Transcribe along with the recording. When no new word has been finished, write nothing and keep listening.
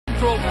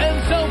Central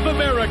and South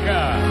America.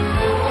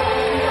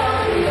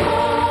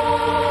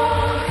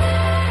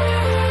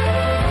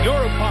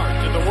 You're a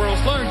part of the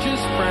world's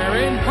largest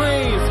prayer and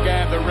praise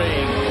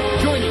gathering.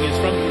 Joining us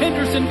from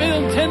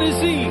Hendersonville,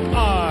 Tennessee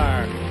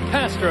are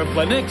pastor of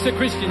Lenexa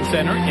Christian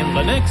Center in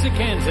Lenexa,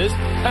 Kansas,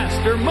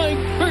 Pastor Mike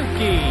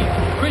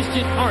Berkey,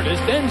 Christian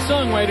artist and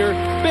songwriter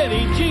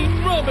Betty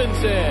Jean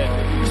Robinson,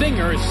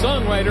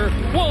 singer-songwriter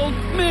Walt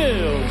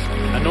Mills,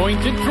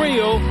 anointed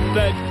trio,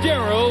 the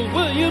Darrell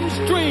Williams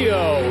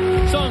Trio,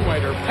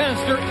 songwriter,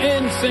 pastor,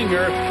 and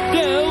singer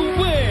Del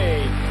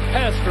Way,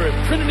 pastor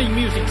of Trinity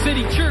Music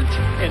City Church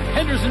in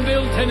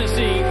Hendersonville,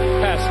 Tennessee,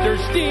 Pastor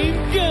Steve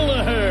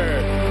Gallagher.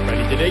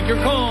 Ready to take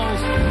your calls,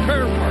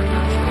 prayer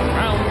partners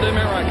around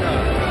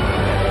America.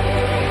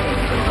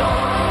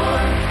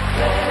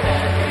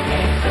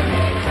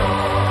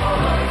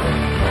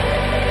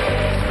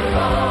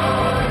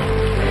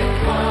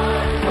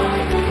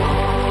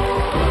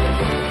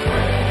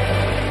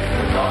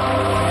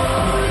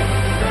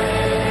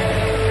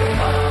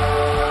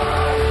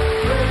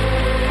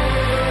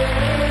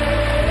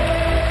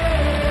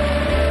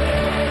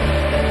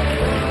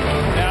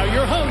 Now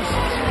your hosts,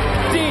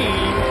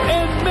 Dean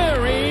and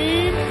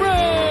Mary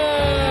Brown.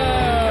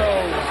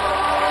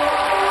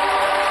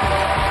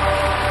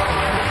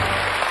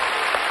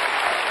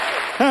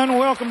 And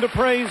welcome to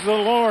Praise the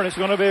Lord. It's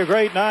going to be a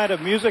great night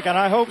of music, and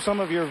I hope some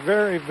of your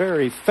very,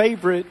 very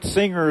favorite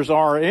singers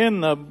are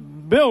in the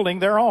building.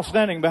 They're all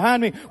standing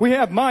behind me. We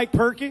have Mike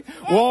Perkey,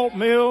 Walt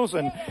Mills,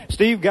 and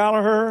Steve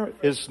Gallagher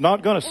is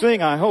not going to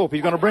sing, I hope.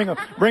 He's going to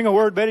bring a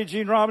word. Betty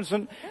Jean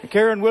Robinson,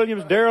 Karen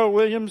Williams, Darrell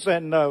Williams,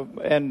 and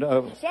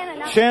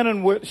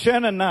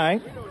Shannon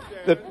Knight.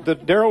 The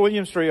Darrell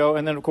Williams Trio,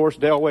 and then, of course,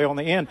 Del Way on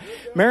the end.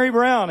 Mary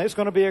Brown, it's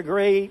going to be a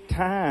great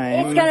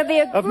time. It's going to be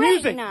a great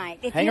music. night.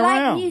 If Hang you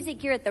around. like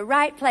music, you're at the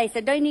right place.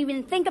 So don't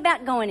even think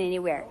about going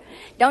anywhere.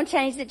 Don't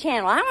change the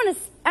channel. I want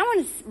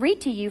to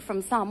read to you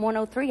from Psalm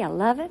 103. I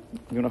love it. You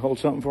going to hold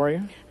something for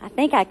you? I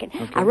think I can.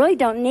 Okay. I really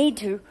don't need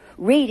to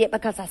read it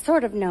because I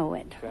sort of know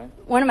it. Okay.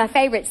 One of my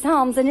favorite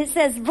Psalms, and it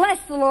says, "Bless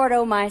the Lord,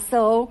 O my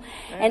soul,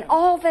 and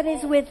all that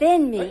is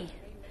within me."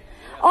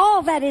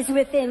 All that is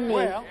within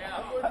me.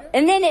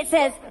 And then it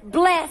says,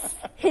 "Bless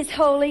his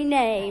holy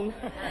name.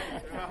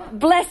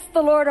 Bless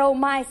the Lord, O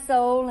my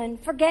soul, and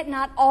forget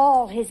not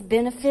all his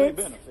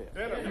benefits."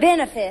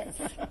 Benefits.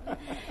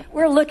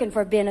 We're looking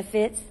for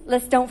benefits.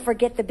 Let's don't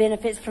forget the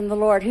benefits from the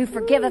Lord, who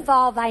forgiveth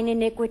all thine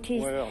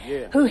iniquities,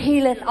 who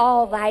healeth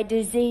all thy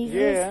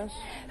diseases,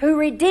 who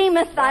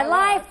redeemeth thy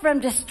life from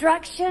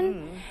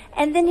destruction,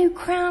 and then who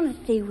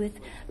crowneth thee with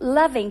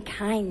loving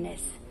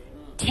kindness,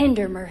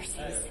 tender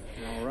mercies.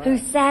 Who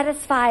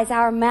satisfies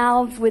our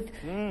mouths with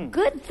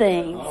good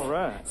things,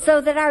 so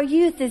that our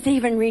youth is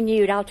even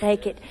renewed. I'll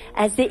take it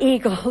as the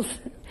eagles.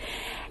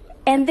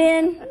 And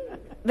then,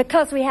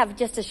 because we have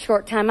just a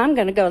short time, I'm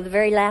going to go to the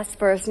very last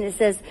verse, and it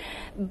says,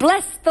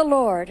 "Bless the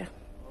Lord,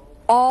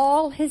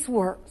 all his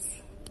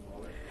works."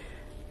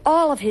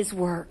 All of his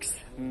works.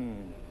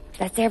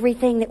 That's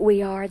everything that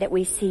we are, that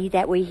we see,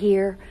 that we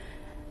hear,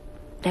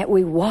 that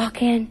we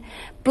walk in.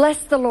 Bless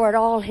the Lord,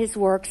 all his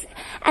works,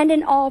 and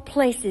in all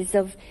places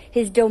of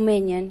his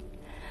dominion.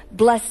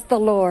 Bless the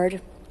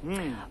Lord,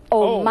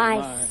 oh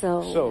my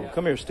soul. So,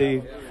 come here,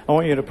 Steve. I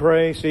want you to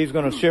pray. Steve's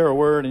going to share a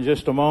word in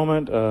just a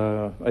moment.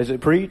 Is it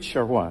preach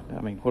or what?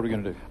 I mean, what are we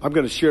going to do? I'm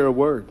going to share a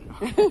word.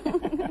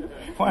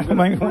 I'm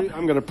I'm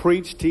going to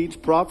preach,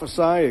 teach,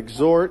 prophesy,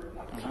 exhort.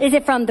 Is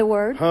it from the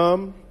Word?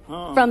 From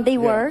the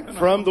Word?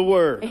 From the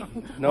Word.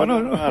 No,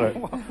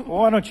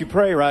 Why don't you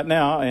pray right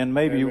now, and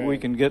maybe we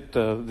can get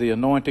the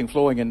anointing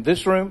flowing in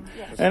this room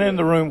and in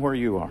the room where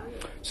you are.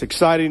 It's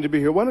exciting to be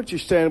here. Why don't you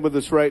stand with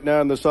us right now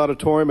in this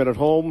auditorium and at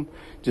home?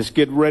 Just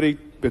get ready,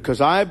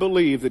 because I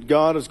believe that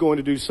God is going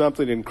to do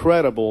something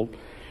incredible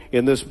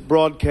in this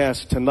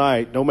broadcast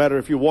tonight. No matter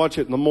if you watch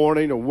it in the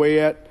morning or way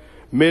at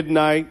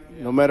midnight,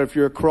 no matter if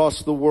you're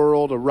across the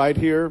world or right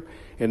here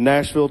in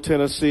Nashville,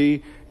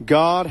 Tennessee,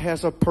 God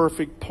has a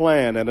perfect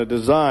plan and a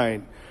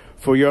design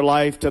for your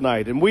life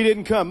tonight. And we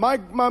didn't come. My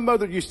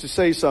mother used to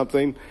say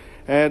something,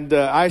 and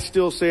I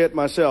still say it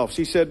myself.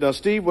 She said, "Now,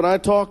 Steve, when I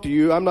talk to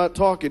you, I'm not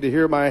talking to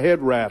hear my head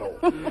rattle."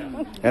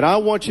 And I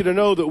want you to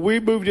know that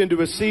we moved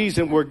into a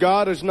season where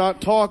God is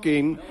not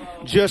talking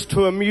just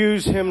to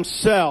amuse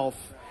himself.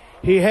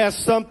 He has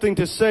something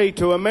to say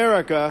to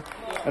America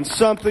and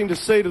something to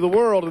say to the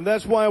world, and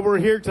that's why we're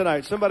here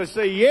tonight. Somebody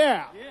say,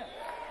 "Yeah."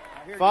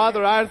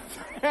 Father,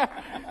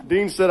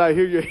 Dean said, "I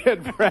hear your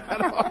head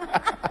rattle."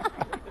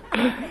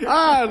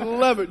 I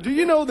love it. Do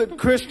you know that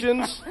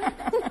Christians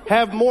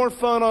have more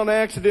fun on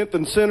accident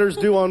than sinners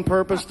do on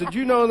purpose? Did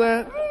you know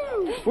that?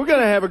 We're going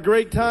to have a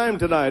great time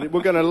tonight.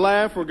 We're going to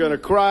laugh. We're going to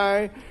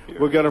cry.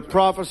 We're going to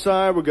prophesy.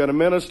 We're going to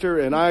minister.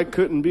 And I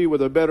couldn't be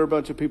with a better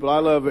bunch of people. I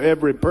love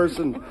every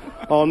person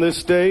on this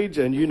stage,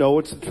 and you know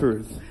it's the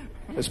truth,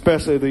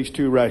 especially these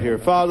two right here.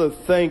 Father,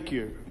 thank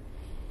you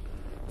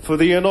for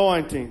the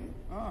anointing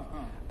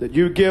that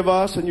you give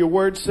us, and your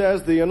word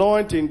says the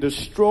anointing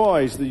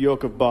destroys the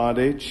yoke of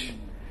bondage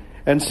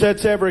and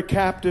sets every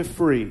captive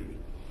free.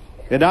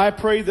 And I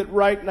pray that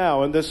right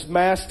now in this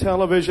mass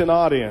television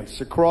audience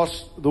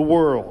across the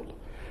world,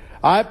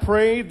 I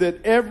pray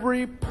that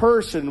every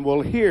person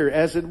will hear,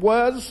 as it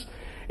was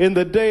in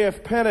the day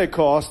of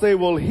Pentecost, they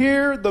will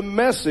hear the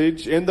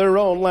message in their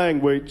own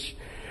language,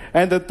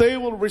 and that they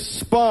will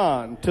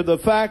respond to the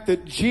fact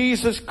that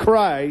Jesus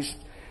Christ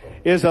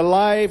is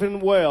alive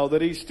and well,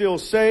 that He still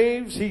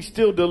saves, He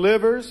still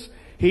delivers,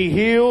 He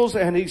heals,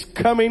 and He's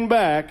coming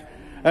back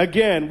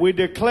again. We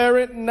declare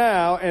it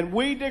now, and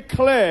we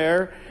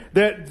declare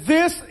that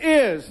this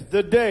is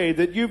the day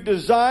that you've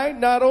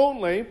designed not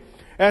only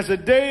as a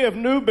day of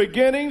new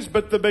beginnings,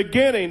 but the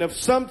beginning of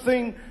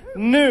something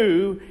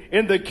new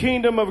in the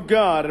kingdom of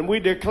God. And we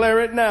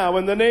declare it now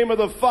in the name of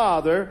the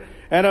Father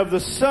and of the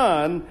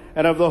Son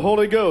and of the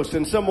Holy Ghost.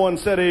 And someone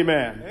said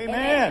amen.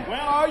 Amen.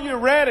 Well, are you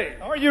ready?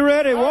 Are you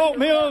ready? Walt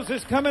Mills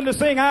is coming to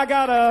sing I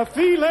Got a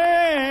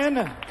Feeling.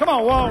 Come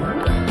on, Walt. Woo.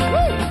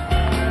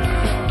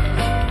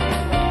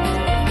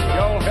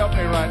 Y'all help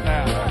me right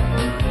now.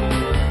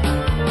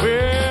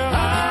 Well,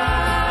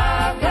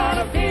 I've got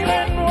a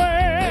feeling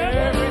when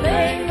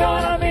everything's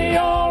gonna be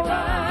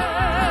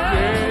alright.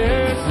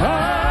 Yes,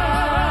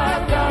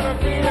 I've got a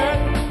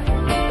feeling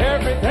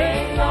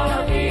everything's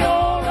gonna be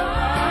alright.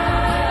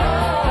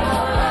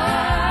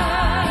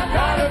 I've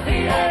got a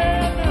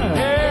feeling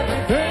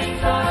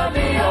everything's gonna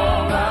be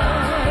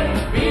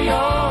alright. Be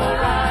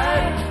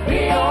alright.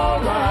 Be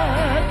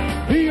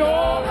alright. Be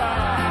alright.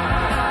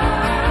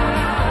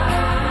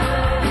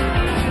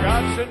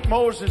 God sent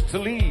Moses to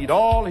lead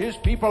all His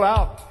people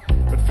out.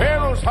 But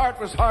Pharaoh's heart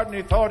was hard and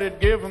he thought he'd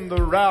give them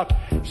the route.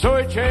 So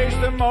he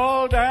chased them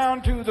all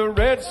down to the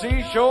Red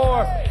Sea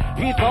shore.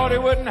 He thought he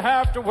wouldn't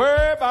have to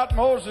worry about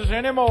Moses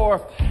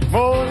anymore.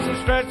 Moses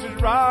stretched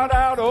his rod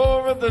out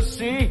over the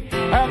sea,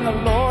 and the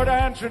Lord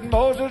answered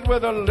Moses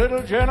with a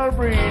little gentle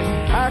breeze.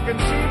 I can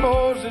see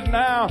Moses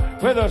now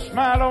with a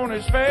smile on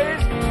his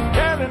face,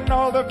 telling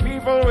all the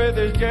people with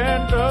his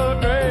gentle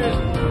grace,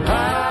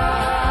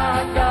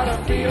 I got a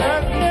feeling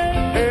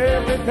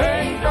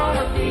everything's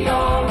gonna be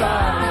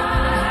alright.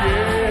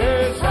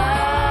 Yes,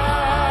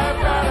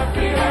 I've got a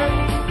feeling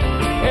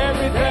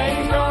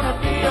everything's gonna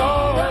be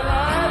alright.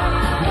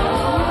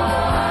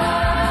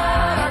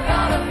 I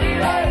got a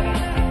feeling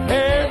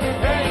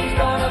everything's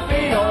gonna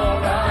be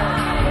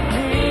alright.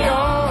 Be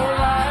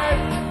alright.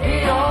 Be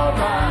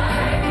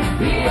alright.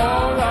 Be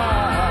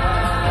alright.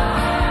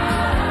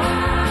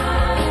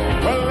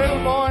 Well, a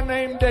little boy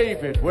named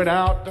David went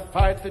out to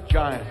fight the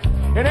giant,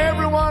 and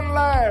everyone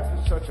laughed.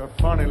 It's such a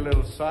funny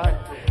little sight.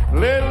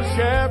 Little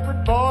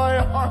shepherd boy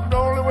armed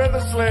only with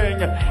a sling,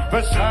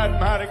 beside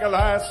mighty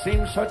Goliath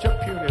seemed such a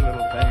puny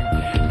little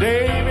thing.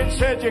 David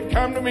said, you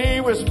come to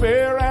me with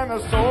spear and a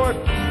sword,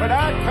 but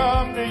I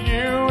come to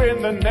you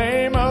in the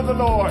name of the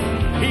Lord.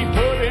 He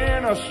put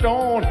in a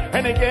stone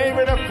and he gave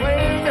it a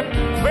fling.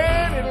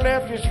 When it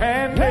left his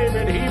hand,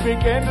 David, he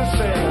began to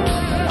sing,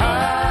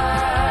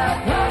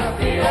 I've got a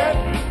feeling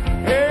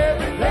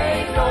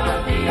everything's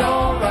gonna be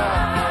alright.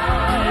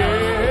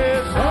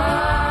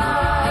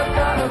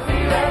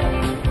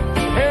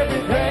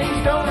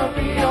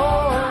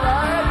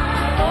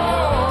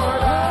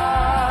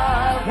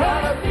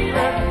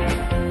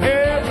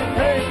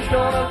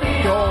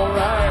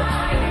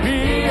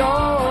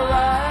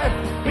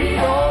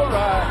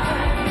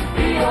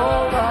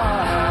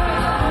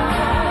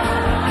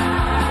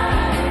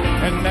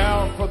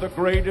 The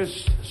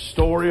greatest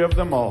story of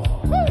them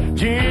all.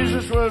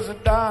 Jesus was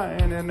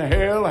a-dying and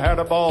hell had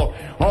a ball.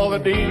 All the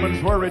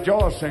demons were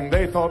rejoicing.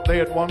 They thought they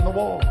had won the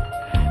war.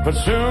 But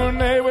soon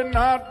they would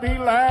not be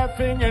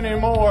laughing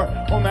anymore.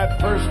 On that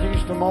first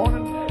Easter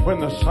morning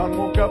when the sun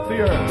woke up the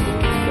earth,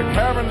 the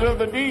caverns of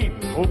the deep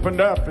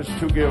opened up as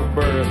to give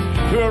birth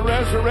to a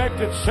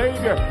resurrected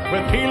Savior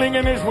with healing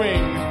in His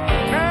wings.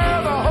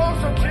 Now the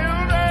host of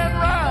children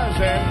rise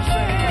and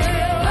sing.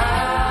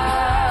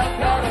 I've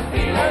got a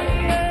feeling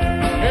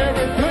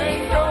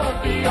everything's gonna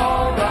be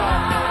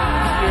alright.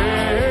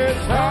 Yes,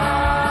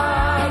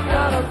 I've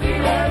got a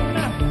feeling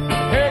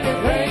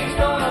everything's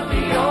gonna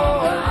be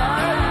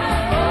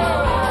alright.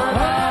 Oh,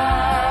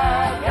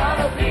 I've got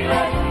a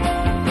feeling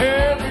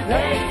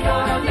everything's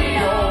gonna be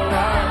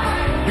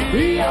alright.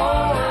 Be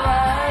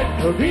alright.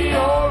 Be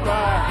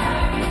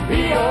alright.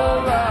 Be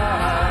alright.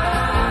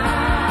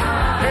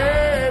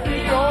 Hey, be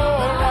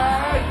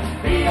alright.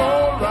 Be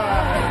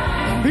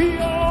alright. Be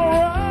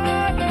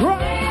alright.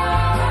 Right.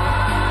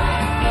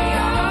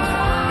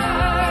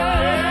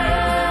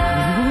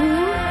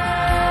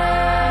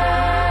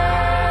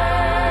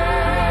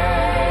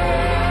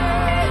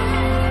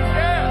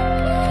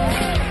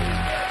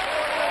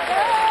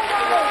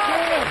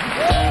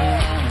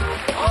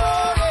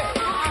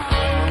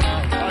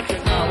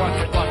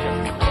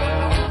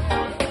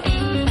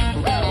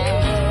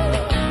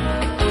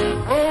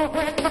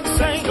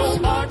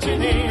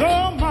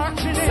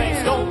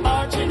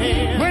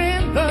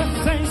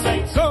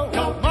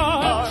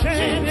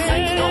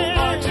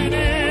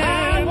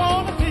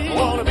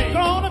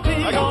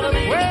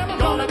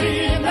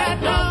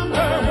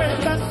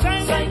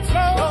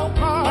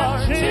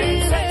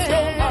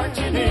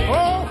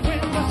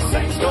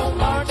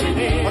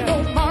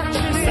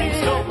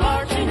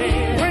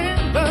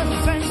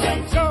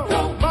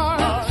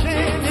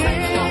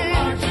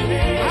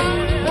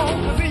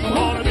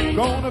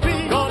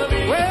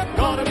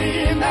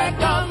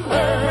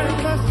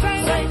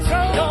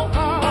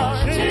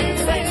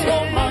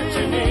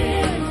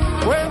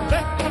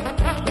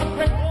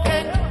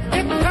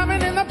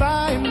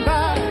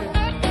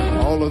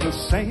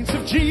 saints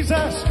of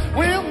Jesus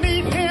will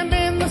meet him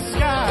in the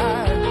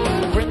sky.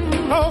 When he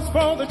calls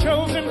for the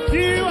chosen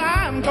few,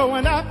 I'm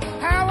going up.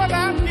 How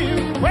about you?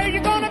 Where you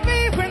gonna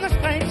be when the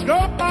saints go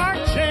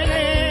marching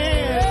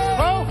in?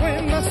 Oh,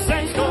 when the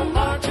saints go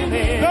marching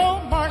in. Go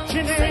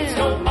marching in. Saints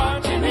go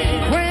marching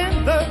in.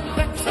 When the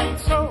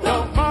saints go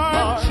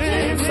marching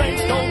in.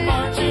 Saints go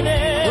marching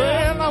in.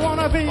 Well, I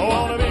wanna be.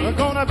 Gonna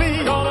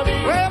be.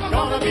 Well, I'm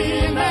gonna be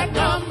in that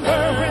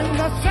number when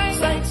the saints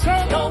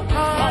go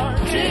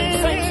marching.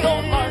 Saints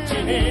go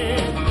marching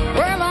in.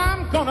 Well,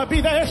 I'm gonna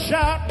be there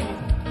shouting,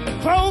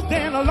 clothed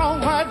in a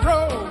long white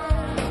robe.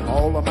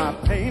 All of my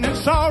pain and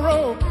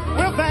sorrow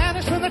will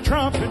vanish when the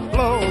trumpet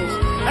blows.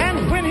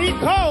 And when he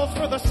calls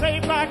for the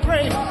saved by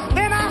grace,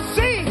 then I'll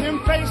see him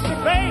face to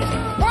face.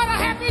 What a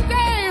happy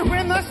day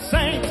when the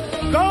saints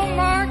go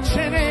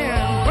marching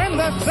in. When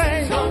the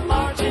saints go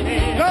marching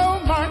in. Go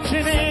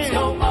marching in.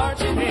 Go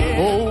marching in.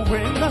 Oh,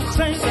 when the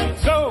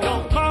saints go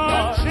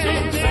marching in.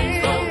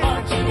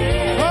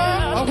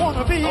 Oh, I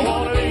wanna be,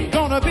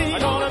 gonna be,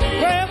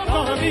 well, I'm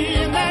gonna be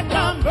in that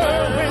number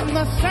when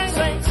the saints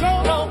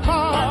go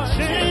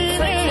marching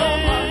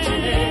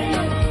in.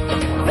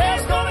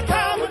 There's gonna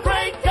come a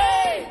great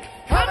day,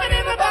 coming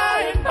in the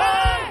by and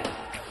by.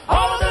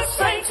 All of the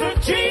saints of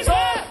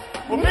Jesus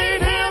will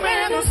meet him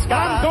in the sky.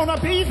 I'm gonna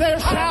be there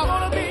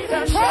shouting,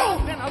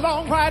 clothed in a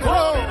long white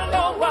robe.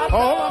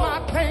 All of my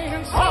pain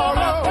and sorrow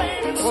will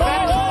vanish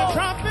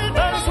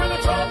when the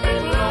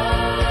trumpet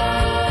blows.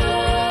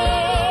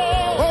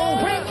 Oh,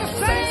 when the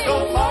saints go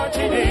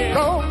marching in.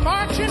 Go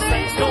marching in.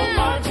 Saints go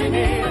marching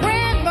in.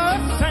 When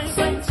the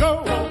saints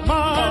go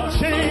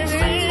marching in.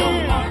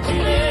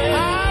 I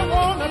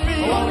wanna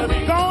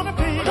be, gonna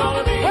be,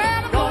 well,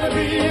 I'm gonna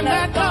be in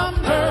that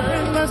number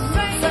when the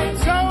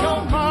saints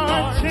go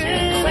marching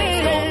in.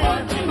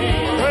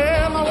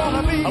 Well, I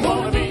wanna be,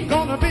 gonna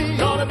be,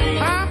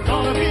 I'm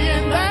gonna be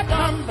in that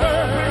number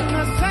when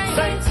the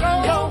saints go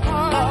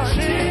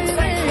marching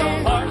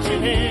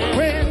in.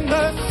 When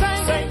the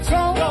saints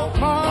go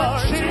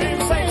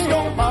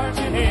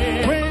marching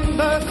in. When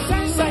the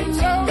saints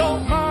go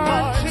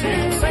marching in.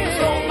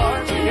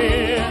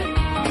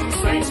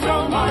 Saints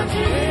go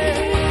marching in.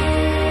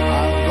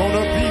 I'm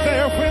gonna be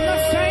there when the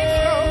saints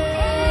go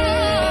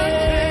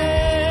marching.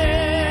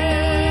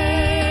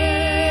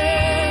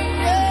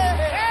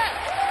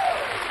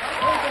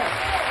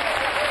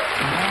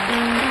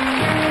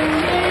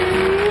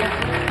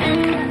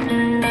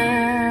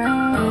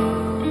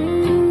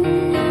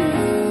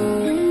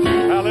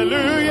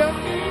 Hallelujah.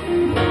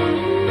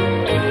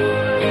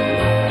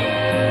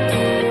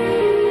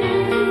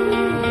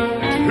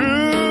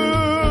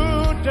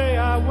 Today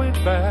I went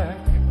back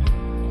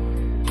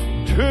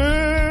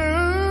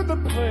to the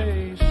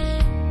place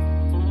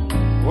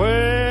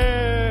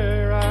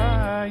where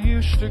I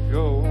used to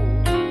go.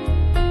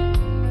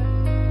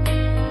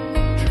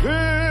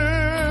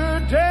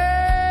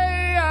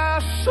 Today I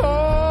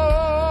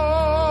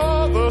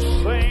saw the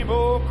same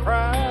old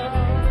crowd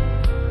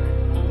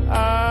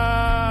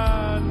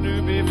I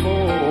knew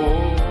before.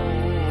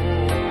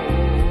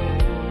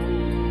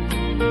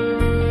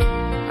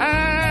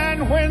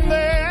 And when they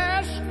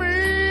asked me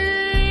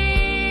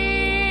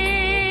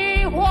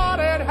what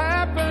had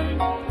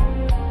happened,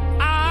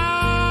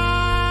 I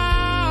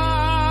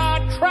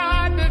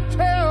tried to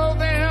tell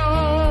them,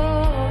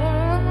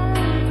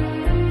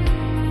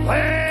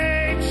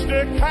 thanks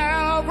to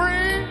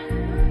Calvary,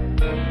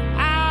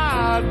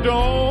 I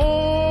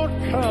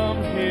don't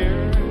come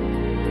here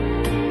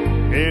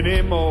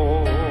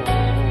anymore.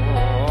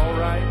 All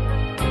right.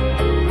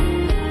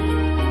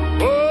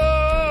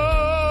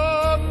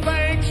 Oh,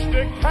 thanks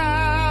to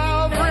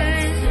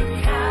Calvary,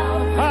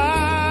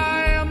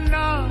 I am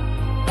not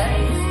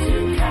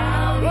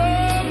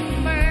the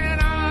man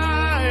I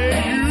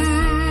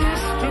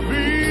used to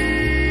be.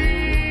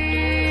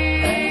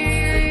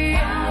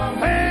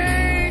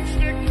 Thanks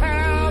to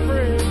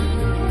Calvary,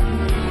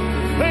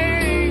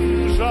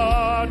 things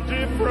are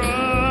different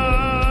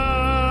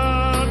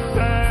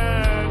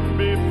than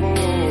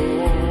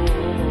before.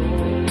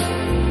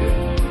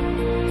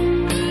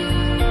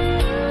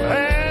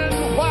 And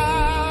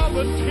while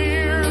the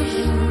tears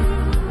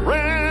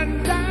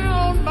ran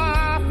down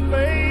my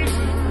face,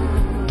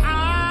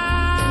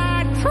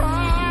 I tried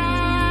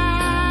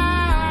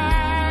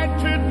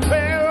to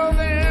tell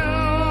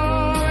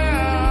them,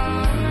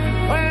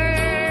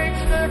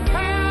 thanks to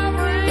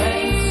Calvary,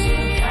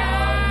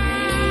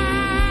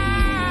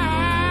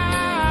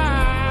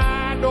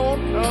 I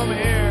don't come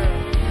here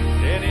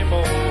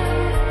anymore.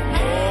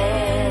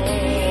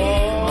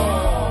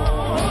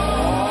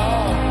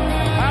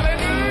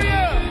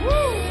 Hallelujah!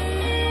 Woo!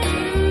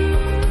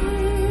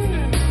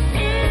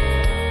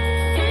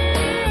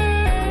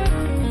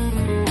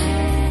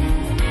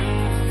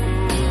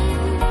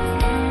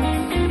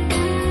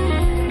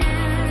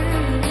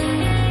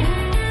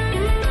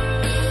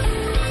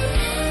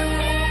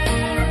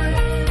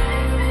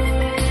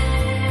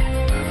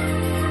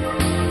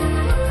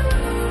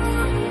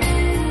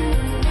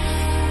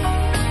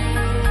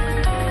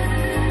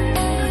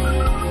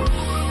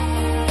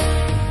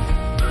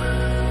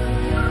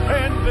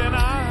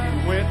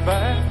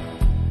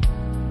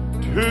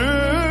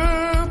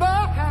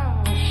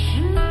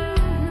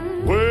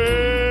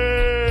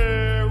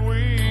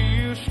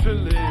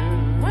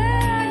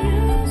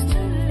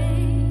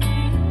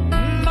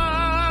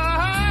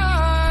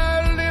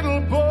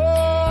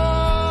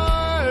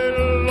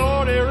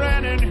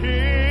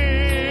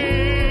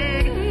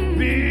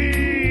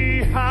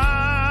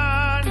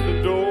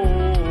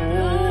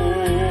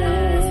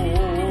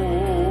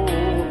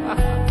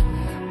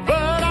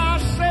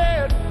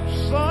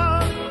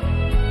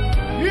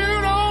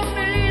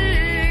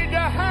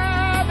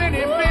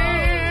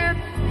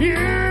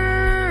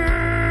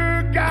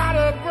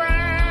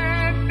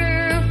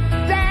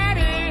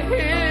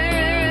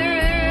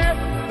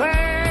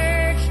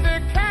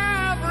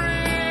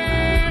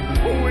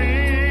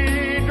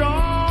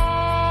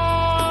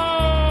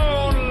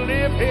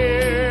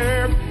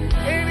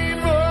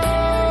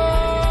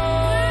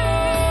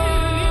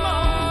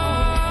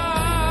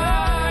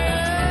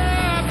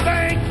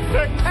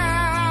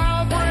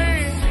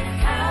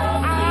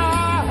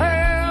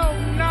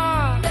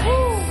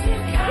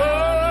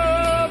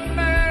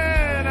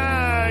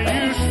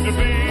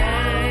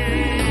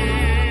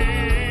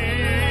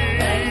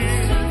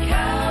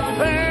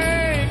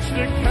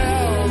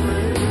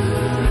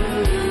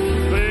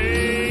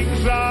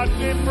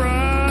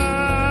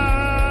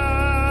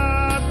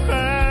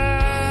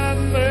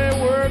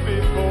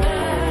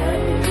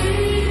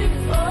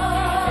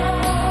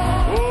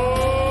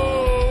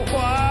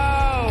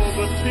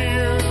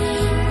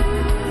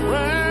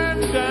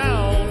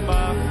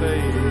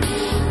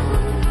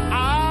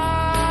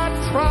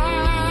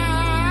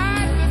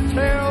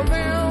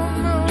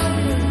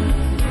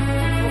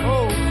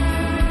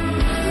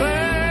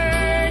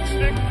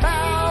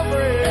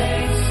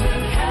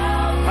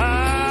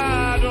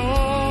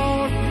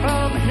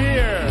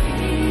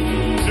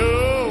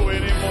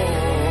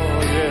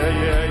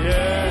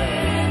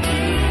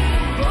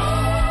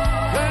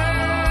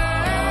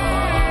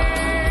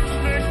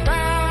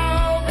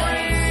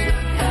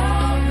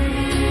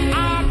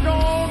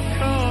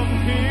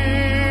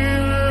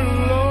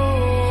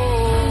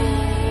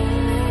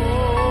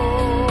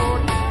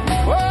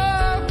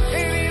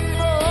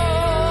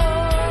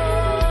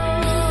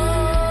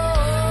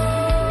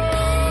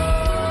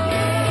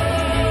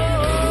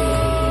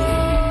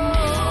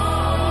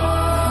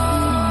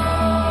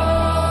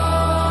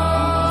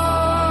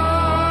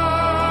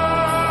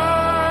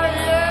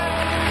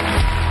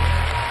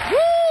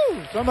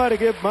 Somebody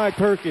give Mike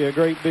Perky a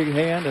great big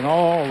hand and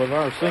all of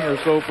our singers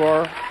so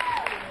far.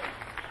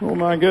 Oh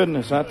my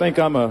goodness, I think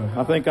I'm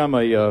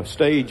a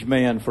stage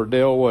man for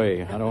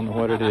Delway. I don't know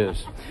what it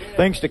is.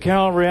 Thanks to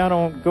Calvary, I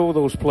don't go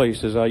those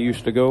places I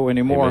used to go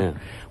anymore.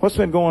 Amen. What's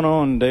been going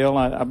on, Dale?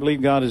 I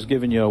believe God has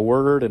given you a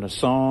word and a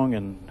song,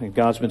 and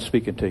God's been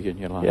speaking to you in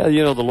your life. Yeah,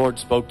 you know, the Lord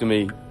spoke to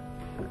me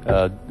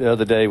the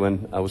other day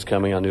when I was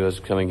coming. I knew I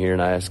was coming here,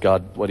 and I asked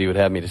God what He would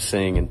have me to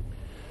sing. And,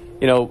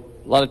 you know,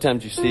 a lot of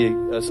times you see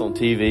us on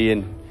TV,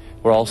 and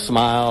we're all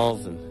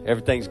smiles, and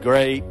everything's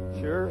great.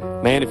 Sure.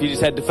 Man, if you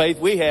just had the faith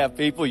we have,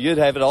 people, you'd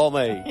have it all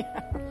made.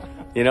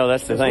 You know,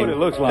 that's the thing. That's what it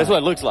looks like. That's what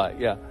it looks like,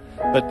 yeah.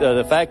 But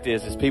the fact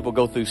is people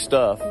go through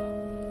stuff.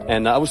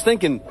 And I was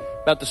thinking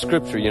about the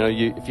scripture, you know,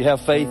 if you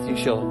have faith, you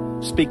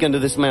shall speak unto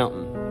this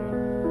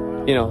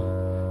mountain. You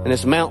know, and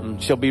this mountain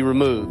shall be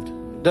removed.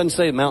 It doesn't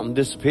say the mountain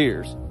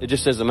disappears. It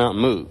just says the mountain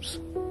moves.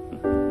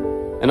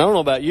 And I don't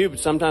know about you, but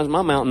sometimes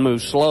my mountain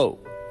moves slow.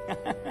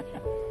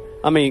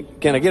 I mean,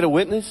 can I get a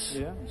witness?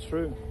 Yeah, it's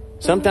true.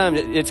 Sometimes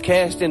it's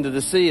cast into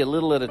the sea a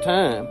little at a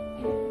time.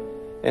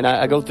 And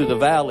I go through the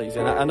valleys,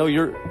 and I know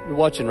you're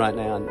watching right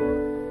now,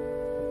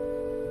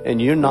 and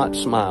you're not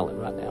smiling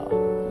right now.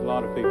 A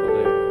lot of people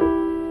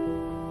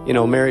do. You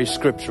know, Mary's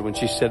scripture when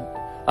she said,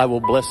 I will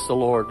bless the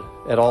Lord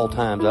at all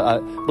times. I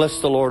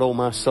bless the Lord, O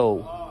my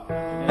soul,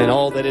 and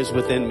all that is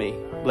within me.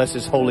 Bless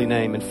His holy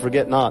name, and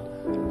forget not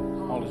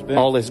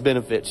all His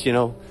benefits. You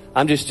know,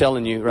 I'm just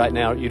telling you right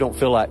now, you don't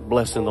feel like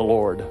blessing the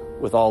Lord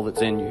with all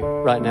that's in you.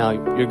 Right now,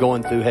 you're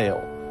going through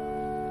hell.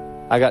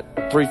 I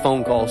got 3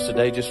 phone calls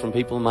today just from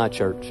people in my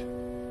church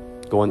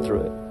going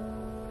through it.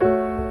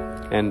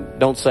 And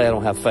don't say I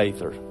don't have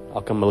faith, or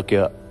I'll come look you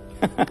up.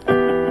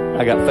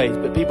 I got faith,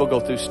 but people go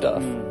through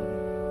stuff.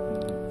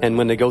 And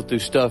when they go through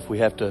stuff, we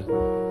have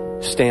to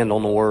stand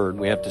on the Word.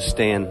 We have to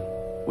stand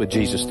with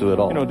Jesus through it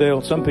all. You know,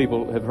 Dale, some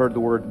people have heard the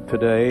word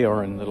today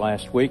or in the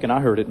last week, and I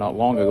heard it not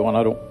long ago,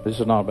 and this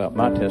is not about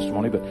my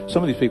testimony, but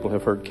some of these people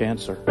have heard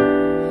cancer.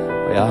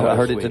 Yeah, I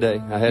heard it today.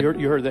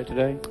 You heard that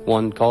today?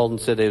 One called and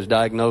said he was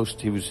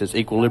diagnosed. His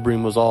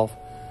equilibrium was off.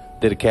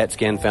 Did a CAT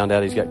scan, found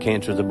out he's got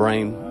cancer of the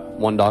brain.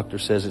 One doctor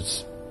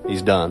says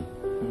he's done.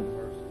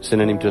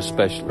 Sending him to a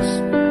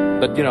specialist.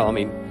 But, you know, I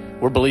mean,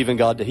 we're believing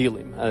God to heal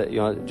him. You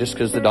know, just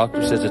because the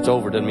doctor says it's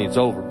over doesn't mean it's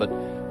over.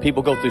 But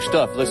people go through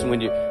stuff. Listen, when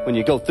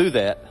you go through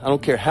that, I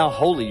don't care how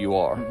holy you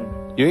are.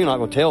 You're not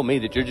going to tell me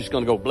that you're just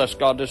going to go, bless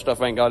God, this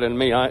stuff ain't got in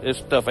me. This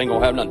stuff ain't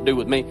going to have nothing to do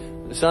with me.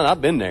 Son,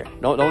 I've been there.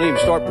 Don't even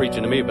start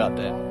preaching to me about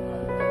that.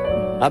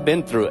 I've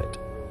been through it.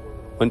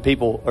 When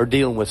people are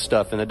dealing with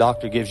stuff and the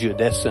doctor gives you a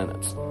death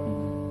sentence.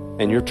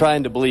 And you're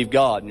trying to believe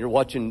God, and you're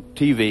watching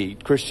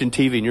TV, Christian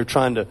TV, and you're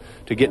trying to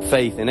get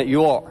faith in it.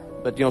 You are.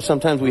 But, you know,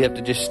 sometimes we have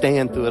to just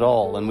stand through it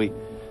all.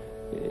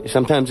 And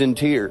sometimes in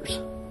tears.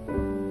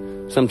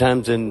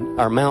 Sometimes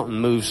our mountain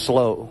moves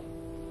slow.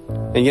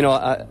 And, you know,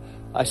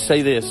 I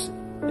say this,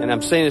 and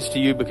I'm saying this to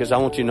you because I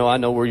want you to know I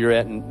know where you're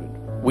at,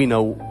 and we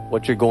know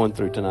what you're going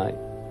through tonight.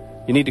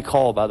 You need to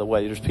call, by the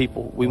way. There's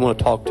people, we want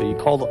to talk to you.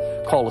 Call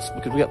us,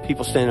 because we got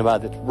people standing by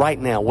that right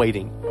now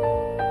waiting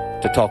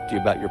to talk to you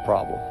about your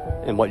problem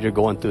and what you're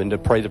going through, and to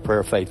pray the prayer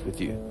of faith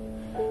with you.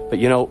 But,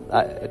 you know,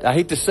 I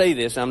hate to say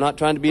this. I'm not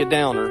trying to be a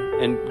downer.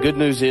 And good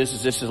news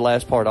is this is the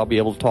last part. I'll be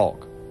able to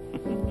talk.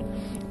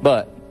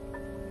 But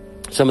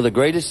some of the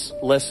greatest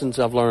lessons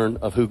I've learned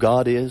of who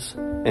God is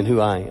and who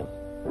I am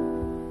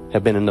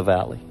have been in the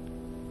valley.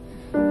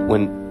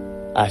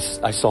 When I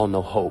saw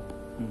no hope.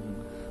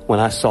 When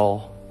I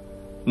saw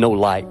no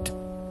light.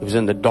 It was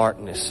in the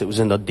darkness. It was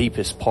in the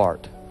deepest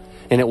part.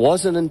 And it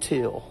wasn't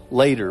until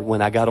later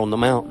when I got on the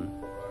mountain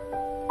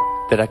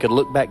that I could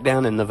look back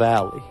down in the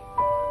valley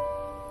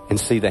and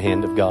see the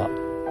hand of God.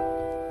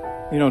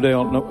 You know,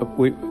 Dale,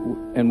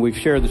 we've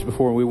shared this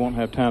before, and we won't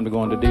have time to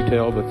go into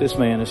detail, but this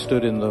man has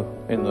stood in the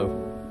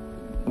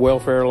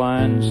welfare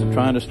lines and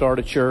trying to start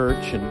a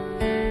church,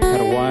 and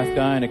had a wife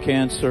dying of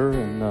cancer,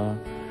 and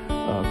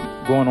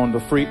going on to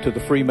the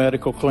free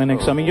medical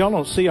clinics. I mean, y'all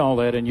don't see all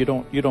that, and you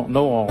don't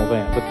know all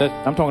that. But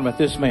I'm talking about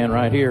this man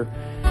right here.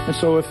 And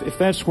so if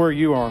that's where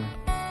you are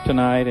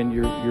tonight, and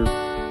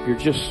you're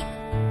just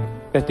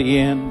at the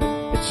end,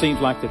 it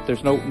seems like that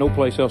there's no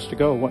place else to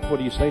go. What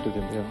do you say to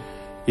them, Dale?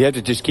 You have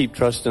to just keep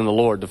trusting the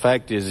Lord. The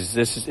fact is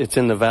it's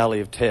in the valley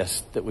of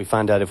tests that we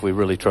find out if we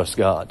really trust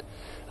God.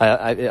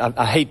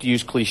 I hate to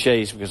use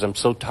cliches because I'm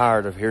so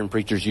tired of hearing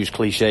preachers use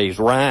cliches.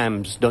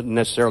 Rhymes don't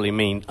necessarily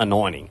mean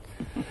anointing.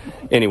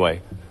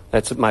 Anyway,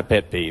 that's my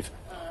pet peeve.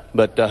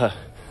 But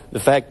the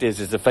fact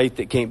is the faith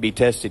that can't be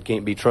tested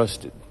can't be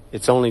trusted.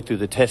 It's only through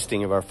the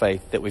testing of our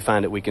faith that we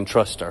find that we can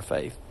trust our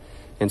faith.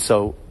 And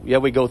so, yeah,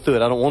 we go through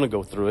it. I don't want to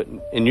go through it.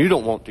 And you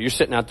don't want to. You're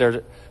sitting out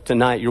there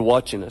tonight, you're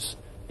watching us,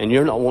 and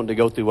you're not wanting to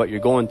go through what you're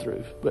going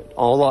through. But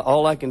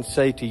all I can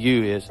say to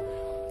you is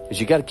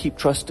you got to keep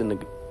trusting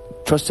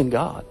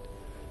God.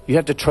 You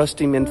have to trust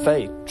Him in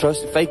faith.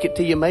 Fake it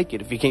till you make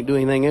it if you can't do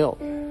anything else.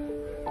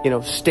 You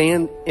know,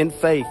 stand in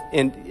faith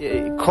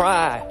and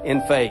cry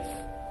in faith.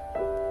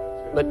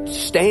 But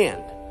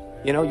stand.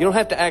 You know, you don't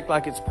have to act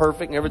like it's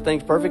perfect and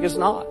everything's perfect. It's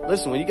not.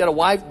 Listen, when you got a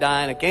wife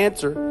dying of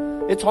cancer,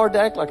 it's hard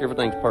to act like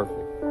everything's perfect.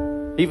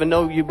 Even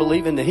though you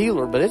believe in the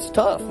healer, but it's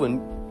tough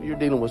when you're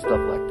dealing with stuff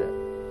like that.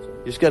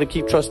 You just got to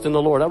keep trusting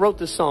the Lord. I wrote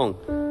this song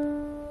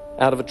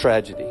out of a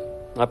tragedy.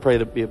 I pray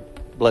it'll be a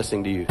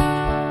blessing to you.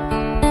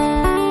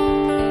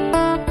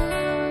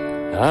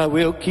 I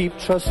will keep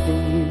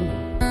trusting you.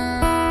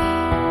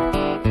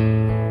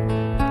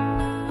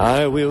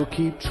 I will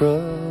keep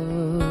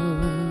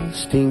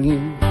trusting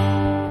you.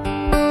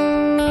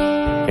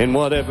 And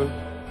whatever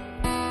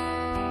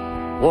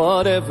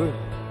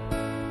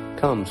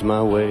comes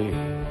my way.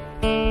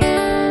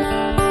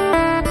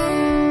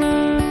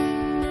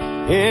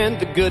 In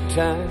the good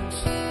times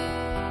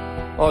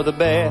or the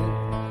bad,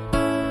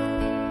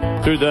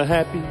 through the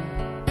happy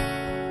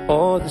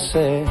or the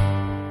sad,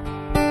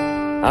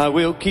 I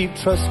will keep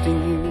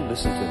trusting you.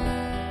 Listen to me.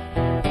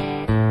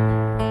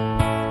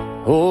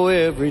 Oh,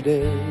 every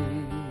day.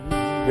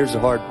 Here's the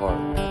hard part.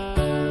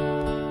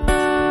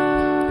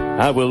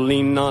 I will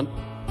lean not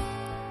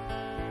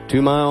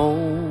to my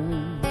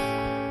own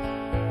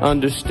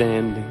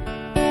understanding,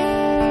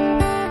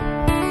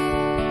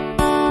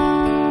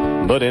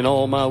 but in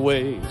all my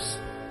ways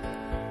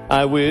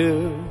I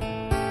will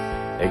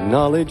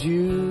acknowledge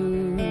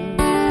you,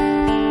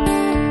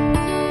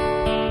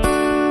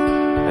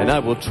 and I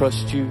will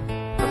trust you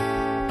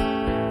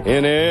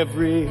in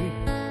every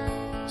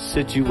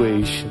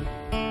situation.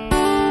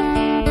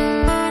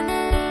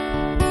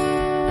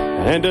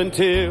 And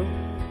until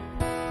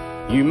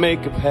you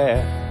make a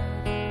path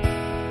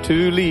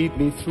to lead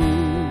me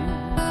through,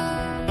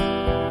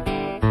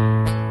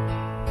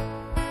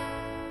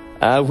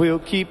 I will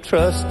keep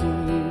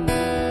trusting you.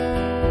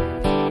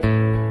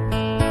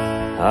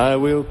 I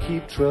will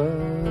keep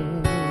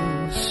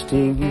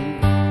trusting you.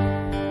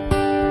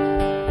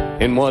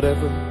 In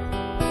whatever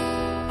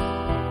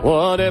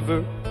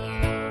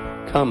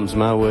comes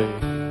my way.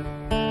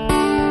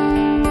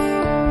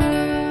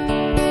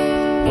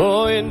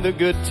 Oh, in the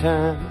good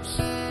times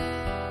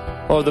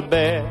or the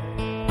bad,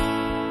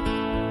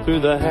 through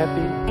the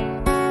happy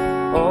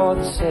or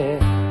the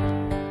sad,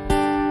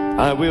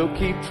 I will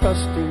keep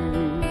trusting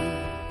you.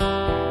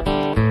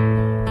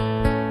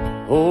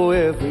 Oh,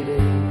 every day.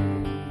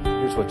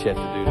 Here's what you have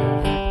to do now.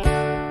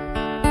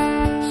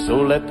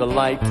 So let the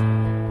light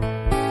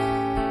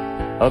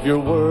of your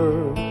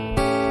word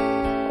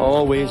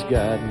always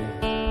guide me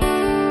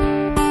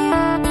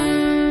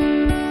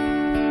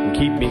and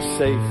keep me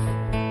safe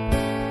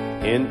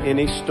in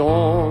any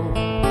storm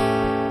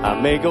I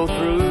may go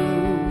through,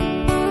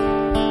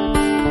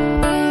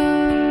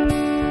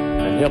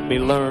 and help me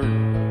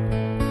learn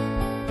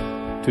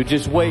to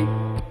just wait,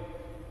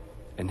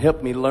 and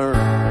help me learn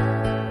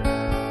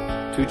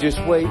to just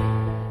wait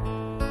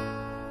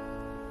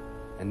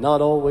and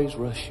not always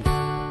rush you.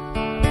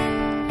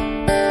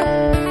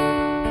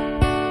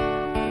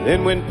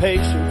 Then when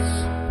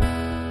patience,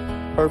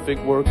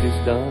 perfect work is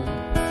done,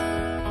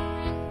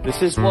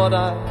 this is what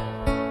I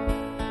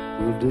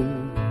will do.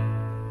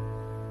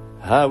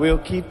 I will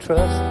keep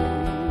trusting you.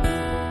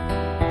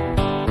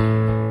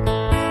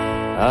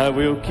 I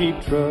will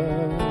keep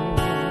trusting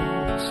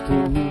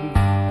you.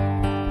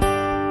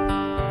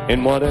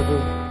 In whatever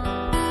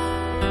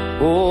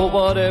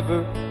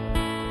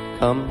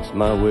comes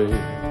my way.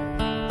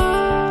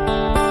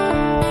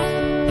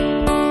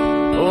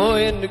 Oh,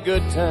 in the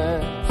good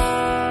times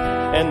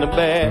and the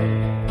bad,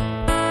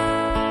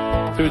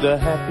 through the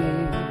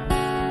happy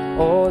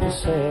or the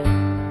sad,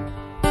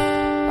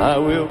 I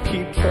will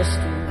keep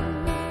trusting you.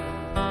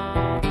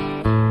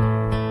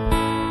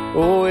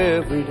 Oh,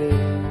 every day.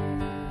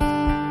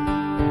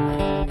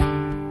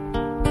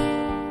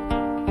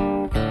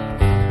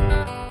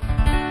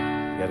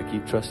 You gotta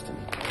keep trusting.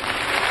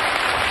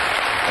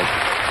 Thank you.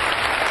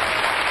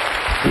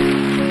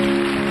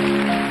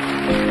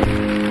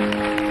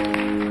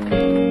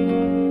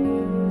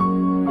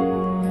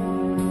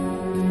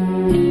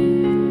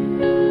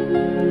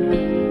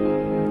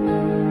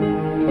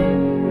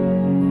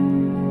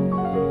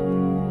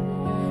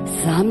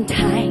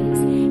 Sometimes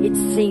it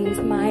seems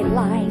my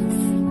life's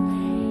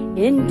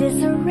in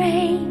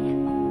disarray,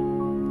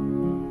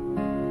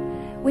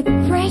 with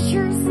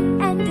pressures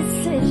and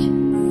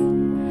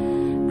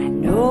decisions I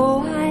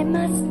know I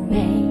must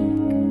make.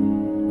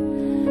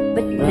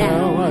 But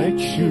now I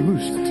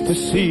choose to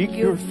seek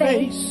your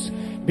face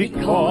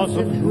because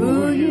of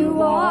who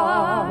you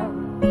are.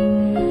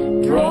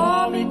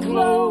 Draw me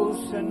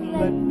close and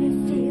let me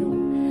feel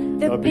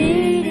the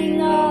beating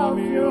of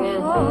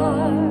your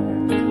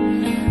heart.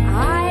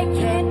 I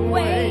can't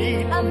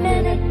wait a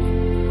minute,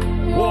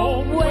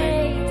 won't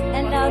wait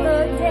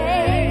another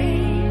day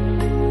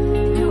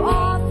to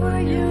offer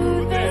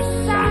you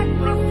this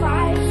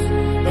sacrifice,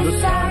 the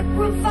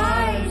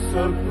sacrifice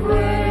of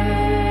praise.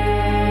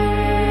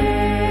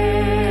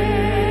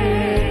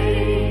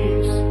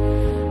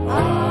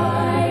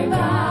 I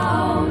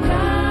bow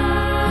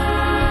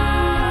down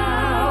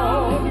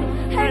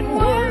and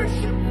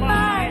worship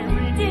my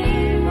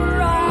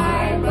Redeemer.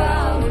 I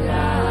bow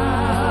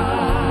down.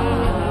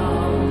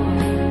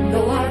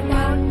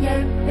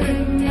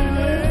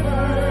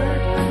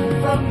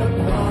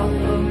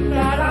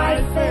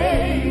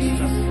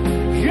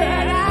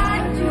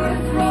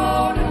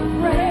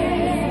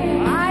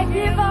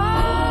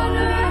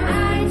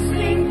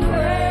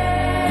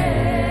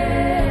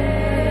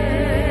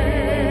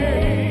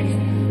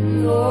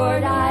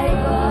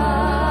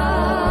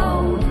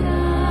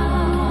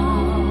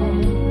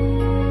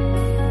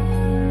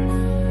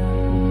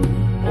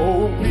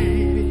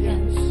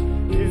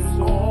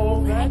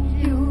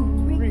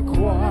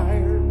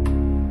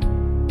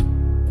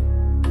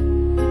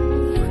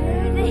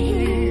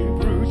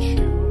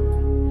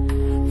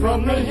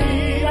 the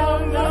heat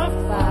of the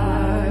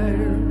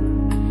fire.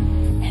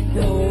 And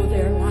though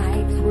their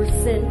lives were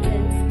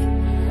sentenced,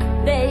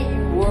 they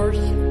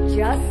worshiped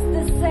just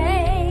the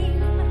same.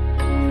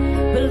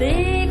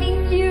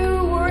 Believing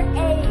you were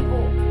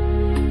able,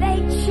 they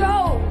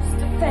chose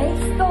to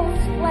face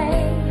those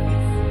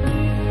flames.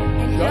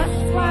 And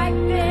just like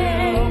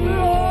them,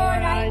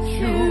 Lord, I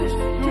choose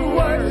to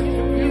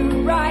worship you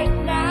right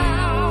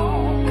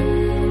now.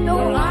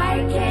 Though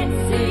I can't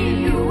see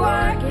you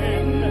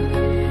working,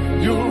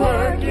 you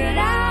work it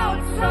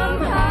out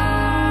somehow.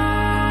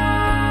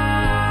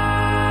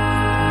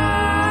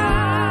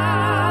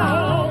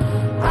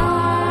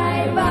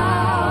 I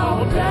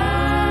bow down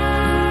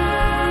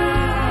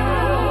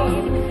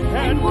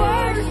and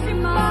worship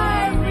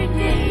my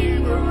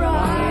Redeemer.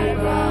 I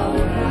bow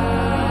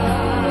down.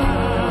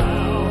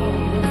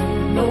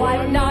 No,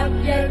 I've not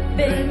yet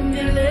been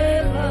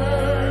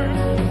delivered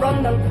from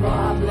the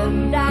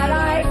problem that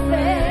I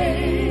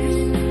face.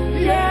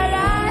 Yet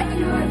at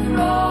your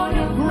throne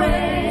of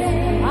grace,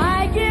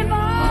 I give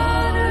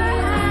honor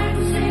and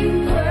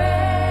sing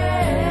praise.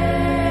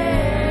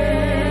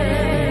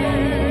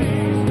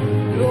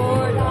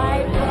 Lord,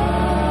 I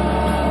bow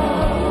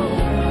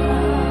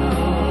down.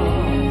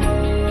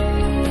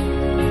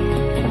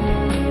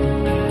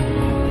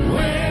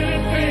 When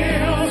it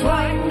feels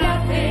like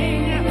nothing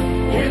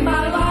in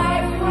my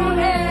life will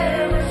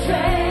ever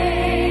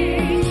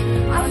change,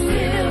 I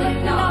still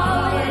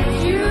acknowledge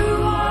you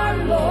are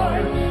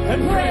Lord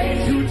and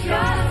praise you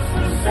just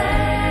the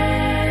same.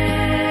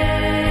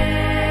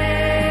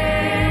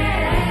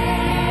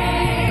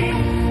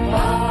 I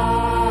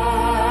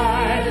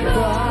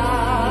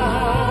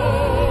bow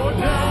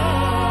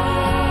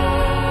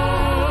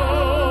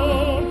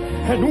down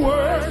and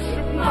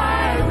worship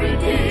my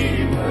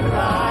Redeemer.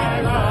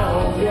 I bow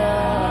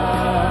down.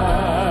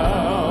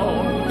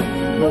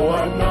 No,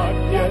 I've not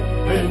yet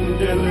been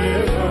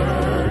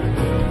delivered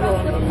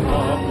from the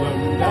problem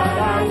that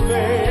I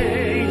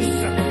face.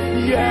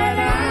 Yet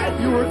at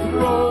your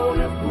throne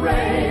of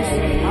grace,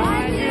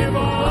 I give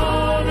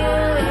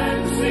honor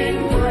and sing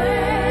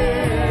praise.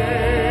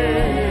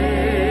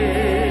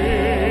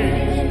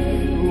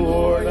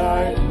 Lord, I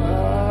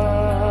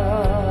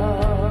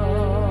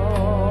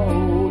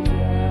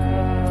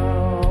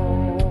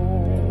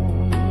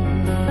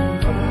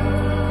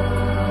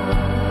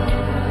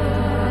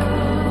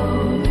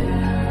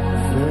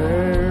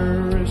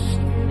fairest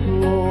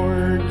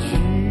Lord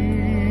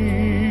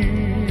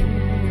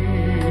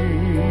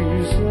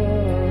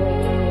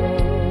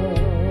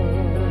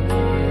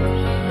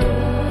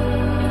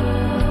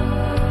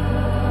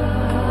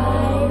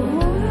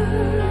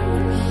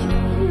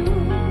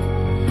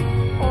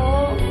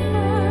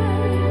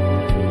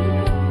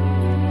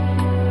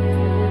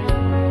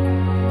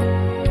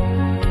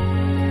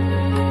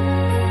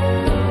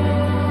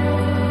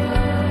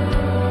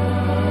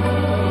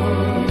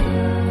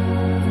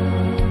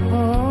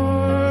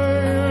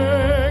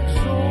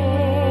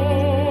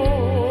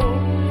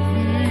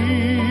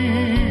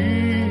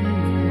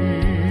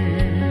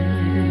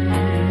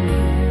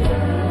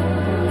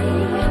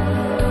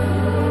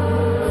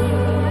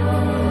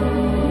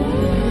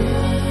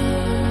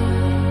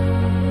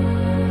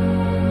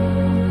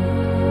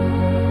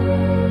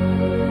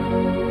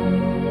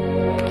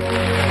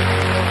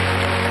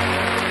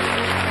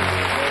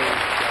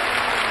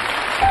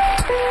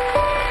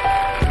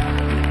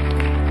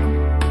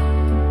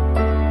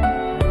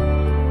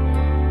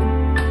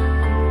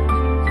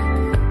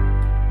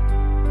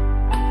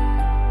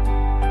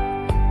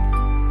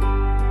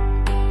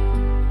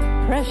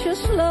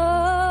precious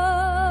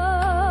love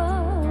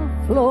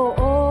flow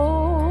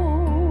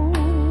over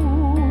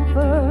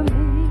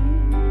me.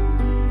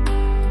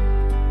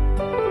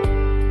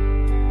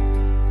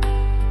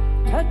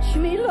 Touch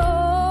me, Lord,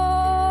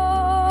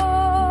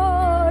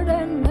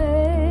 and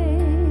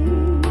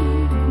make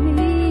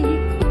me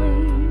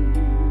clean.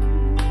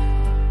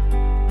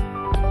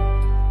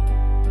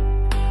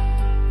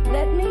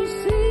 Let me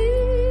see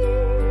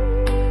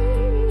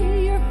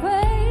your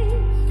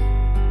face.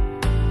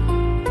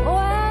 Oh,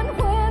 and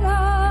when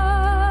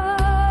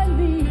I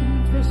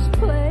leave this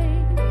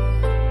place,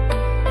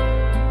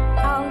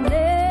 I'll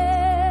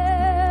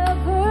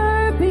never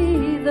be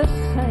the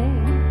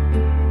same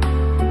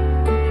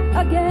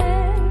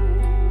again.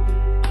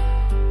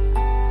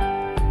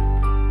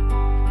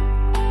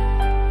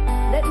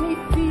 Let me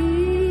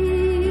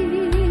feel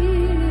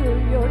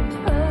your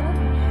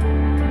touch,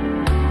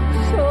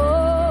 so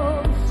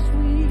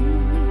sweet.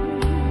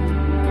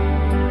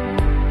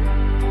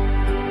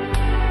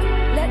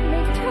 Let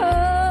me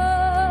touch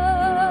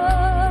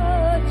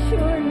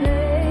your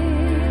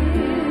nail-scarred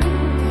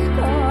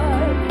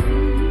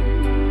feet.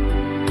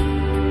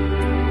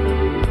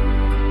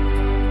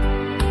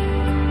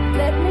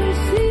 Let me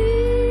see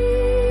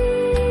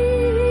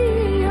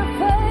your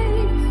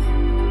face.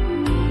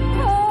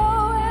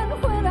 Oh, and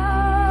when I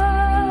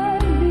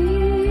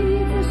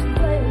leave this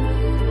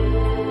place,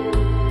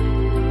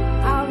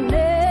 I'll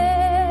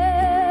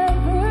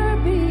never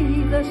be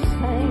the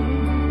same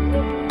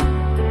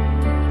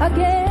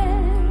again.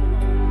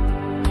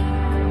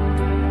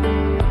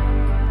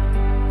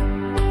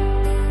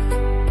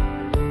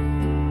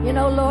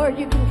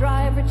 you can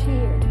dry every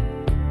tear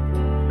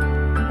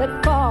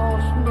that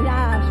falls from the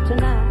eyes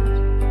tonight.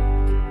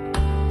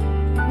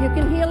 You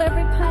can heal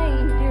every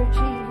pain, dear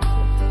Jesus.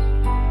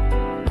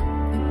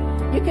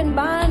 You can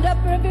bind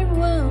up every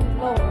wound,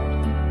 Lord.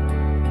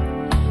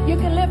 You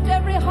can lift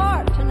every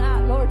heart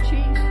tonight, Lord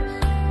Jesus.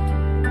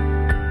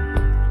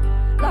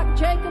 Like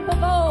Jacob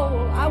of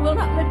old, I will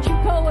not let you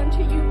go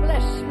until you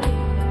bless me.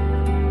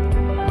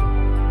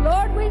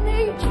 Lord, we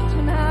need you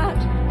tonight.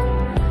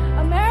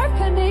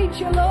 America needs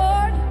you,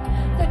 Lord.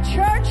 The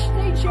church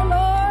needs you,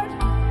 Lord.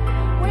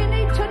 We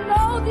need to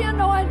know the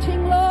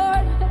anointing,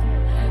 Lord.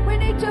 We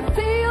need to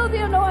feel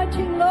the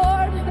anointing,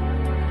 Lord.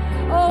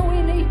 Oh,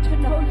 we need to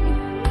know you.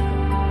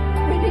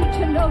 We need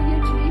to know you,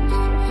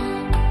 Jesus.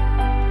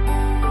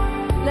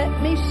 Let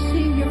me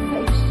see your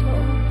face,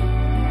 Lord.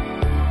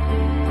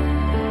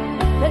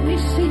 Let me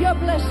see your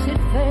blessed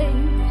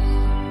face.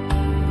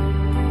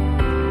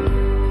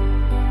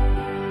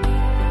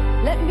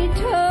 Let me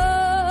touch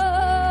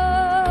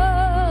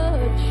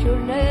your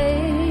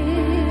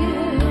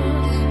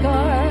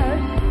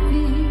nail-scarred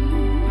feet.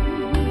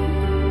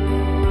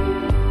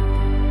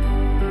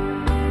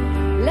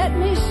 Let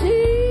me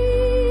see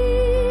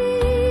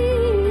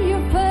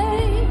your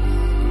face.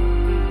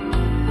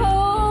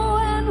 Oh,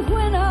 and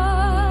when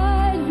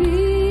I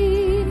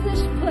leave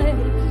this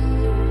place,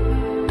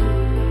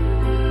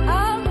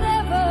 I'll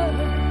never,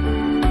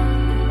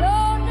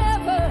 no,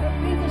 never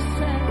be the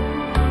same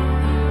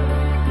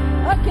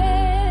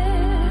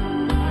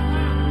again.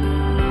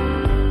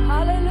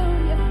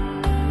 Hallelujah.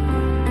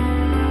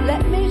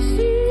 Let me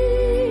see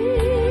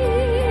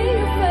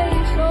your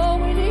face. Oh,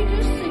 we need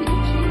to see you,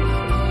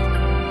 Jesus.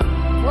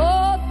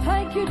 Oh,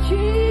 thank you,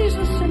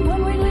 Jesus. And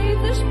when we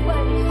leave this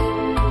place,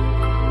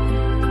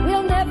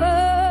 we'll never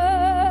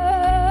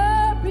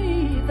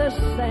be the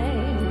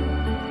same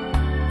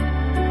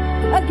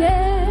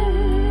again.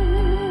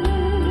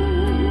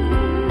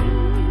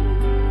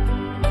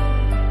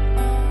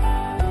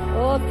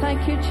 Oh,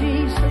 thank you,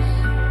 Jesus.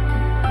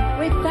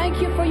 We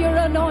thank you for your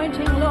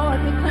anointing, Lord.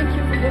 We thank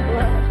you for your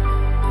blood.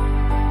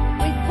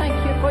 We thank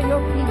you for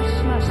your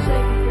peace, my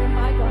Savior,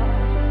 my God.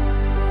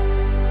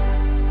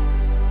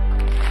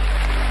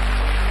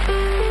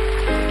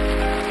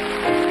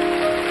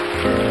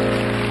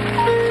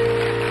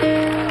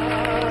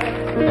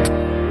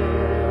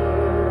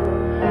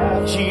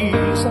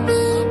 Jesus,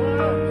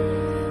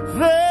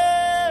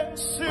 than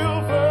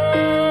silver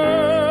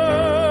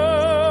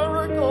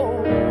or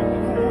gold.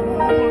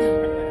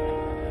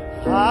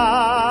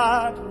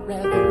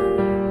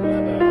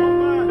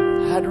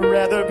 I'd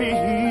rather be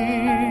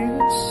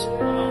His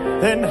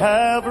than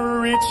have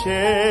riches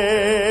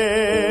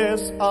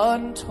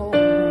untold.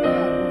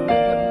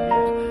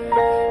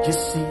 You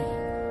see,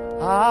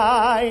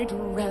 I'd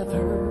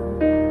rather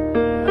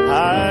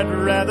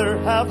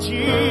have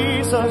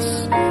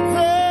Jesus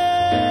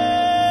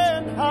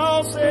than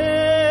houses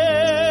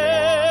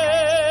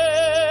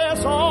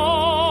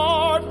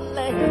or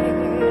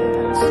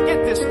lands.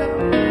 Get this now.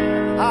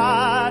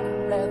 I'd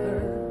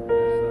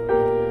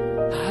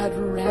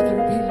rather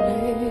be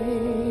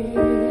led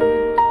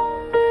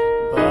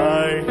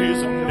by His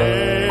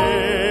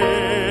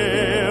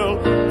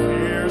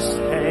nail-pierced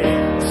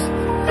hands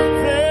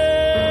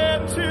than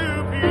to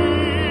be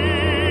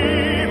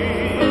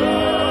the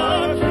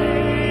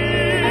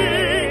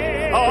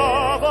king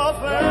of a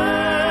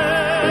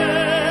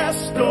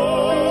vast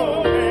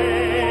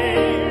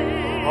domain,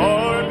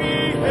 or be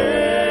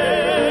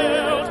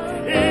held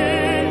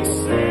in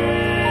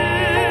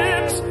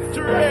sin's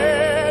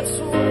dread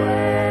sway.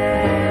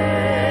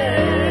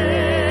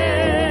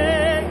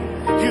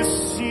 You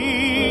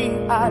see,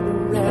 I'd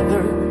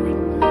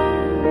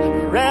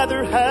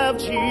rather have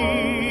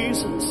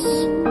Jesus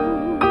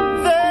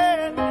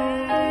than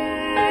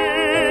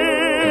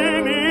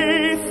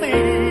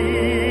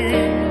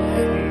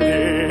anything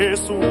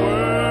this world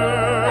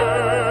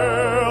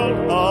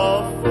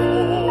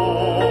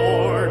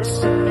affords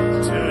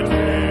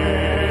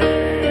today,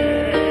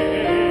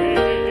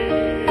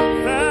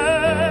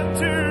 than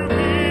to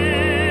be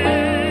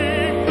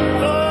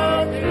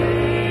the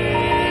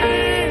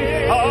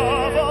king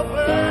of a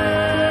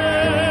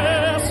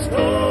vast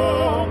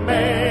domain,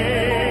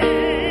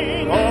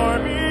 or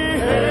be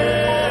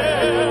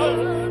held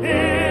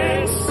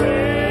in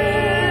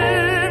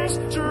sin's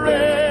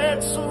dread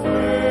sway.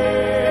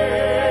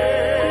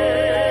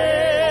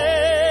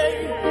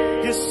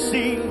 You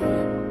see,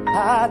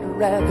 I'd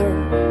rather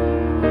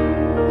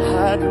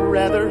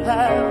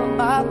have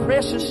my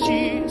precious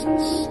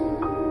Jesus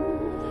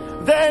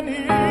than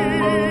anything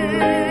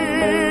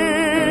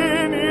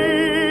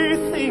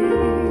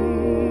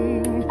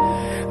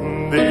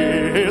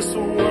this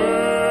world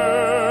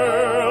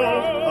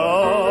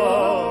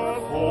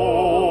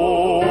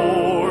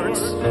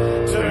affords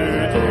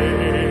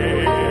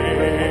today,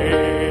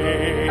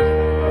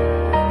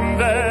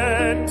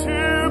 than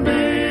to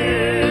be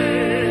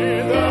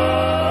the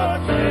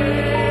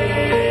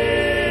king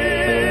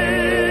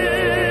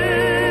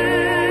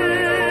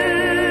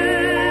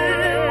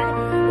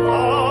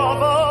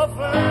of a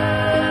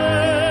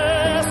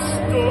vast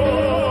domain.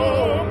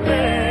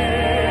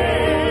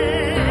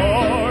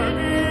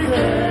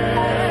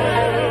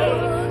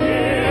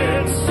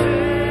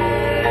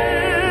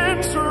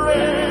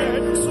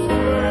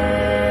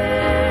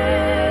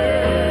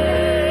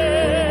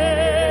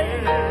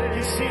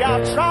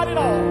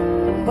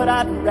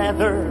 I'd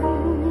rather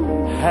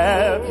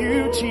have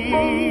you,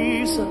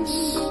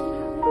 Jesus,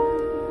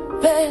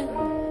 than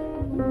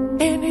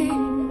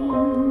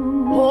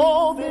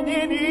than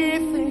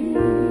anything.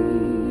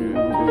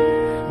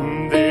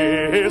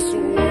 This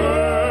world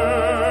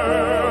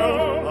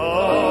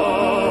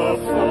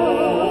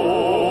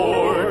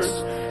affords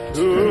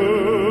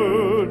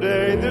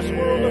today. This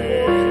world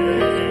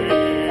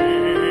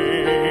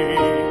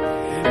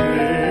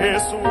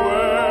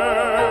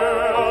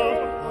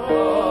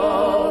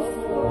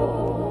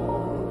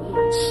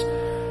affords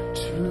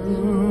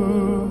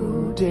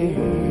today.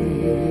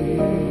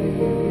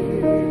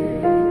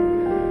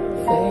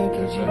 Thank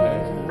you,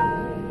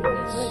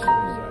 Jesus.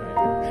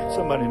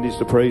 Somebody needs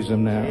to praise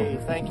Him now.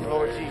 Thank you,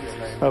 Lord Jesus.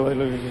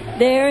 Hallelujah.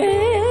 There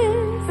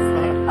is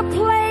a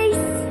place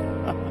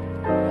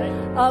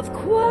of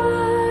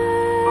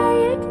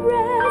quiet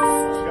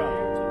rest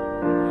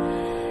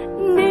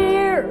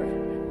near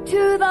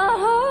to the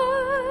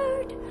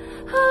heart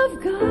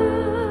of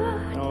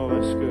God. Oh,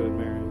 that's good,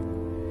 Mary.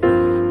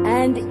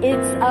 And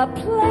it's a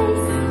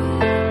place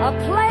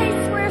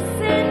where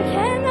sin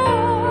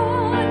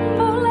cannot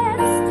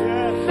molest.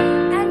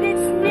 And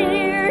it's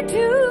near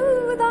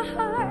to the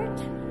heart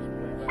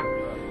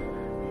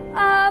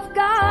of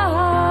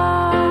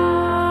God.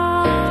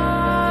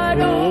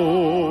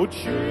 Oh,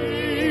 Jesus,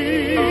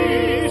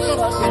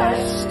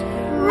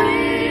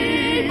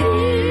 Redeemer,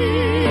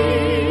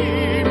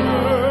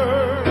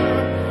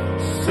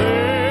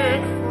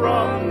 sent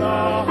from the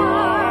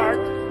heart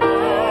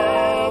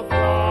of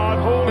God.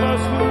 Hold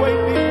us who wait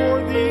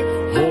before Thee.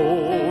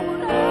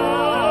 Hold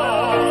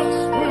us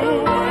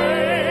who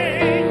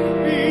wait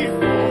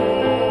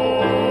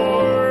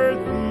before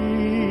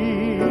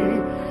Thee.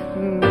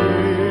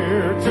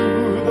 Near to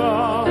the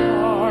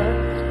heart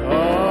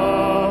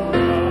of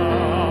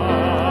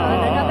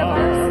Another God.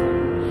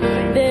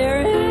 verse.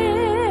 There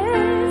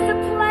is a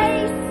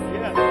place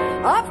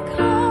of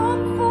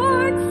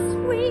comfort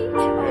sweet.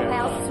 Oh,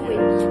 how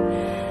sweet.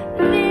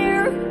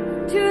 Near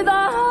to the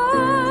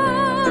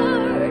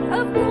heart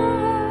of God.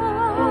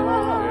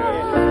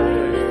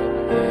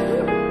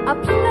 A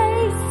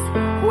place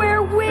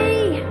where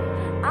we,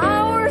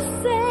 our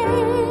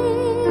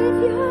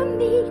Savior,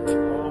 meet.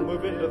 Oh,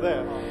 move into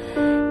that.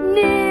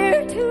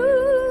 Near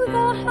to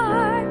the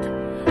heart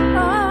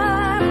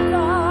of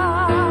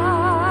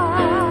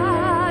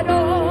God.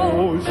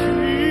 Oh,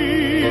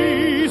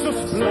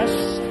 Jesus,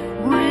 blessed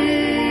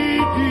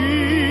Redeemer,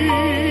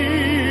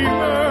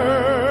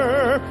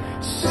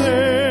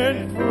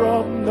 sent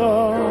from the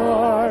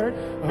heart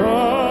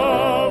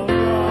of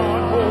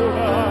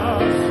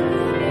God.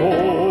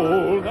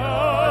 Hold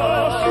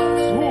us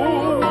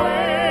who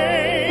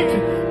wait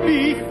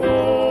before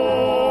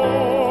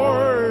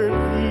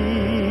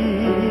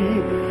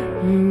Thee,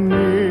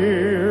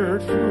 near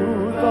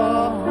to the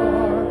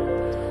heart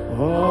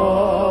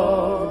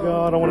of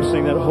God, I want to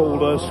sing that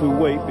 "Hold Us Who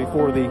Wait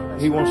Before Thee."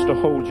 He wants to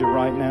hold you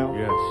right now.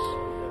 Yes.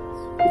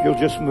 If you'll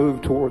just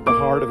move toward the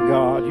heart of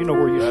God, you know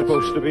where you're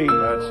supposed to be.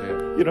 That's it.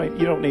 You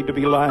don't need to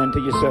be lying to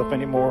yourself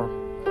anymore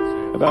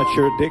about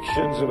your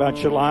addictions,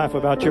 about your life,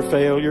 about your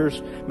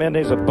failures. Man,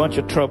 there's a bunch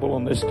of trouble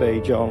on this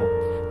stage, y'all.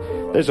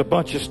 There's a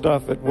bunch of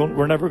stuff that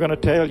we're never going to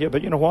tell you,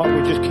 but you know what?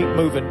 We just keep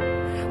moving.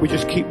 We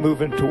just keep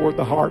moving toward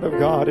the heart of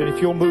God. And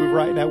if you'll move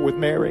right now with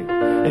Mary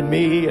and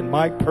me and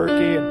Mike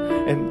Perky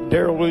and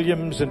Darrell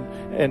Williams and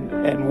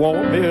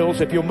Walt Mills,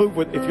 if you'll move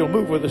with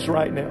us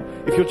right now,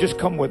 if you'll just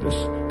come with us,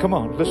 come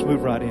on, let's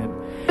move right in.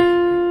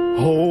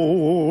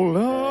 Hold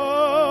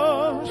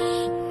us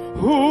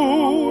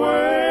who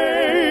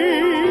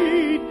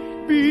wait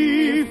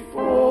before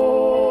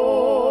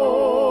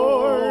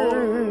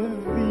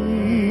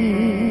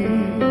Thee,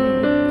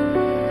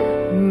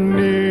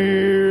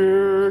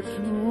 near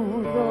to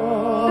the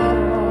heart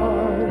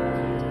of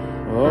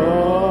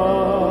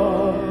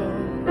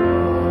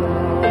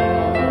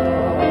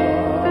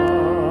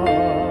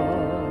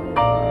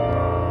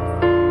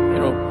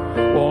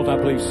God. Walt, I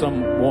believe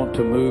some want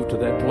to move to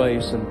that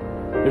place, and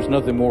there's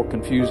nothing more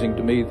confusing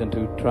to me than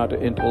to try to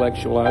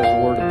intellectualize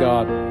the Word of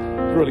God.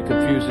 It really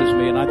confuses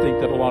me, and I think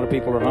that a lot of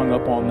people are hung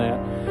up on that.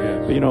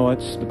 Yes. But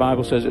the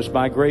Bible says it's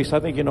by grace. I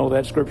think you know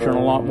that scripture and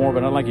a lot more,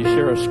 but I'd like you to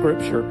share a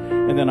scripture,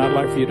 and then I'd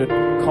like for you to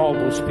call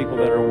those people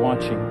that are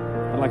watching.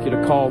 I'd like you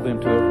to call them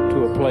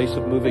to a place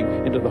of moving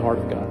into the heart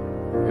of God.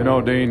 You know,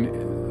 Dean,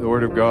 the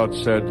Word of God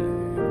said,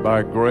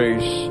 by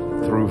grace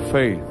through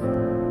faith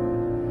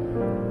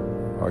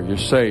are you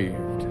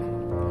saved,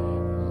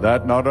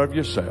 that not of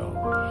yourselves,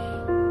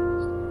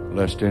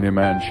 lest any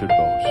man should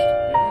boast.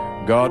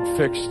 God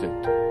fixed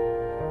it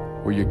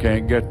where you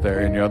can't get there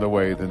any other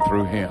way than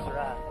through Him.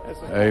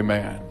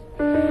 Amen.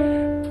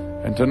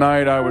 And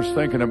tonight I was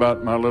thinking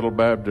about my little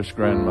Baptist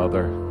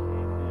grandmother.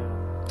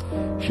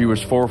 She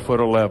was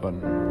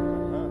 4'11".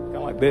 Kind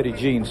of like Betty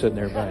Jean sitting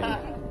there by you.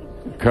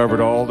 Covered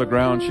all the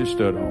ground she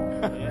stood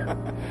on.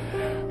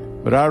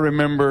 But I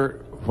remember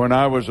when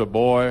I was a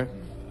boy,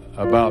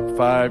 about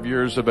 5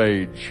 years of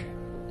age,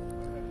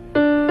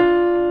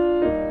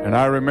 and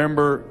I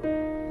remember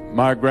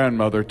my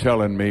grandmother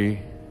telling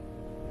me,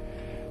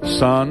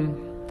 son,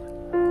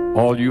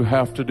 All you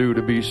have to do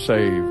to be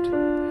saved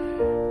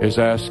is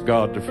ask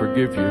God to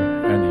forgive you,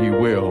 and He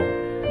will.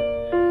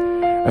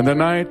 And the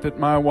night that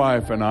my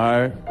wife and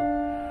I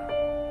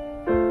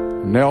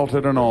knelt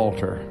at an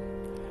altar,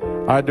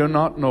 I do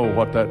not know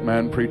what that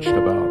man preached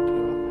about.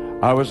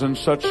 I was in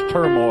such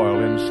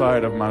turmoil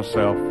inside of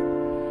myself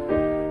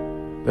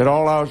that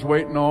all I was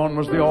waiting on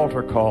was the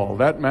altar call.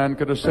 That man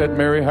could have said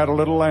Mary had a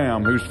little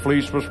lamb whose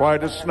fleece was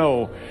white as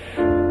snow,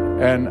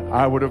 and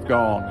I would have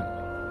gone.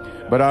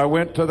 But I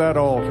went to that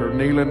altar,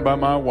 kneeling by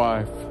my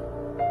wife,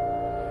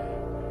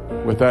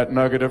 with that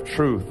nugget of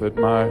truth that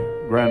my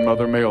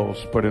grandmother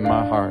Mills put in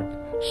my heart.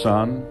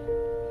 Son,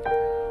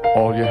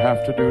 all you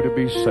have to do to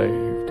be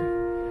saved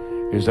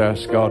is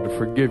ask God to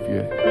forgive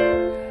you,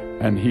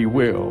 and He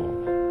will.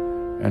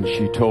 And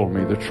she told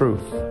me the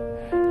truth,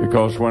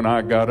 because when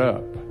I got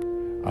up,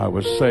 I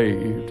was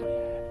saved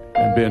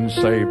and been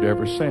saved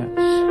ever since.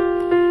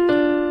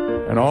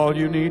 And all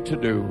you need to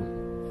do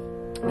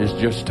is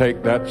just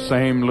take that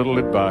same little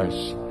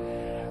advice.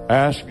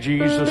 Ask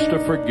Jesus to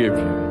forgive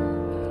you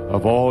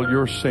of all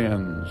your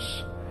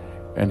sins,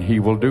 and He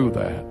will do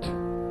that.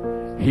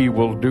 He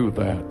will do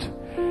that.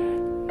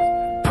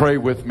 Pray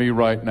with me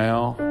right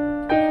now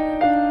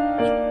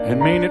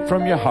and mean it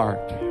from your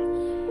heart.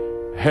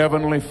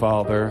 Heavenly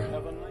Father,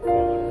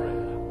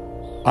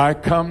 I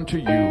come to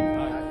you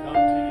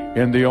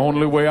in the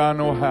only way I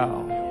know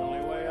how.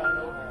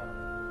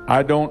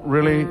 I don't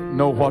really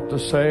know what to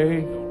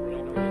say,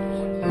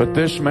 but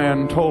this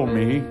man told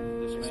me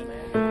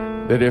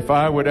that if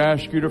I would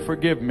ask you to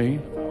forgive me,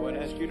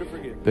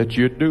 that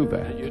you'd do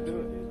that.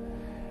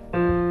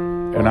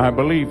 And I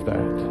believe that.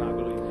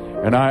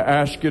 And I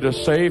ask you to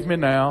save me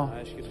now.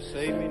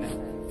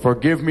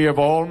 Forgive me of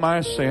all my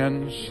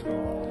sins.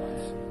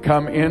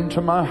 Come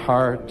into my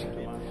heart,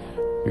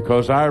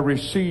 because I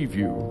receive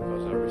you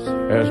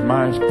as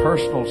my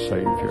personal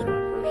Savior,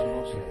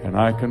 and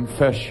I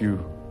confess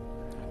you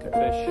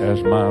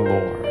as my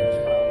Lord.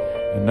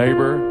 And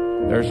neighbor,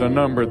 there's a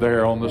number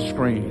there on the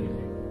screen.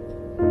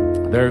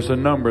 There's a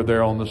number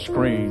there on the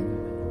screen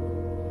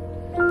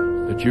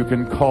that you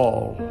can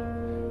call,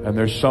 and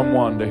there's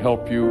someone to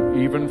help you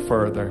even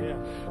further.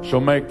 So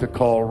make the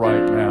call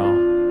right now.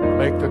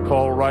 Make the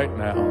call right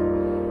now.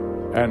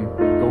 And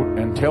go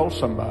and tell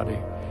somebody,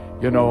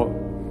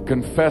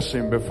 confess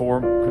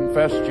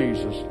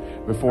Jesus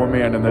before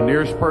men. And the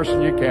nearest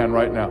person you can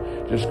right now,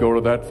 just go to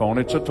that phone.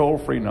 It's a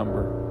toll-free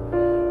number.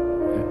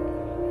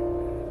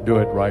 Do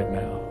it right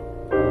now.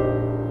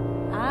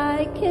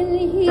 I can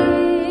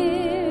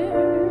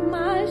hear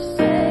my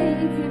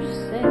Savior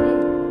say,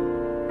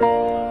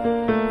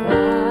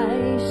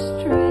 thy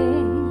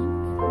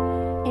strength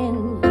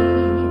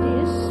indeed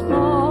is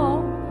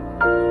small,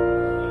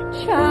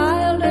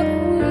 child of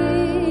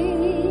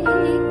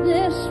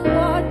weakness,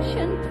 watch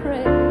and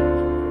pray.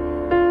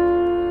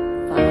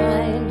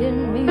 Find in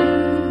me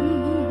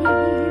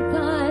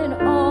thine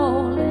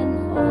all in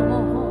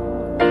all.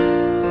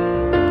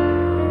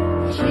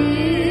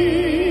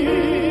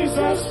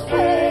 Jesus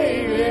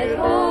paid it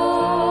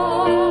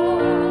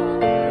all.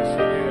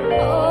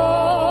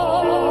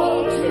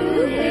 All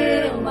to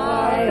Him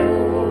I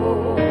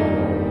owe.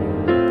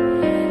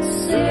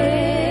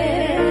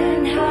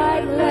 Sin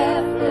had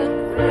left the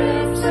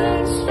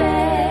crimson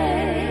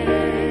stain.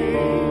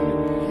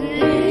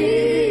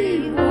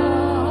 He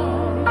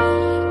washed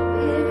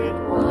it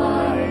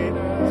white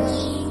as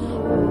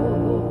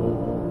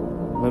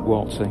snow. Let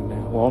Walt sing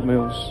now. Walt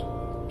Mills,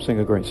 sing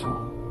a great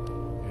song.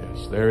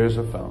 Yes, there is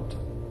a fountain.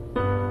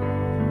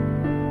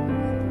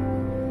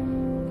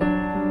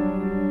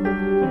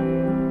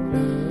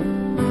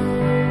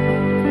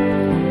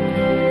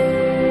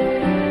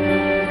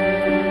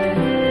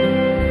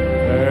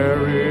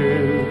 There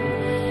is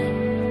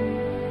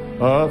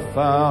a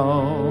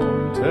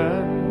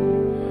fountain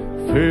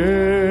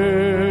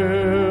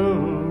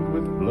filled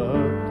with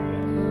blood,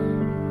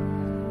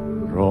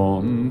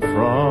 drawn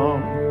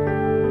from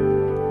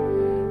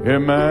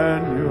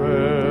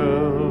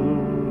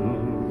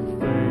Emmanuel's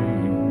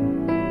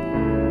veins,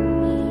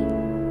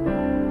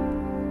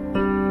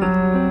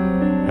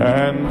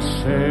 and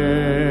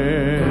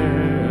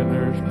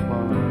sinners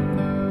plunge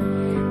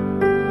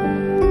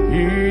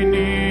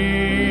beneath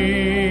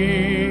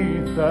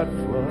that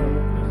flood,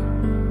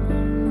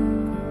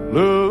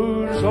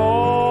 lose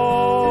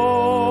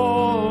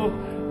all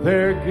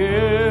their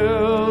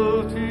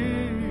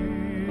guilty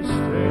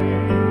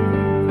stain.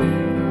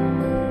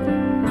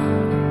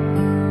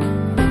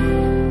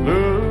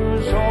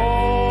 Lose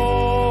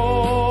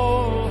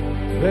all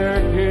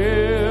their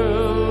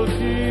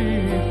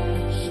guilty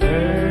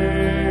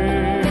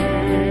stain.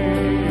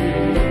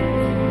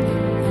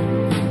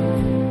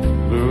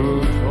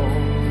 Lose all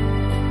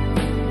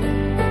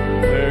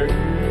their guilty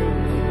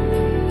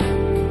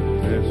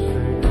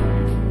stain.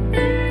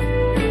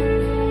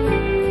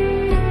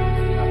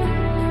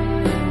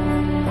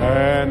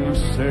 And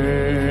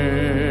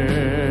sinners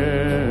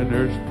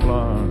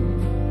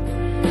plunge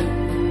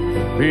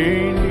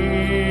beneath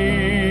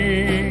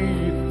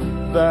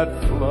that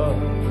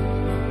flood,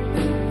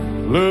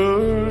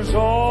 lose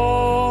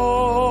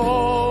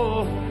all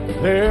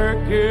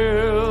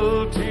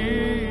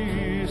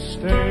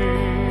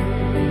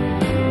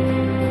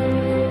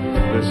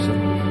Listen.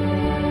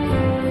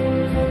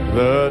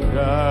 The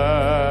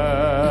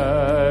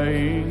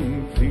dying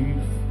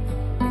thief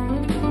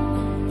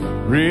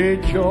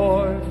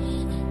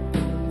rejoiced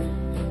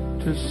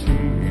to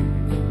see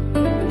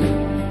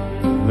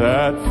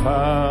that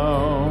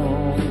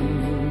fountain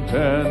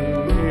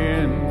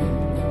in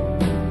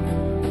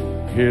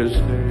his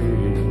day.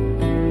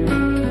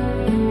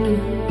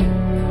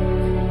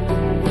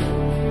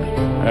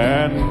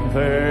 And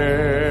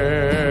there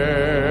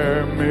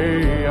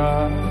may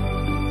I,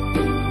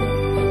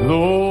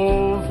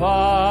 though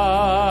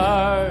vile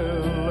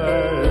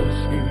as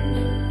he,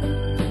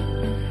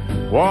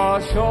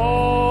 wash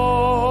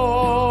all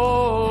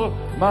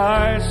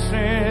my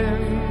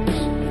sins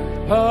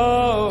away.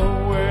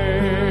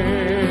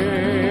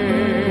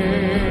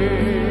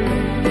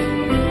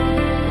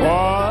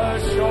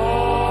 Wash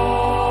all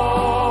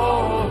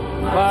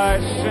my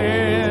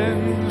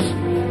sins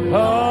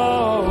away.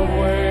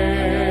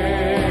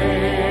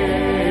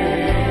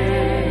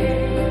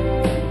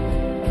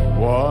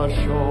 Wash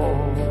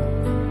all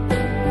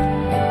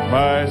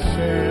my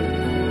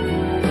sins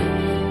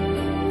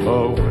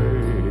away.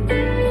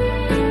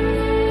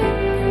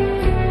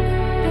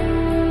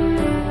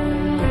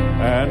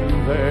 And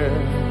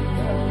there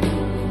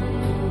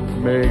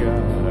may I,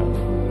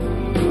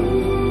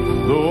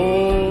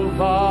 though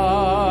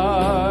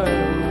vile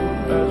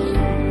as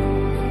he,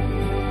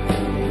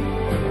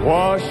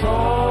 wash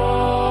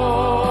all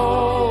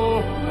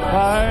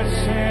my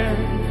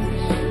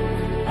sins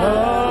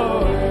away.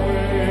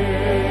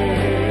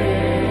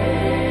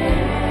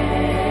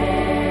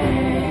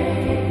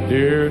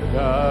 Dear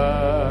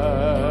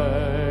dying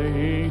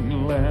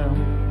Lamb,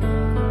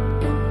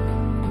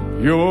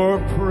 your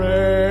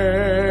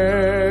precious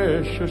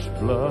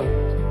blood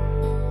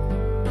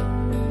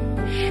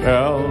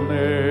shall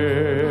never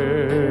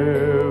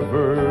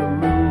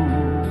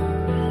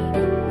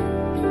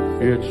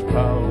lose its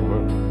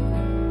power.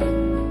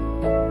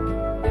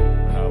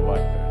 I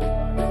like that.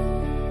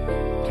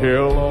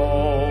 Till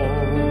all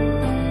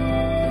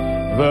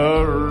the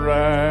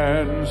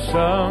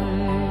ransomed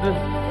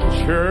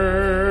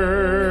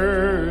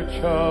church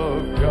of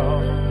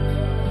God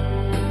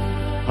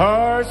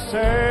are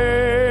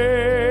saved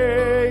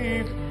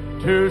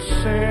to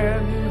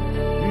sin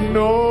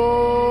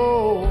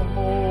no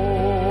more,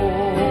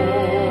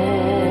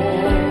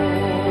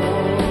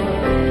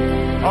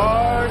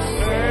 are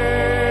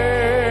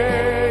saved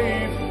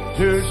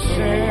to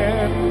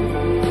sin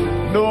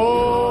no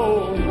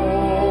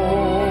more,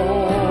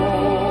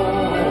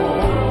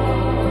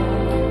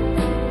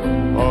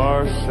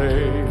 are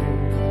saved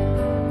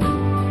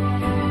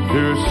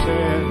to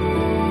sin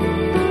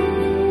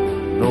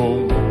no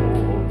more.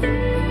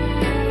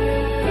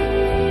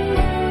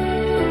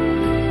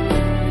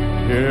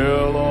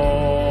 Till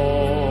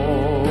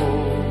all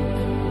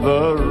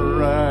the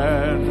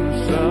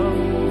ransomed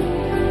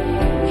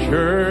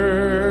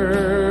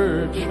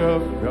church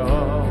of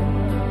God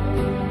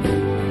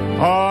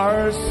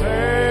are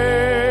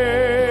saved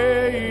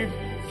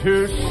to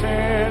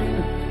sin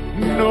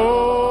no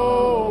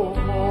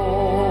more.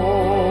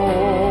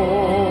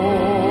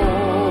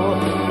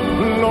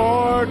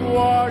 Lord,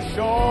 wash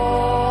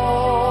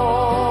all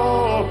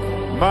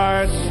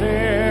my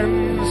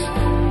sins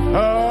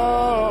away.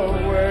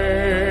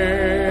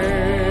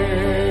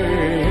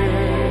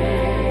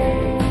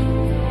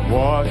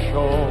 Wash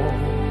all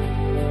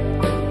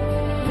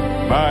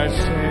my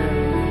sins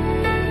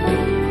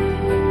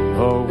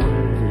away.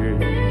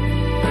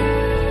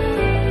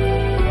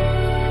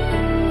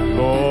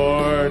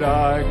 Lord,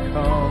 I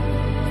come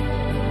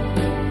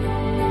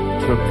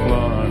to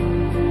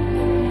plunge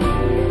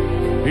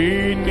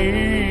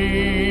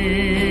beneath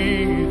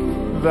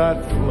that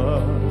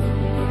flood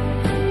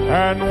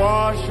and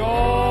wash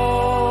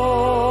all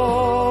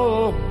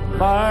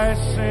my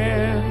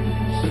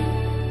sins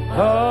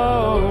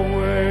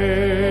away.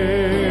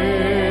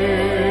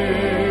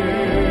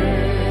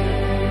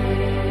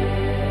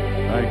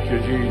 Thank you,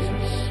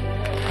 Jesus.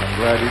 I'm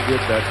glad He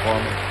did that for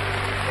me.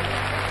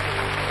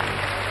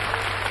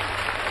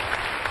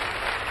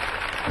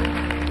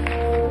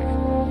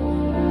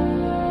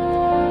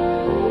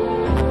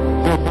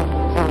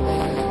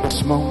 This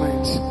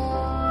moment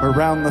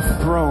around the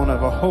throne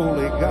of a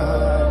holy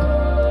God.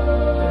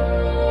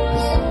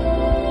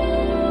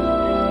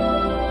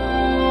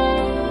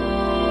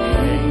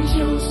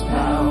 Angels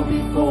bow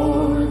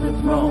before the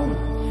throne,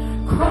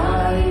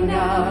 crying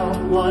out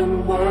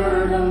one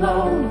word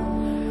alone.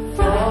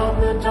 From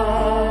the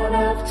dawn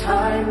of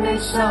time they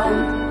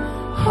sung,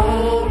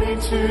 holy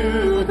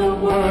to the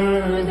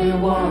worthy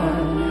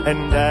one.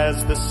 And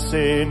as the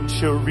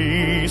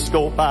centuries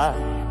go by,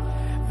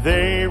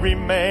 they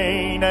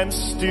remain and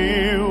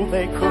still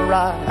they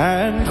cry.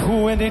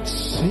 And when it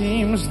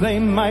seems they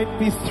might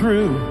be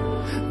through,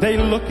 they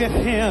look at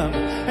Him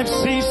and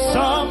see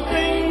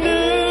something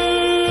new.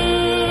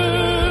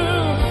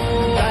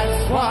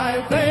 That's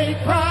why they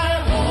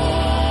cry,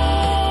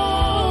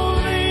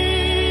 holy,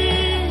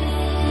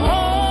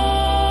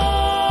 holy.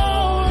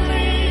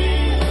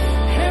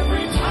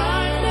 Every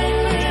time they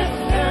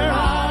lift their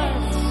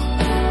eyes,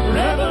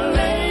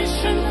 revelation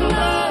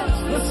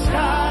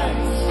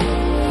skies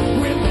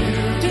with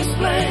new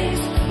displays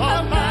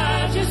of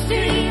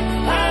majesty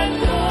and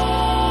glory.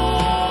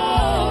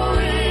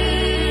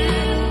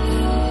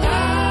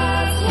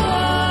 That's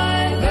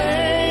why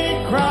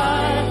they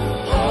cry,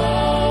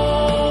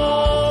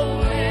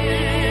 holy.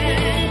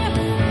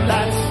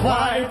 That's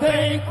why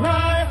they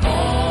cry,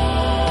 holy,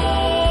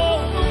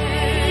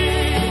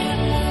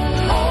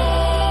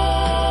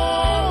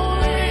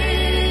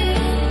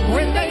 holy.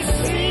 When they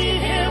see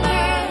him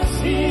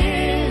as he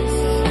is,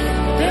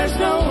 there's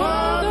no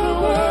other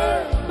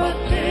word but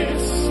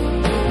this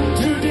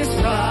to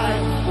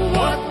describe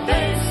what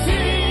they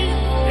see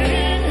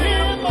in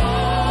him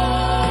only.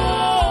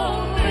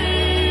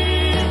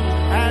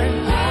 And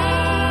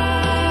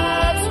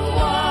that's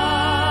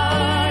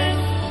why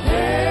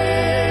they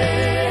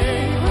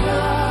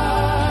cry,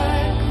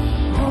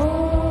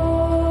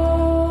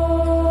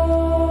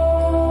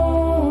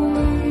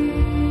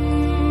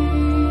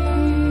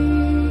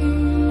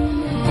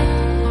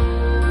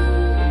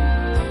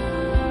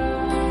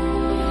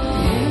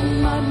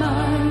 in my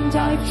mind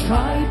I've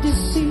tried to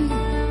see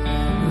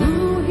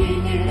who he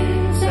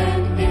is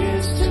and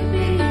is to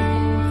be.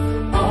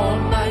 On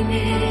my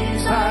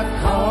knees I've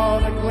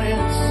caught a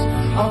glimpse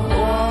of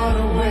what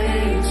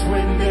awaits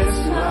when this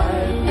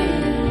life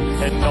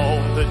ends. And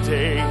on the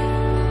day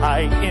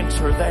I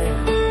enter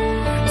there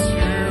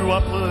to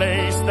a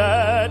place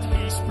that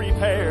he's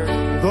prepared,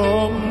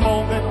 the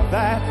moment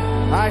that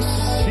I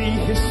see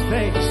his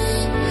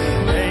face,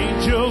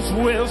 angels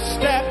will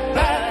step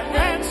back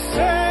and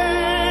say,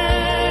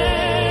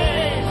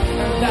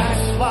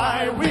 that's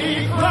why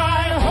we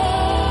cry,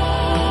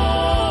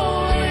 holy,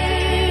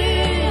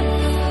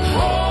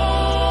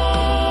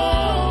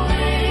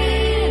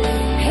 holy.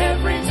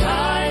 Every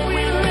time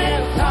we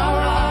lift our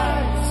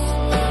eyes,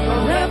 a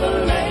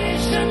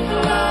revelation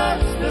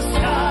floods the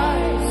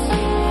skies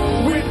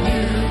with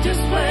new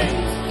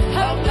displays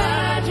of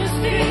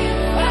majesty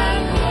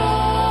and glory.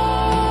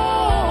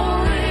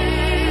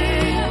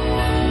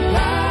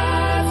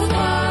 That's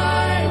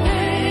why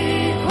we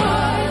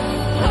cry,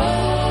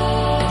 holy.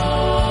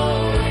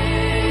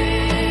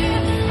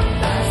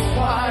 That's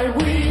why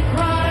we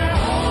cry,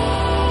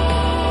 holy,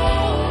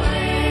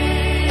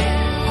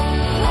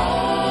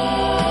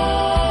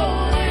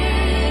 holy.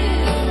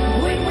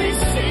 When we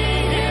see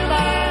him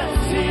as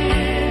he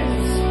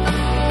is,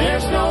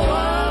 there's no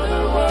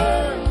other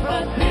word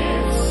but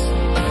this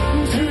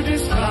to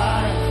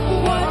describe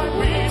what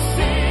we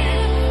see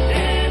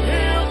in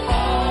him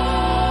only.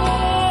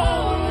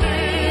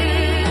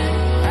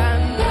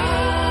 And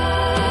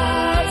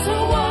that's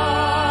why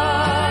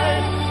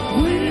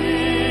we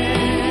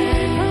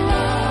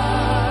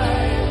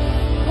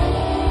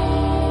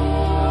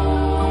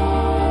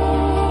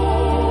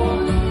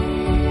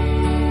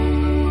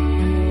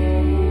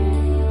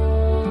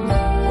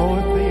Oh,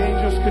 if the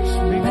angels could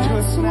speak to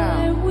us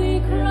now. we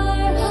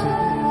cry,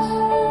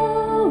 holy,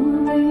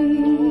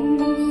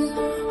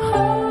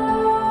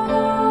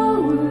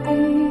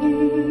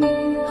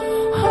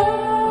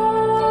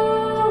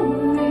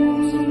 holy,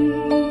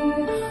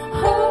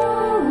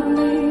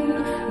 holy.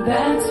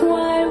 That's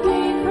why we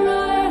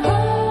cry,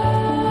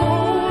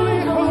 holy,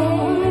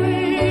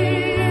 holy,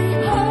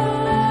 holy,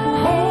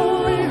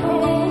 holy,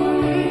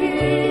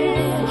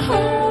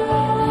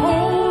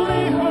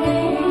 holy,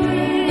 holy.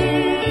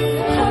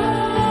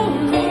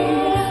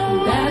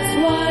 That's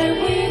why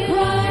we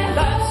cry,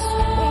 That's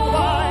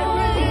why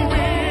we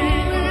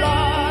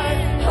cry,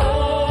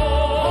 holy.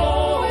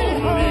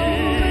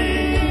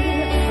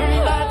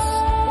 That's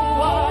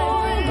why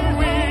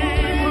we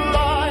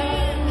cry,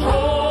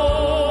 holy.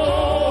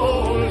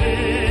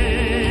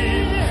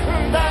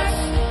 That's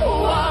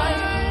why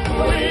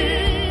we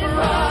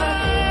cry,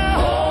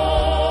 holy.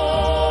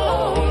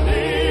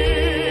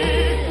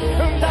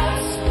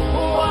 That's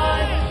why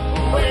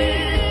we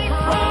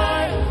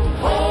cry,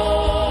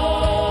 holy.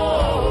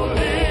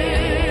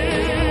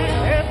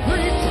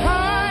 Every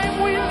time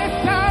we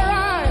lift our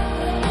eyes,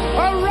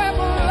 a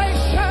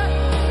revelation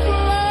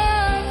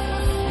floods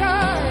the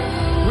sky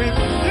with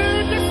new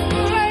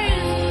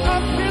displays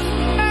of his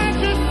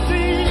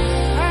majesty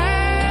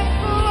and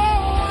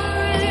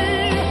glory.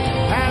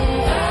 And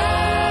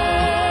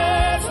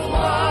that's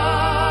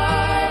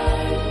why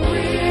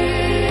we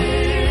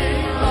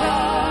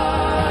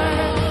cry,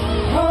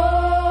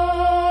 holy,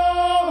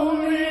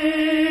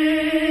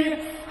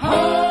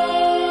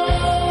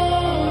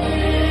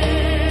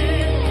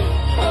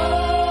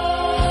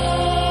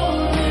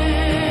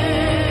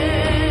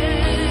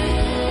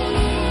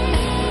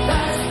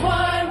 that's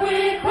why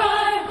we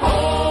cry,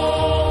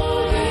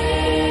 holy.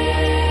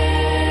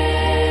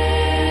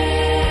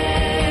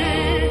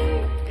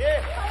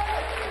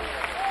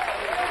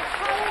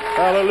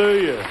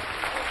 Hallelujah.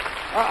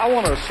 I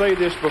want to say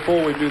this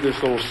before we do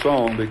this little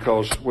song,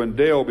 because when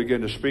Dale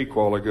began to speak a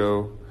while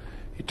ago,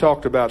 he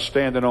talked about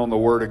standing on the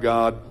Word of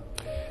God.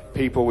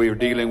 People we are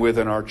dealing with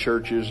in our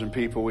churches and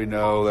people we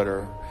know that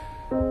are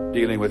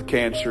dealing with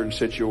cancer and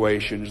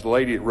situations. The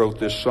lady that wrote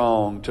this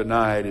song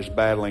tonight is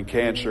battling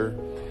cancer,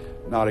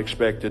 not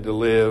expected to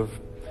live.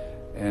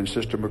 And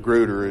Sister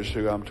Magruder is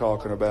who I'm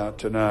talking about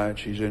tonight.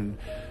 She's in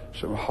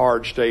some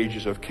hard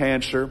stages of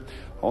cancer.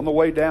 On the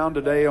way down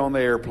today on the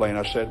airplane,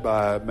 I sat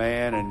by a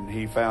man, and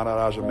he found out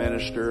I was a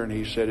minister, and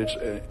he said, it's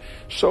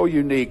so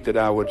unique that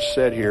I would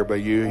sit here by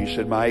you. He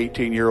said, my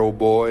 18-year-old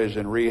boy is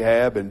in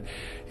rehab and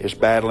is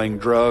battling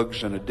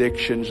drugs and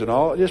addictions and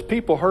all, just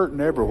people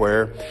hurting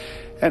everywhere.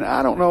 And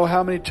I don't know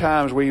how many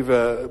times we've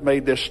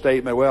made this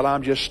statement, well,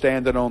 I'm just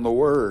standing on the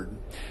Word.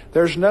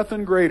 There's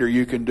nothing greater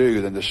you can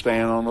do than to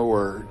stand on the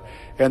Word.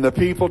 And the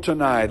people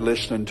tonight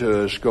listening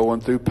to us,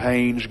 going through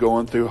pains,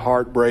 going through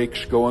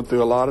heartbreaks, going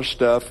through a lot of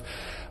stuff,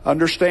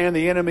 understand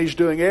the enemy's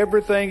doing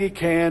everything he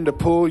can to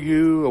pull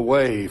you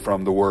away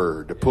from the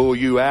Word, to pull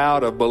you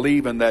out of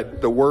believing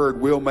that the Word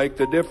will make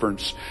the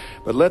difference.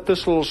 But let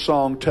this little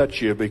song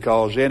touch you,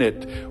 because in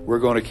it we're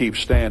going to keep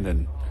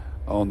standing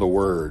on the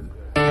Word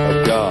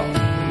of God.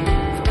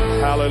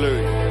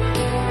 Hallelujah.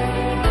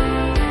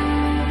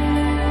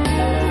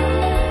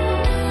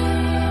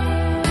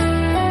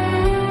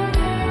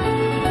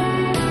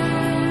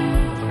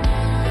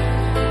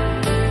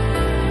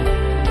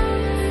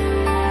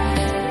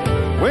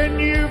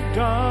 When you've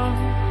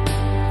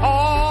done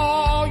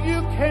all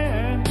you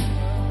can,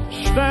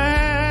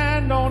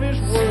 stand on His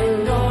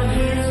Word.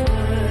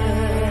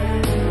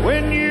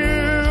 When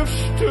you've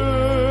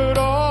stood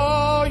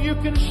all you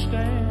can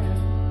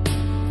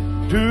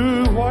stand,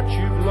 do what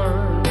you've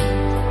learned.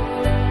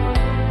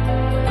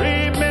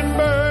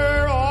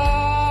 Remember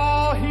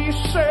all He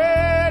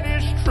said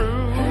is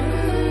true.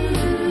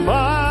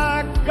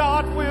 My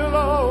God will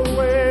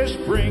always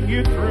bring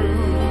you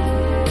through.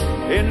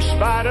 In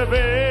spite of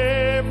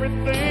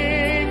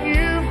everything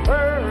you've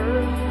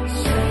heard,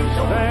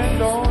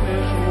 stand on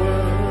His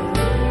Word.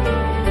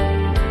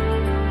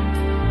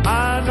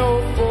 I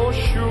know for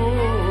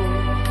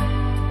sure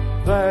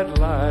that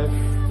life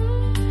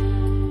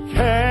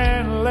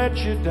can let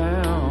you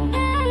down,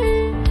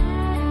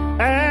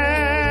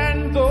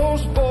 and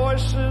those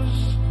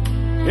voices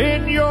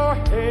in your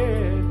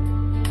head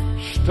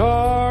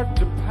start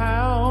to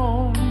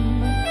pound.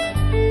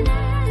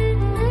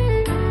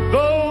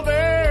 Though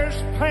there's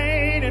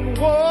pain and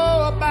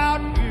woe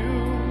about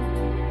you,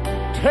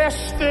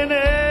 testing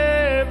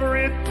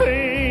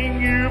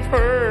everything you've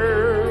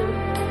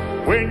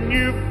heard, when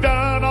you've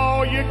done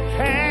all you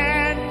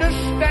can to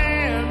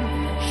stand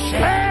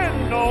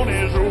on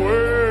His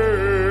Word.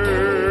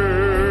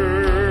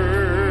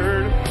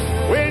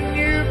 When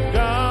you've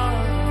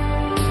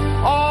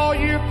done all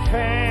you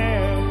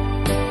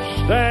can,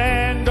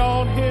 stand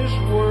on His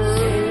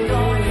Word.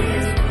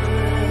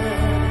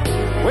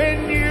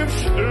 When you've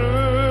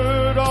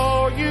stood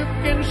all you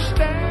can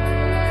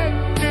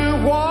stand, do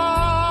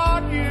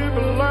what you've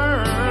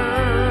learned.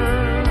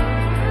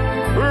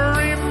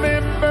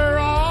 Remember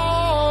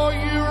all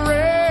you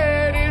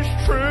read is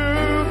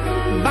true.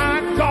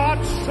 My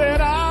God said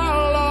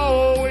I'll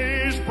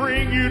always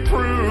bring you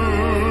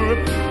through.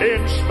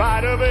 In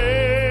spite of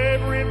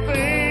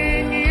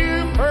everything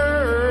you've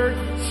heard,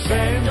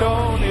 stand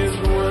on His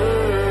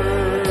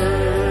Word.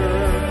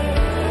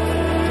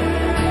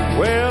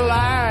 Well,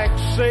 like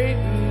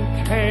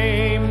Satan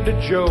came to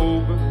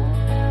Job,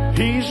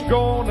 he's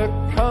gonna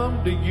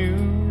come to you.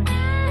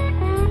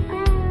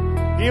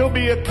 He'll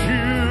be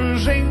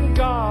accusing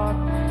God,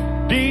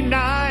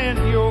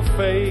 denying your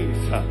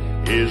faith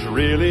is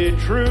really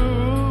true.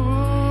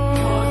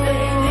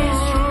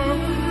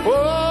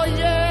 Oh,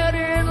 yet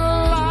in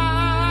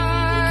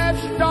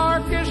life's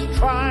darkest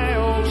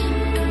trials,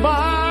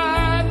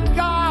 my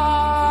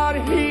God,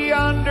 He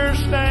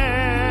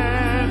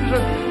understands.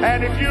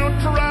 And if you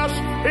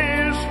trust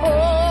His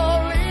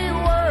holy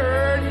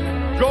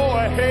word, go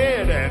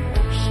ahead and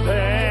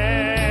stand.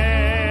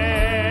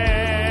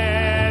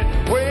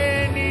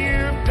 When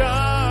you've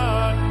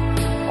done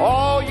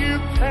all you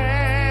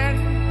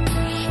can,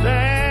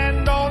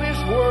 stand on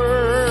His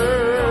Word.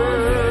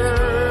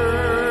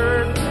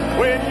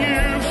 When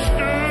you've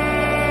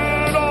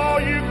stood all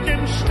you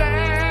can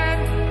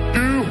stand,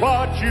 do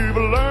what you've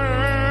learned.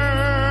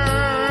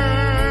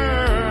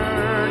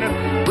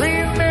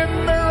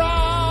 Remember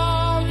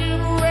all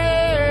you've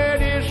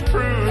read is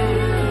true.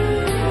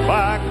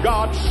 My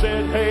God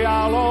said, hey,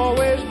 I'll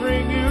always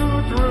bring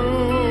you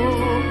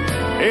through.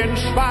 In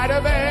spite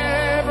of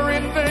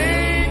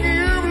everything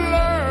you've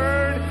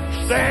learned,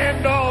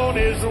 stand on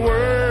His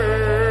Word.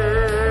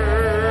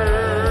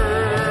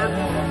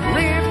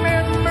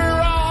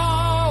 Remember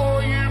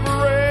all you've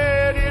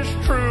read is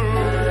true.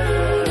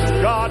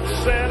 God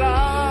said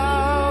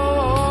I'll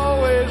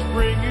always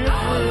bring you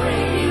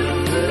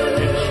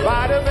through. In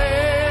spite of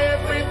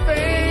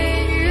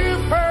everything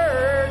you've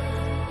heard,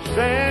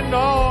 stand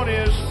on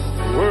His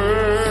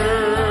Word.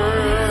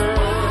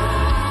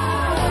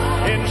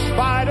 In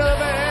spite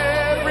of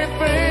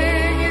everything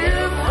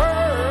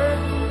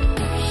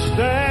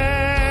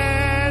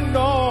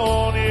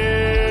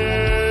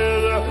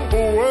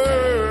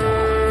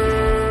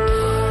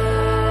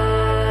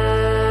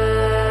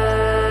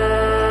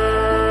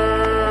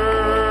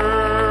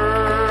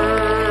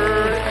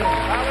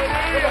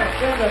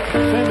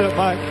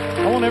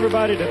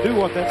everybody to do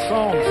what that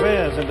song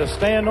says and to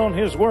stand on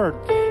His Word.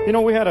 You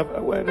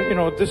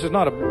know, this is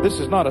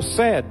not a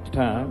sad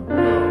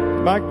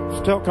time. Mike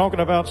was talking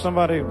about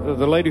somebody,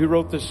 the lady who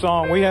wrote this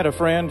song. We had a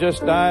friend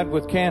just died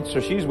with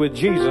cancer. She's with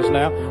Jesus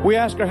now. We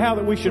asked her how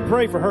that we should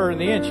pray for her in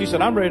the end. She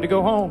said, I'm ready to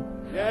go home.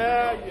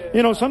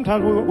 You know,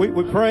 sometimes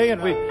we pray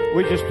and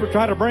we just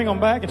try to bring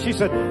them back. And she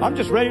said, I'm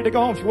just ready to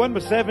go home. She wasn't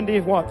but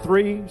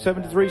 73,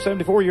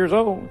 74 years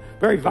old.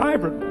 Very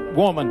vibrant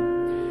woman.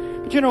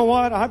 But you know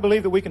what? I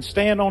believe that we can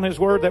stand on His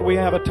Word, that we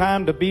have a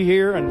time to be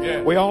here,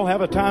 and we all have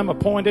a time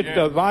appointed.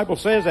 The Bible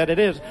says that it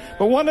is.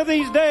 But one of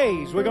these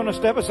days, we're going to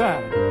step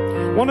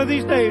aside. One of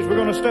these days, we're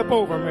going to step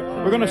over.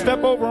 We're going to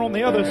step over on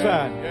the other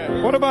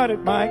side. What about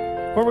it, Mike?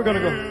 Where are we going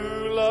to go?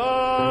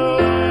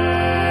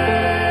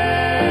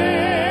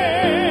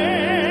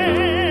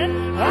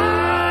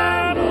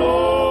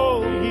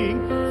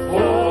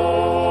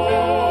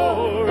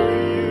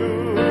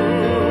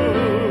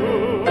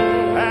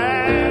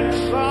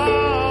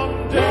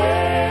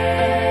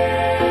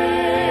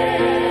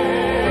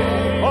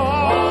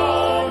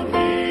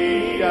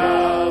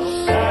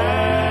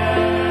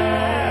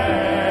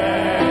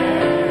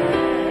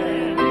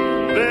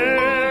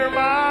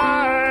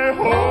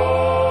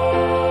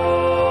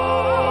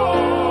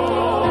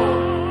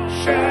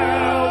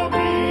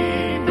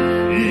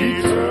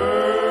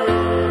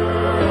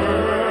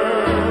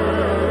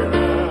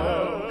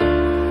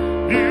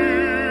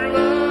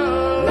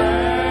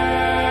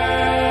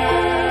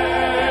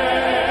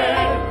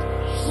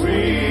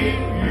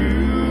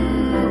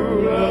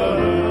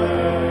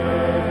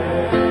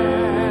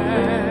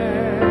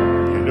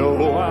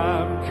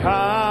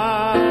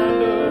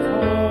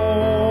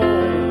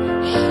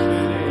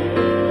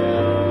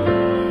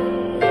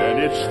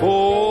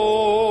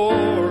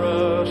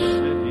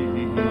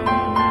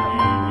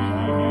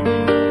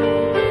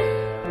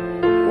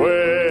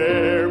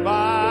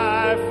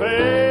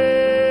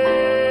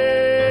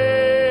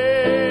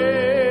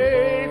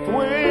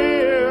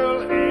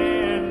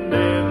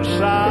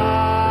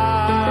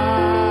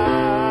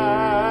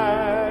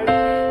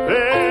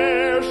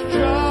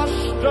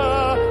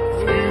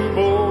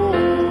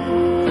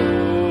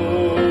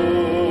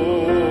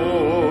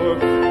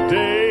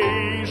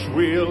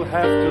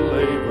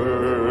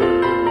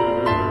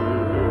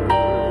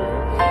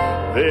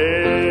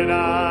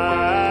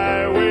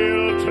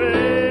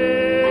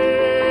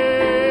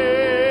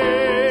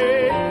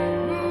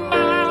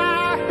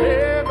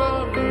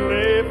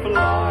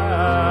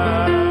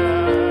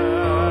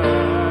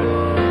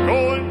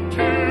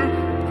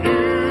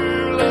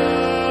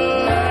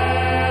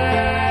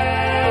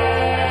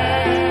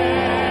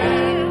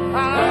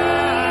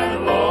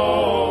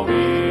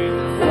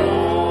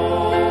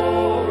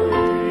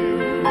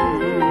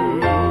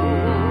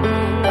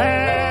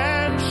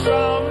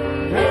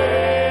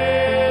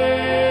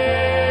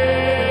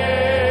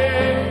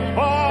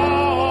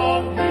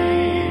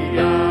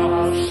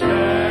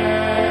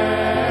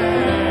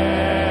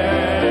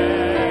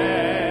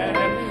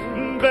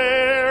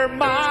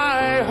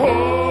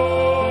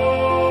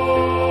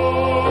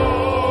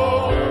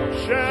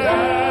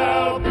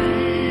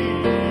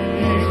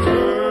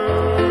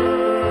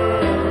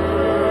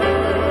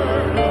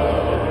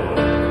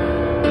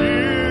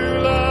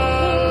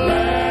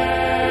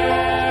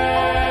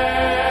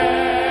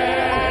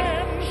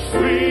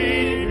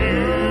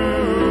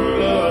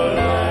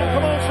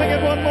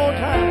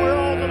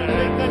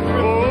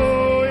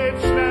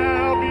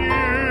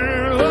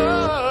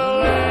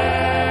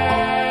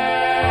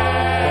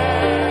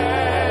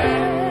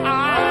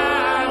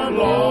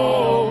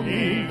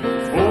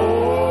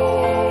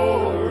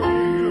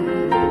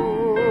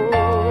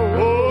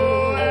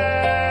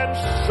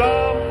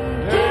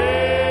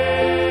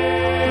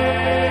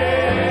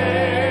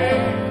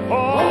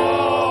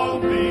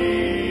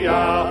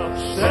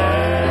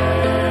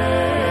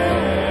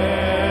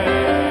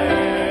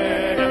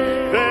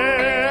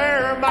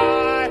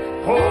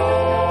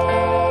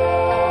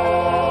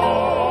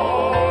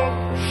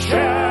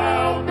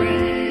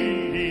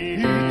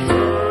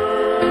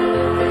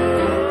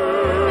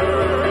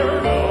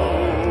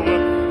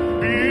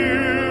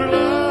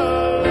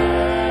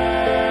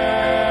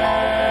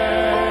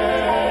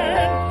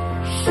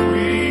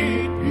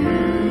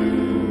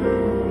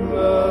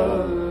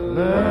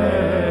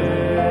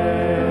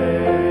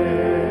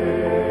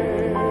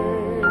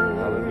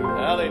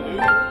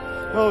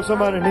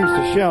 Somebody needs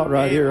to shout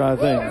right here, I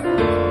think.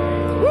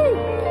 Woo!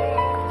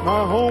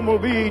 My home will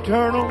be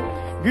eternal.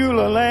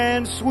 Beulah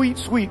land, sweet,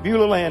 sweet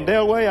Beulah land.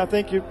 Delway, I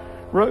think you're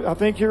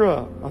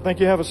up. I think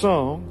you have a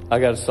song. I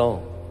got a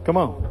song. Come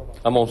on.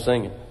 I'm gonna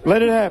sing it.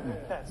 Let it happen.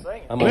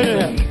 I'm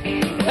gonna sing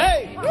it.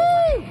 Hey!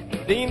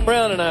 Woo! Dean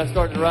Brown and I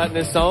started writing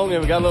this song,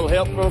 and we got a little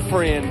help from a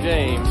friend,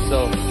 James.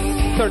 So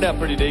it turned out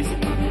pretty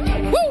decent.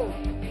 Woo!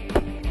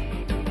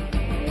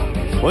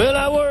 Well,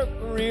 I worked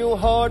real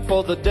hard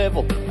for the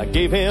devil. I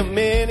gave him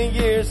many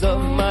years of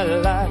my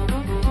life,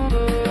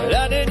 but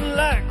I didn't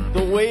like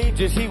the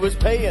wages he was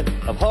paying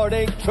of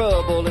heartache,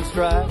 trouble, and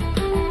strife.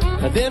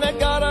 And then I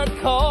got a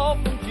call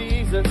from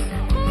Jesus.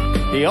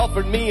 He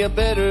offered me a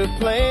better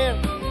plan.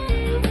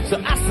 So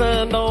I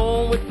signed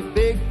on with the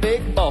big,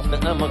 big boss.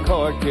 Now I'm a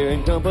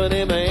card-carrying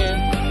company man.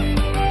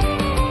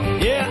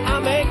 Yeah,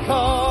 I'm a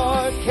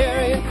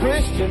card-carrying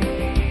Christian.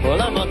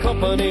 Well, I'm a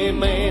company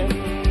man.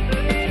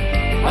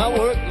 I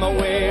worked my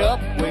way up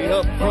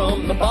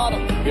from the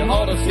bottom. You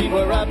ought to see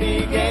where I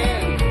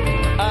began.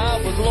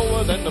 I was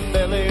lower than the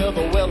belly of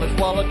a whale that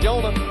swallowed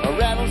Jonah. A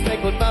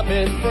rattlesnake was my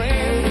best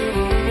friend.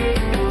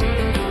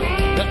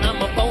 Now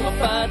I'm a bona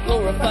fide,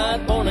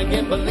 glorified,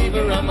 born-again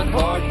believer. I'm a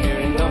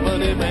card-carrying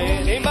company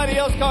man. Anybody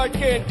else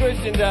card-carrying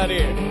Christians out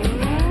here?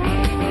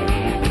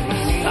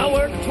 I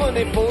work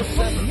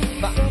 24/7,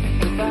 fighting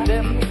with the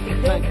devil,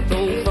 take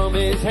gold from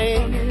his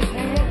hand.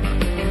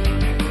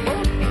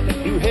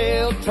 Through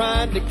hell,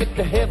 trying to get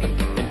to heaven,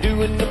 and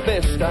doing the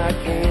best I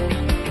can.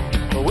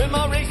 But when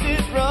my race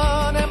is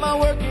run and my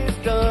work is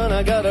done,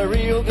 I got a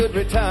real good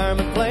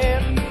retirement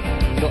plan.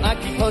 So I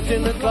keep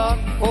punching the clock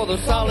for the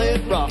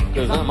solid rock,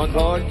 'cause I'm a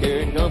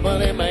card-carrying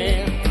company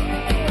man.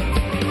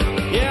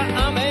 Yeah,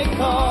 I'm a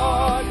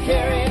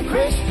card-carrying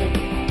Christian.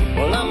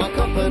 Well, I'm a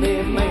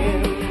company man.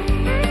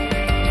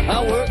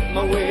 I worked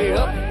my way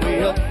up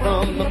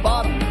from the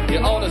bottom. You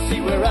ought to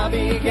see where I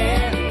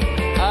began.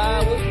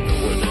 I was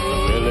in the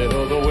belly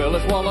of the whale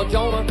that swallowed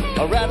Jonah.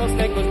 A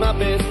rattlesnake was my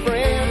best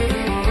friend.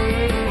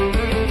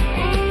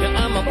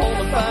 I'm a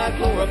bona fide,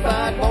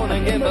 glorified,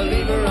 born-again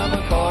believer. I'm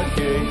a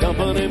card-carrying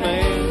company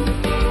man.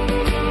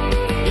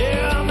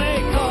 Yeah, I'm a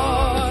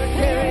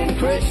card-carrying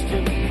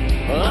Christian.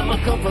 Well, I'm a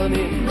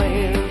company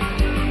man.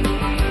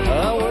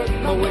 I worked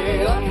my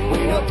way up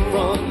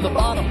from the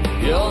bottom.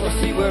 You ought to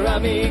see where I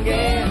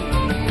began.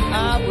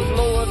 I was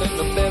lower than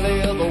the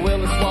belly of a whale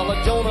that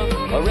swallowed Jonah.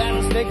 A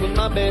rattlesnake was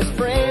my best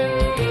friend.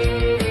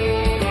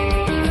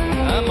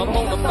 I'm a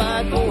bona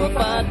fide,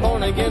 glorified,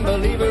 born-again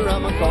believer.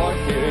 I'm a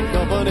card-carrying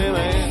company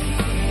man.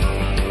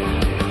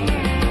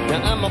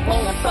 Now I'm a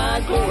bona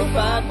fide,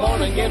 glorified,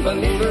 born-again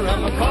believer.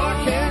 I'm a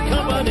card-carrying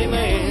company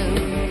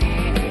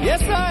man.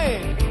 Yes, I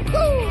am.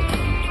 Woo!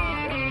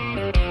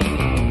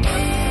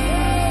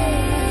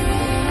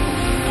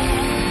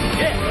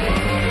 Yeah.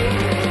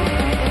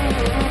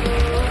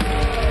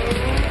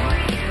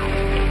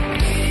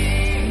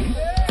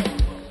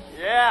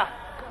 Yeah.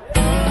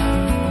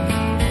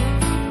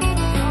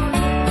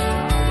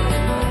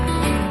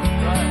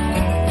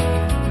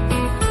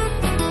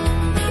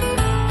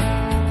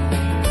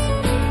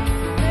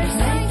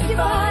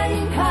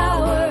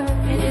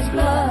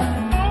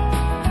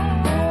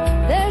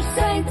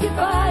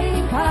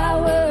 Sanctifying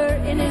power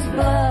in His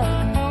blood.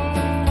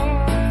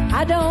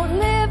 I don't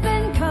live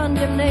in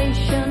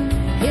condemnation.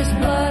 His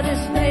blood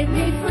has made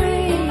me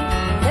free.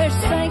 There's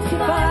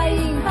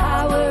sanctifying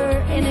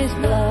power in His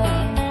blood.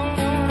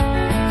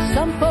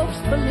 Some folks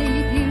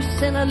believe you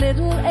sin a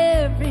little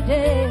every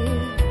day.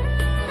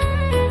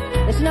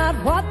 It's not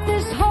what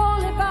this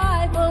Holy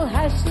Bible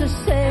has to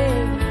say.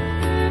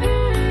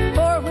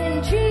 For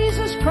when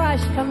Jesus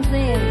Christ comes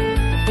in,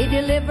 He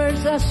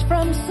delivers us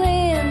from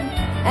sin,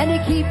 and He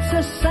keeps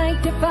us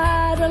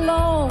sanctified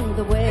along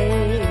the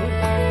way.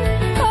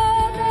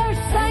 Oh, there's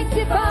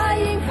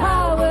sanctifying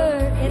power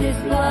in His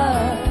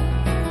blood.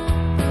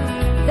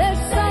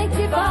 There's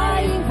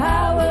sanctifying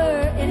power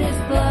in His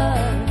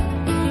blood.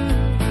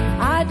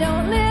 I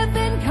don't live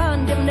in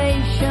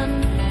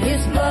condemnation.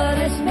 His blood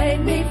has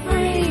made me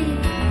free.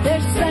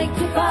 There's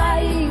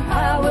sanctifying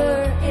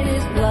power in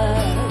His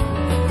blood.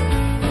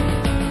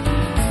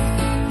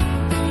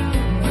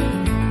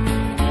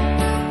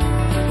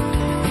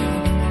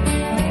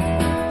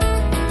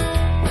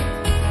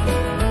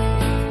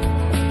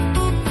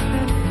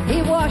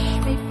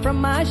 From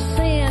my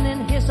sin in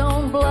His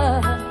own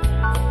blood.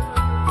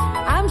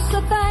 I'm so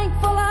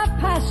thankful I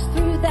passed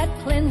through that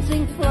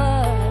cleansing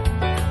flood.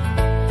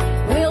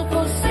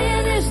 Willful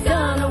sin is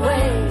done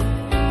away.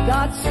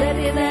 God said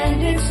it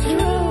and it's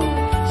true.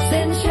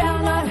 Sin shall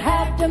not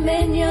have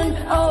dominion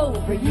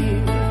over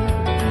you.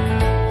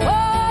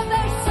 Oh,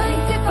 there's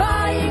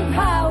sanctifying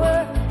power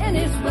in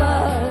His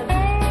blood.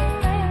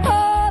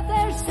 Oh,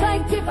 there's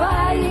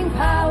sanctifying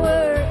power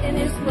in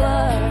His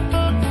blood.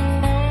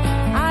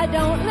 I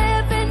don't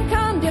live in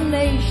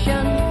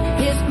condemnation.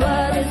 His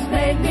blood has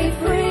made me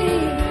free.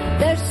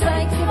 There's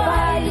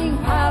sanctifying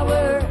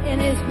power in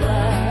His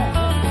blood.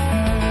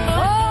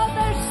 Oh,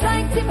 there's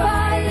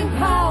sanctifying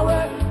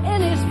power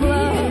in His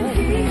blood.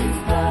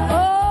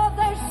 Oh,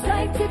 there's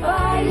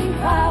sanctifying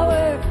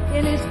power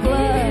in His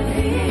blood.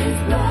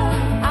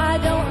 I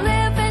don't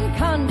live in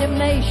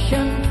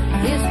condemnation.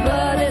 His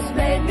blood has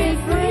made me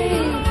free.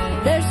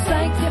 There's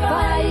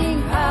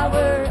sanctifying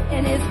power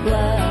in His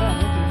blood.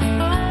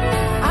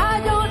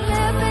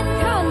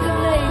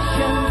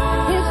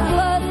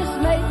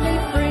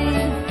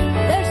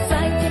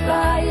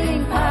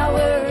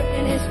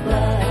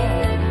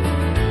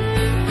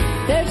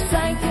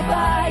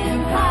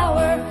 Sanctifying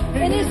power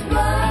in His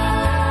blood.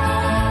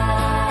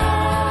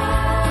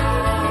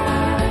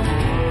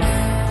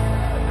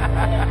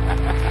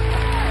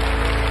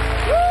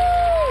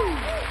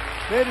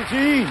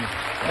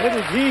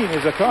 Lady Jean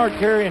is a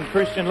card-carrying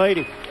Christian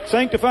lady.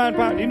 Sanctifying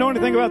power. Do you know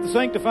anything about the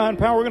sanctifying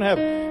power? We're going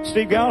to have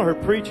Steve Gallagher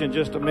preach in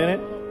just a minute.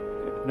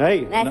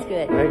 Hey, That's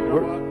good. Hey,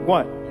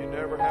 what? You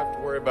never have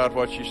to worry about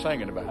what she's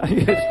singing about.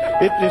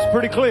 It's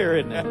pretty clear,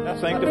 isn't it?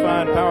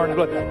 Sanctifying power and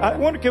blood. I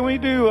wonder, can we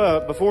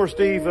do, before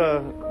Steve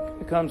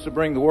comes to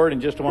bring the word in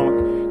just a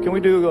moment, can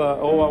we do,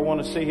 Oh, I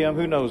Want to See Him?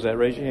 Who knows that?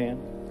 Raise your hand.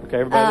 Okay,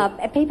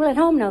 everybody? People at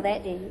home know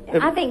that, do you?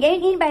 I think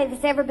anybody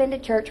that's ever been to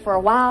church for a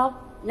while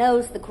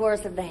knows the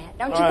chorus of that.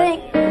 Don't you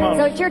think?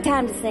 So it's your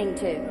time to sing,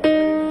 too.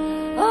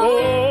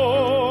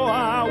 Oh,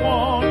 I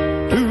want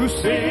to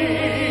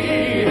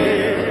see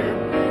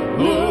Him.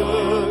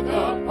 Look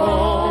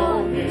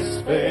upon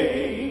His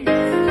face.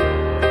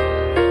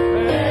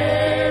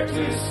 There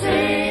to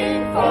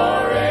sing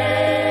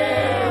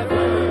forever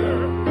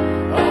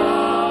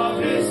of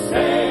His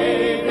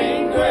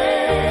saving grace.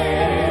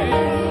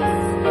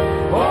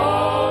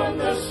 On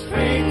the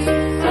streets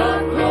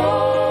of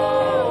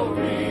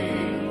glory,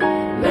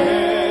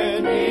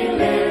 let me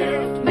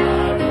lift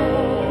my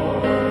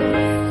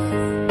voice.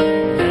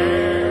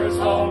 Cares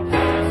all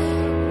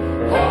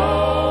past,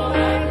 all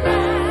at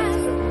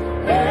last,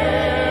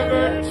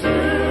 ever to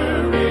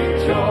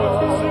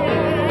rejoice.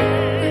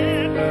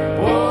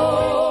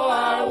 Oh, I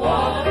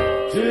want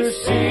to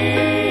see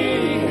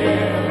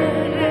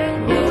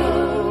Him,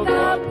 look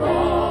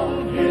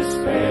upon His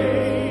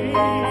face,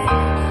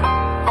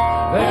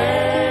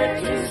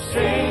 there to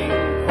sing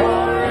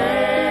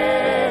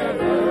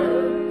forever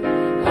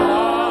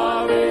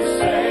of His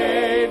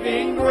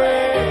saving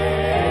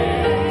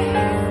grace.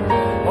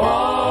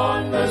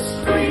 On the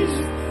streets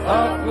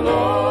of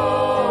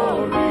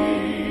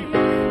glory,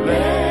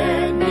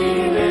 let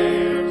me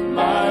lift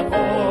my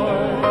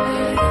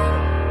voice.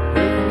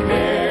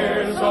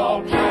 Cares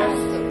all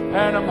past,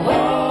 and I'm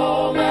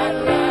home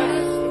at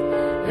last,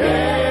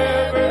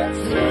 ever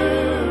to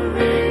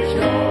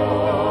rejoice.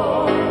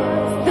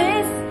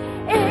 This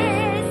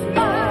is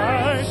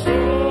my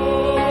story.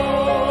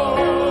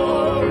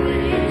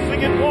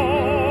 Sing it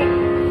more.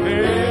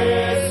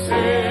 This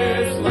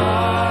is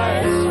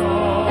my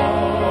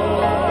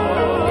song,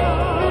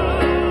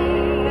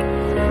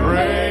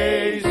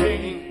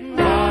 praising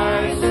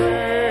my Savior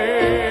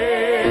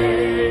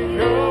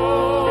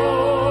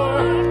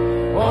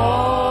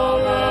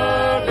all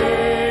the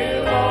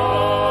day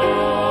long.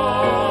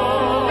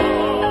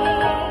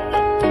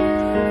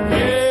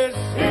 This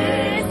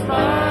is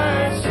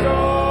my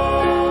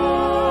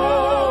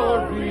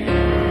story.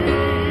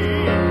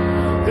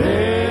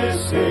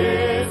 This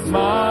is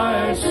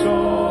my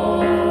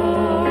song,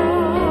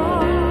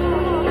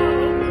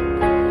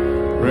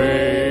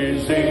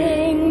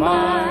 praising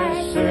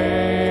my Savior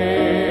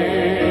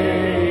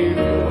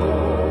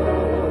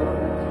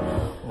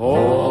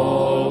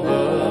all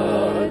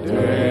the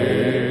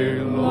day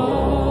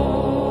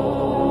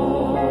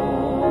long.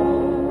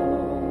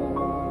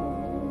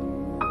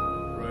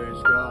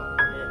 Praise God.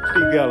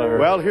 Steve Gallagher.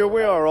 Well, here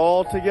we are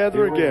all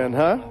together again,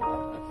 huh?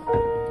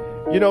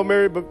 You know,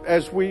 Mary, but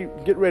as we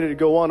get ready to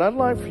go on, I'd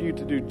like for you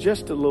to do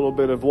just a little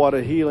bit of What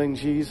a Healing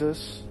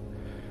Jesus.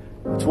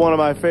 It's one of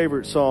my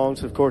favorite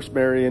songs. Of course,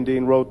 Mary and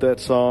Dean wrote that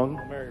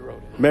song.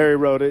 Mary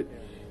wrote it.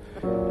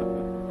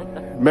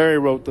 Mary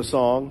wrote the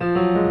song.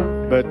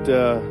 But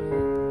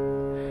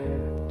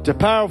it's a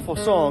powerful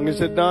song,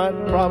 is it not?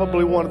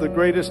 Probably one of the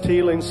greatest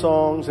healing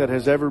songs that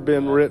has ever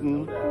been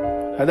written.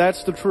 And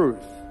that's the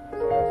truth.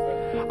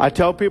 I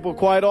tell people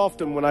quite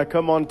often when I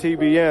come on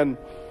TBN,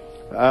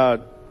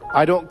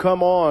 I don't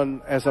come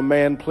on as a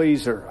man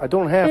pleaser. I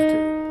don't have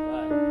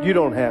to. You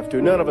don't have to.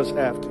 None of us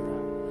have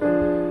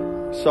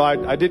to. So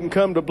I didn't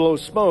come to blow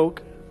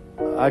smoke.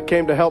 I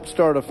came to help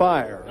start a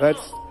fire.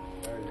 That's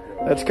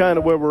kind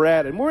of where we're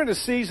at. And we're in a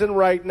season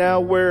right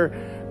now where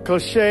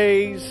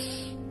cliches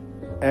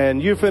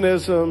and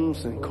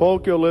euphemisms and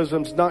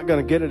colloquialisms not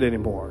going to get it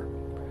anymore.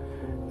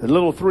 The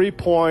little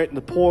 3-point and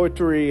the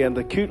poetry and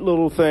the cute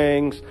little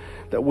things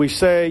that we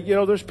say, you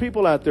know, there's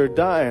people out there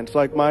dying. It's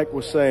like Mike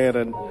was saying,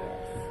 and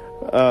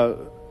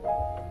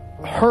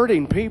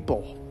hurting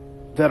people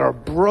that are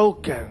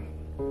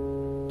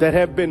broken, that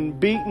have been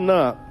beaten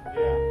up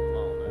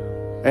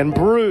and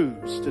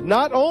bruised,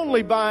 not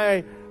only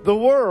by the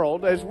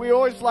world, as we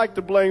always like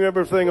to blame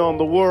everything on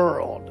the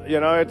world. You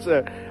know,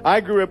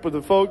 I grew up with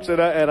the folks,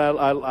 and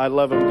I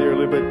love them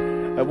dearly,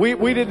 but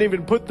we didn't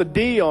even put the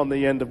D on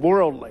the end of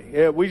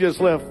worldly. We just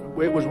left,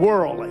 it was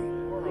worldly.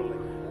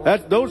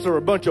 Those are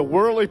a bunch of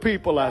worldly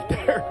people out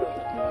there.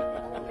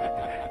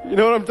 You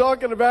know what I'm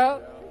talking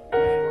about?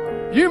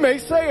 You may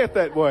say it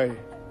that way.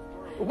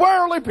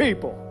 Worldly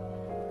people.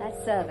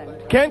 That's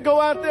Southern. Can't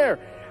go out there.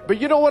 But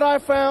you know what I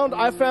found?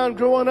 I found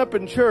growing up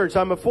in church,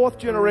 I'm a 4th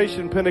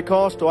generation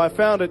Pentecostal, I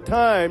found at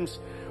times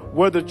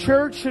where the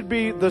church should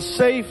be the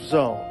safe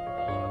zone.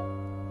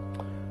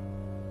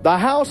 The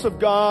house of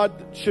God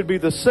should be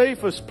the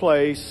safest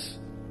place.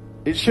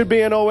 It should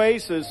be an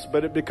oasis,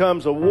 but it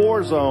becomes a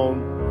war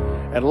zone.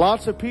 And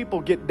lots of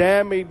people get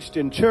damaged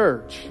in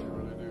church.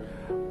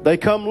 They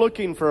come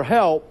looking for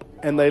help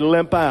and they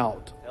limp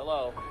out.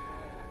 Hello.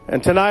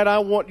 And tonight I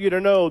want you to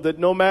know that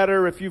no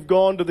matter if you've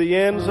gone to the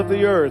ends of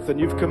the earth and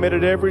you've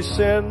committed every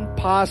sin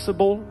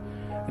possible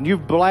and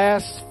you've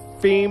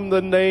blasphemed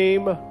the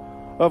name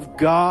of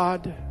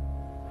God,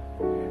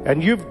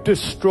 and you've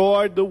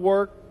destroyed the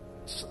work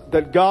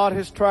that God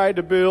has tried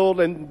to build,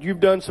 and you've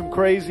done some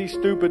crazy,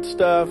 stupid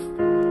stuff,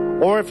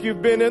 or if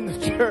you've been in the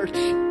church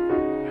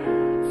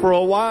for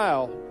a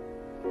while,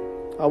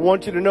 I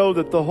want you to know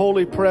that the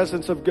holy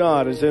presence of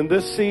God is in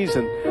this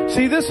season.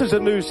 See, this is a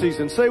new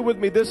season. Say with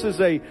me, this is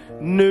a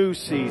new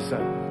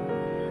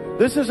season.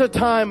 This is a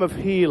time of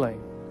healing.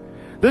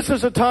 This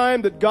is a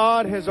time that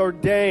God has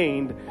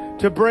ordained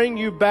to bring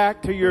you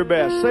back to your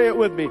best. Say it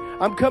with me.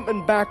 I'm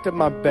coming back to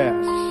my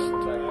best.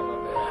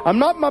 I'm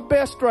not my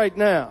best right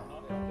now.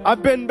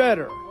 I've been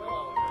better,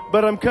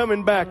 but I'm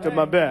coming back to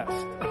my best.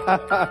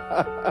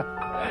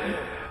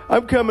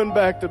 I'm coming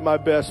back to my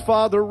best.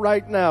 Father,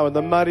 right now, in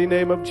the mighty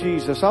name of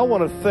Jesus, I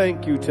want to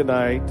thank you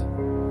tonight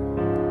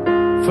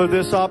for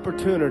this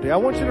opportunity. I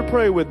want you to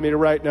pray with me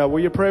right now. Will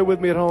you pray with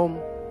me at home?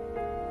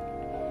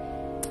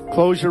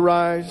 Close your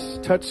eyes.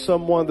 Touch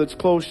someone that's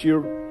close to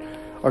you,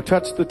 or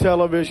touch the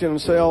television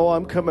and say, oh,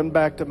 I'm coming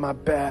back to my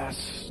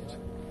best.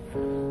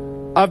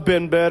 I've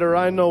been better.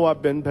 I know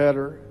I've been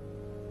better.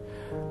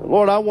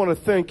 Lord, I want to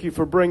thank you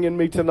for bringing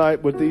me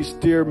tonight with these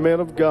dear men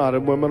of God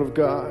and women of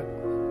God.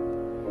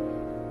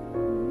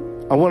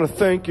 I want to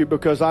thank you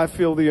because I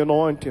feel the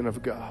anointing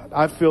of God.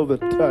 I feel the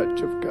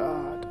touch of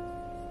God.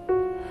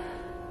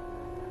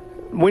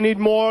 We need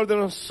more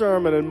than a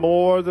sermon and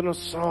more than a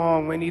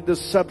song. We need the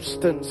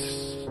substance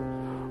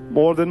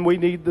more than we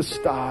need the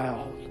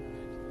style.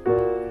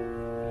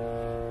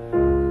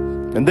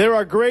 And there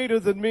are greater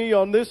than me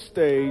on this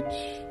stage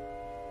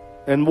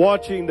and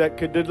watching that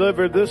could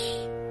deliver this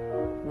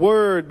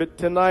word. But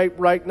tonight,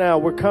 right now,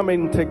 we're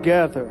coming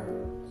together.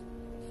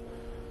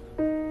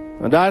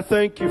 And I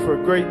thank you for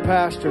great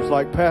pastors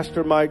like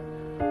Pastor Mike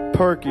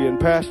Perky and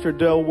Pastor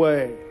Del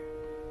Way,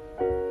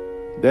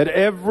 that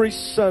every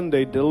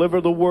Sunday deliver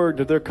the word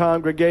to their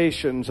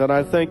congregations. And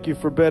I thank you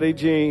for Betty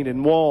Jean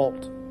and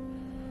Walt.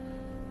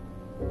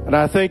 And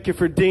I thank you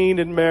for Dean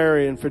and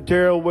Mary and for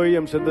Darrell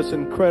Williams and this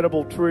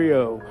incredible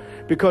trio,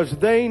 because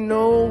they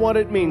know what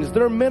it means.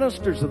 They're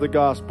ministers of the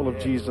gospel of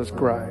Jesus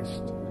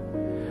Christ.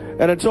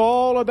 And it's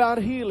all about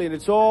healing.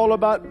 It's all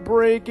about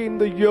breaking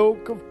the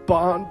yoke of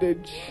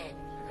bondage,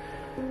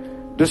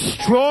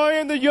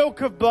 destroying the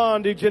yoke of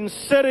bondage and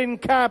setting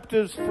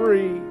captives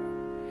free.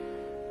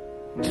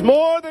 It's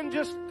more than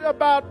just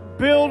about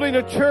building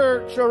a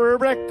church or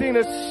erecting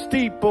a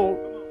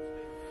steeple.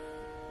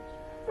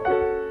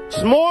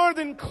 It's more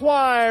than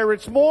choir.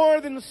 It's more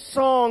than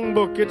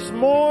songbook. It's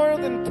more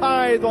than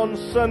tithe on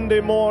Sunday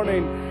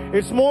morning.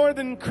 It's more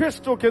than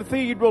crystal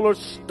cathedral or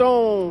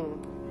stone.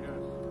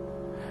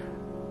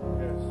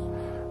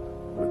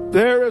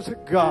 There is a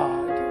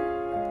God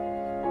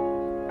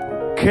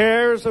who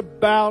cares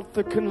about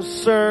the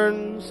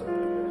concerns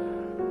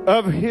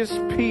of His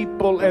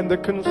people and the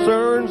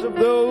concerns of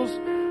those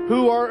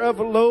who are of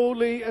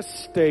lowly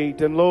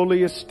estate and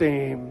lowly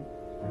esteem.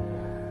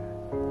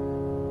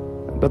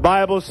 The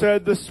Bible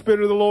said, the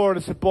Spirit of the Lord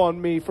is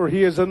upon me, for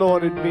He has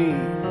anointed me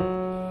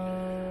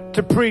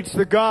to preach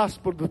the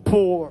gospel to the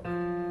poor,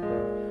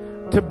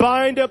 to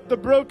bind up the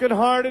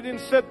brokenhearted and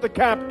set the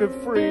captive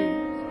free.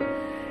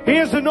 He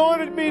has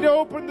anointed me to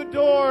open the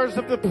doors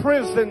of the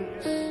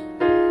prisons.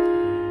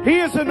 He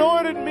has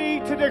anointed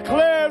me to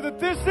declare that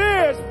this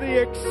is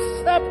the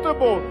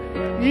acceptable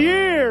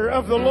year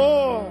of the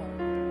Lord.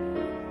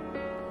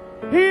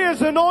 He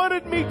has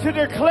anointed me to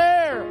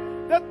declare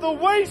that the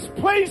waste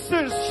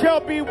places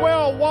shall be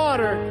well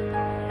watered,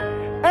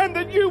 and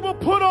that you will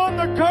put on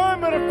the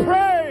garment of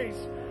praise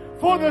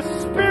for the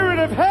spirit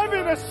of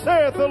heaviness,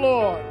 saith the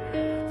Lord.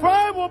 For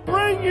I will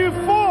bring you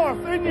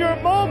forth in your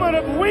moment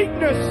of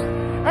weakness,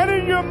 and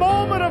in your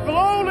moment of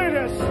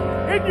lowliness,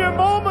 in your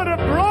moment of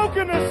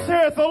brokenness,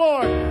 saith the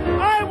Lord.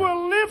 I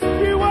will lift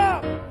you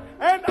up,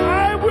 and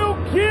I will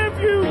give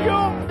you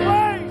your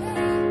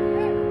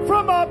place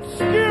from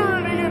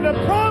obscurity into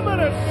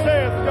prominence,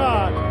 saith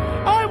God.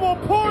 I will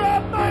pour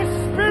out my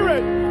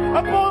spirit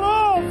upon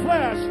all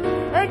flesh,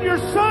 and your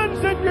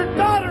sons and your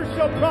daughters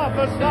shall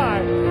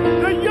prophesy.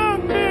 The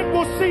young men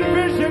will see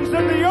visions,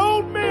 and the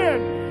old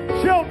men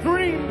shall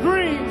dream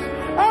dreams.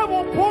 I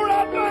will pour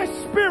out my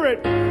spirit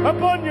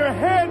upon your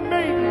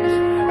handmaidens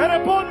and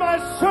upon my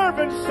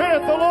servants,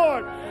 saith the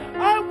Lord.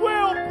 I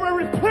will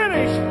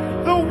replenish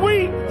the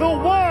wheat, the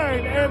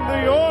wine, and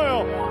the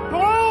oil.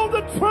 Blow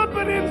the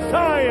trumpet in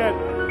Zion.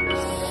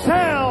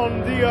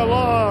 Sound the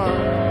alarm.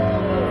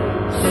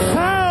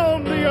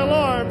 Sound the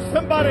alarm.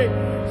 Somebody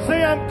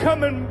say, I'm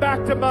coming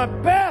back to my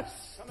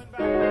best.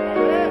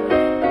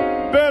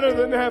 Better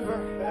than ever.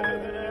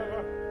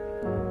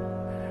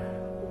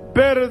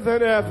 Better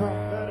than ever.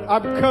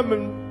 I'm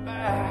coming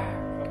back.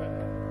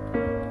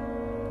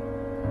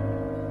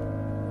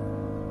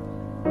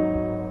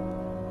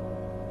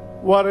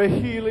 What a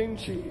healing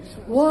Jesus.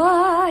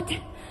 What? Sing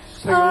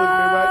with me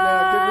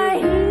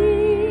right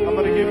now. I'm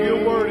going to give you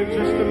a word in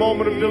just a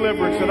moment of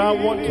deliverance, and I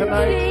want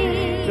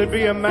tonight to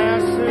be a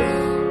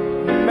massive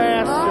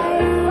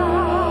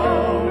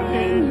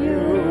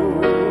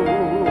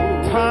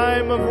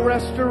time of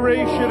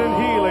restoration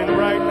and healing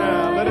right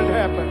now. Let it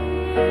happen.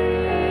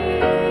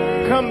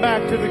 Come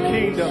back to the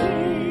kingdom.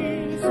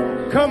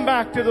 Come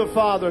back to the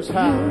Father's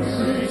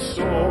house.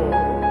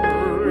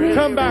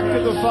 Come back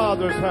to the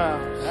Father's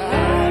house.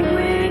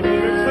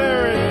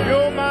 Declare it.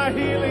 You're my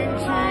healing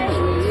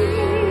Jesus.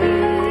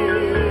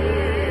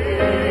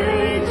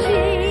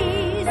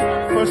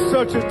 For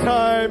such a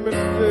time as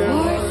this.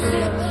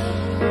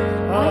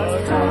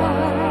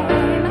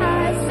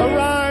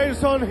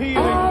 Arise on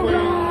healing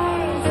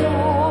wings.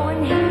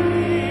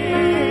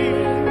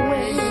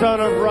 Son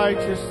of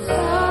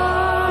righteousness.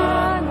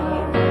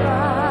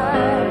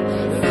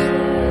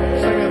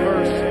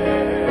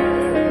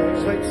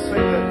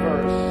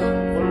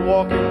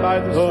 Walking by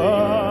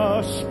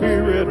the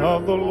Spirit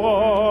of the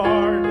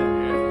Lord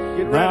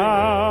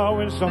now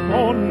is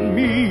upon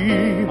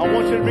me. I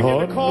want you to begin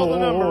to call the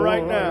number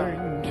right now.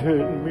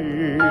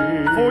 Me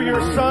for your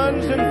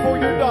sons and for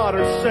your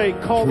daughters'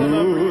 sake, call the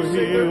number. To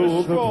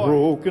heal the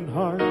broken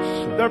hearts.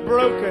 They're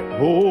broken.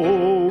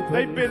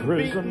 They've been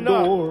beaten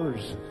up.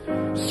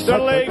 Their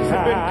legs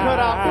have been cut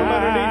out from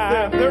underneath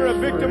them. They're a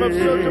victim of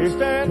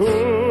circumstance,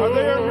 or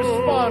they are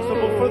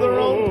responsible for their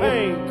own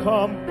pain.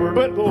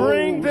 But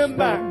bring them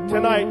back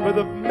tonight with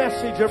a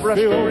message of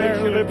restoration.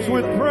 Fill their lips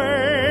with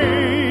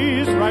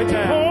praise right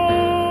now.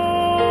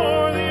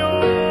 Pour the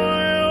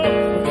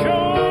oil of joy.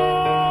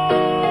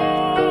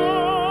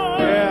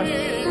 Yes,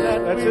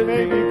 that's it.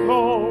 May be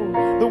called.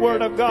 The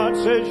Word of God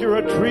says you're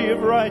a tree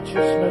of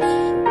righteousness.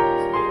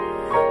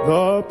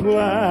 The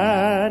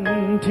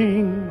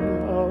planting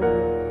of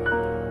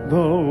the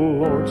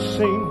Lord.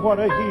 Sing, what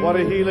a healing. What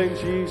a healing,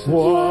 Jesus.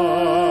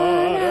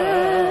 What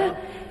a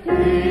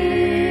healing,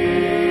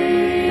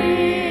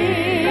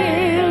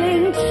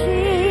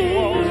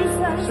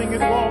 Jesus. Sing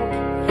it, Walt.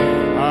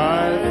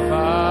 I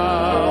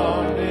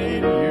found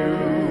in you.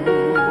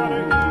 What a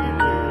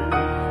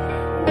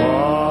healing.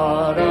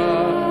 What a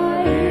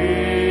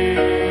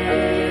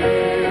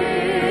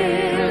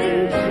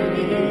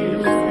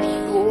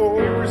healing,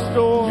 You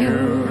restore. You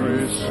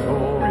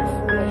restore,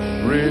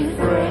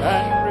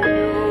 refresh,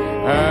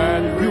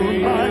 and You're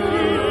my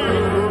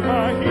healer. You're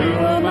my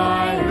healer.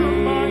 my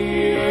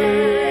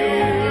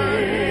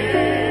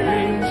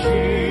healing,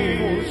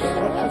 Jesus.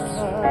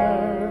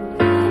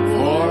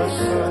 For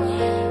such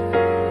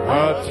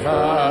a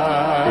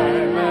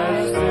time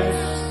as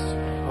this,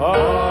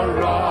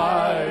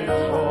 arise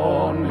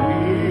on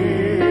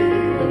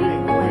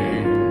healing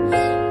wings,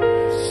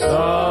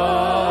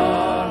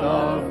 Son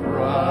of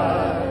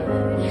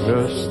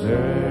righteousness.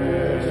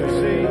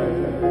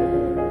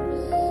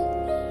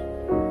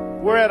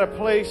 We're at a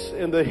place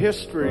in the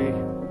history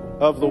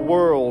of the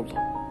world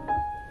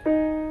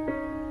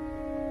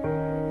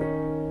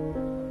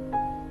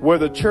where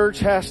the church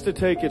has to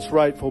take its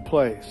rightful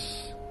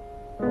place.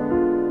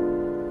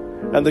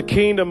 And the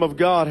kingdom of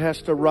God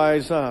has to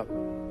rise up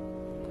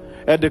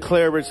and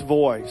declare its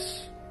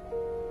voice.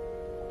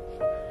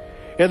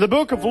 In the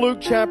book of Luke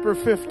chapter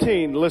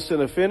 15,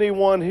 listen, if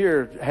anyone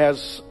here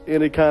has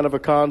any kind of a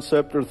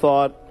concept or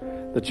thought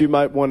that you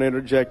might want to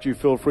interject, you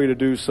feel free to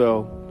do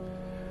so.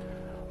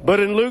 But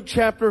in Luke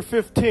chapter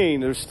 15,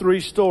 there's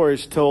three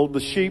stories told: the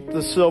sheep,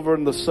 the silver,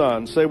 and the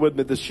son. Say with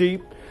me, the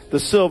sheep, the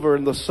silver,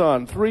 and the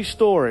son. Three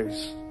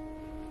stories.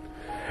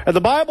 And the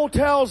Bible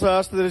tells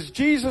us that as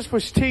Jesus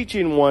was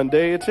teaching one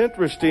day, it's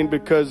interesting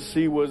because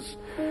he was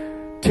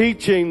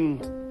teaching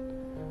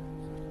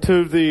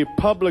to the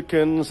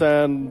publicans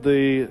and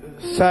the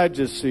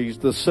Sadducees,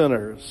 the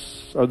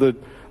sinners, or the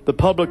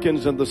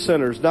publicans and the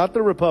sinners, not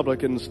the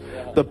Republicans,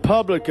 the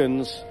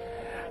publicans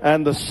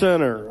and the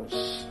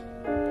sinners.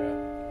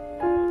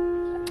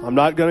 I'm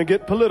not going to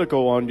get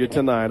political on you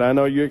tonight. I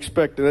know you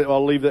expected it.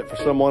 I'll leave that for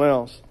someone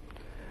else.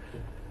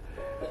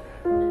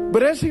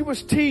 But as he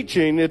was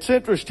teaching, it's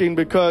interesting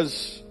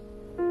because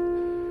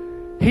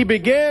he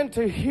began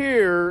to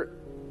hear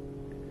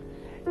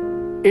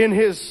in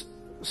his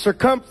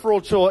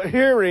circumferential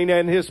hearing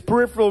and his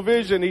peripheral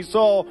vision, he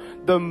saw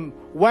the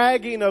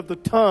wagging of the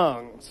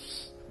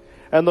tongues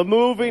and the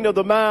moving of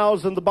the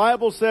mouths. And the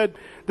Bible said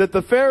that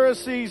the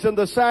Pharisees and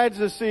the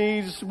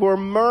Sadducees were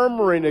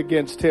murmuring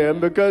against him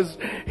because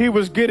he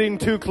was getting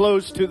too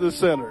close to the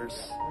sinners.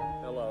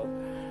 Hello.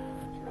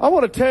 I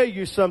want to tell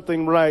you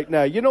something right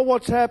now. You know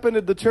what's happened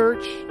in the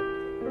church?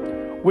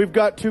 We've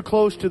got too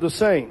close to the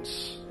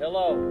saints.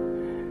 Hello.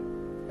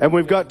 And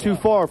we've got too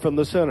far from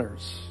the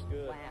sinners.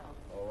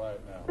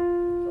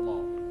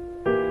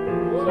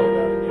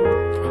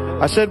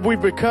 I said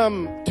we've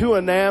become too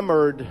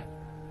enamored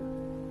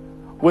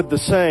with the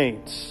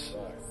saints.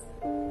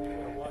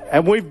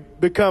 And we've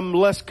become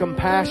less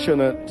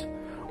compassionate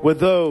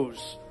with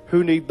those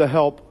who need the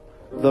help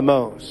the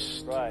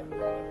most. Right.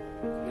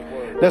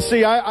 Now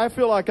see, I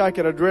feel like I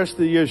can address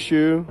the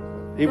issue,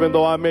 even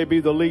though I may be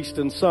the least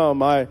in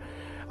some. I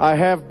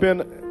have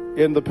been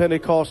in the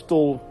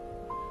Pentecostal,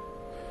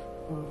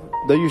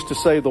 they used to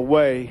say the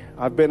way.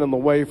 I've been in the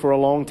way for a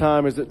long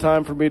time. Is it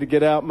time for me to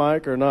get out,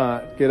 Mike, or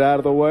not? Get out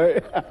of the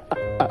way?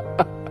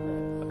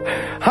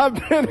 I've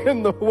been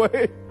in the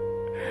way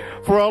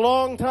for a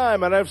long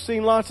time, and I've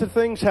seen lots of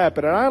things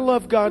happen. And I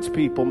love God's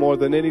people more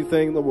than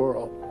anything in the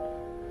world.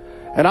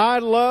 And I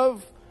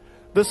love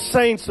the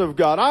saints of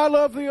God. I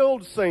love the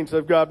old saints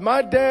of God.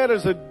 My dad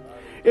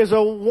is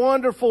a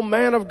wonderful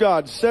man of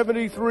God,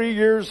 73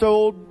 years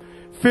old,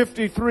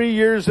 53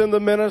 years in the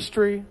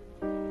ministry,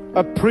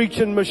 a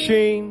preaching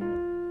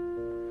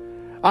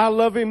machine. I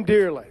love him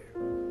dearly.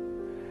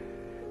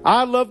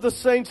 I love the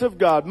saints of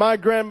God. My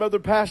grandmother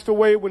passed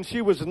away when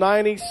she was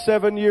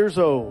 97 years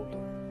old.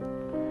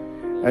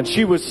 And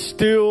she was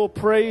still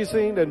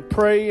praising and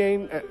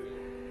praying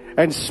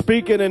and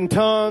speaking in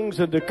tongues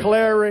and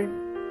declaring.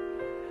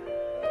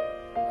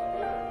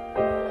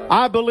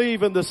 I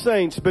believe in the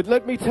saints, but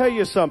let me tell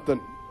you something.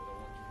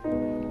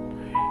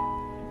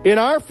 In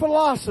our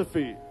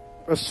philosophy,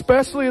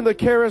 especially in the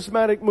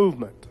charismatic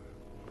movement,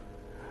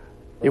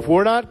 if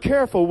we're not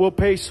careful, we'll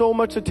pay so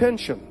much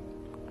attention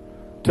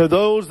to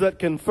those that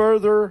can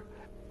further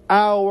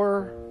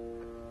our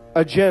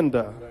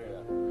agenda.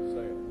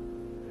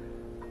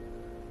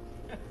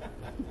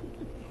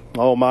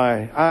 Oh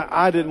my,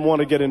 I didn't want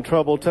to get in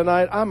trouble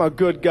tonight. I'm a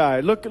good guy.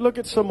 Look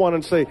at someone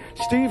and say,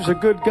 Steve's a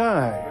good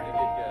guy.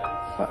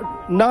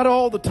 Not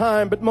all the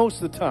time, but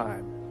most of the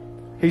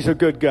time. He's a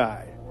good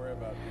guy.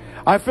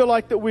 I feel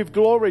like that we've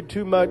gloried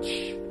too much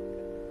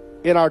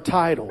in our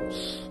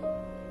titles.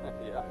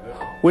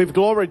 We've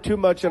gloried too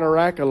much in our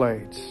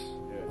accolades.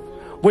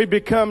 We've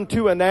become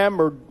too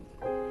enamored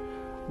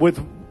with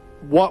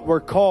what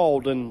we're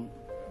called and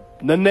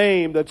the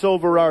name that's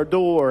over our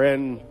door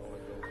and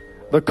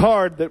the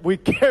card that we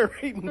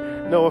carry.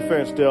 No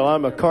offense, Dale.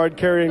 I'm a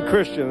card-carrying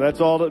Christian.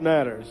 That's all that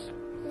matters.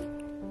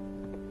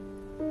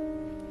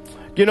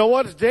 You know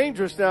what? It's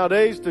dangerous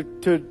nowadays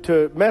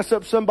to mess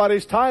up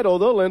somebody's title.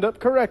 They'll end up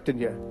correcting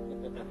you.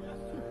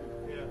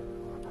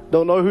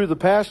 Don't know who the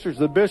pastors,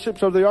 the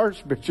bishops, or the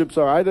archbishops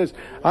are.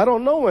 I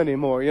don't know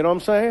anymore. You know what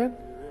I'm saying?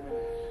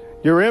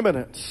 Your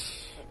Eminence.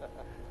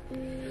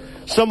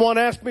 Someone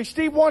asked me,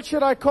 Steve, what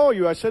should I call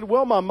you? I said,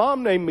 well, my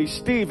mom named me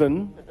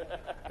Stephen.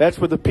 That's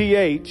with a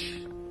PH.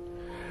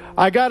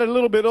 I got a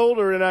little bit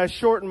older and I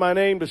shortened my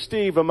name to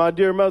Steve, and my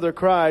dear mother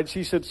cried.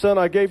 She said, son,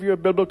 I gave you a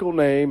biblical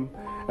name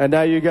and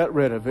now you got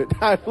rid of it.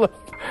 I love.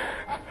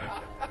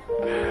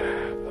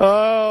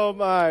 Oh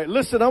my.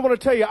 Listen, I want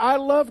to tell you, I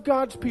love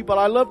God's people.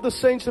 I love the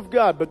saints of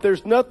God, but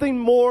there's nothing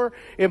more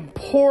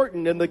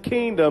important in the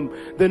kingdom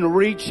than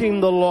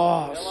reaching the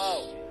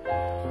lost.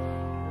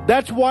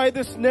 That's why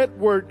this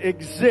network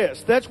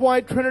exists. That's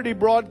why Trinity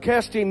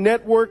Broadcasting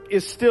Network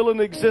is still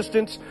in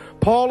existence.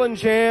 Paul and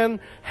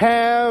Jan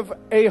have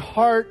a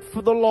heart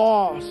for the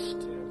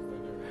lost.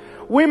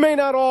 We may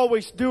not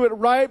always do it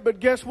right, but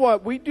guess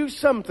what? We do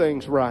some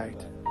things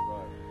right.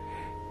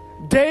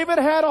 David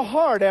had a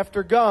heart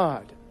after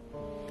God.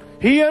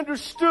 He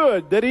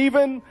understood that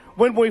even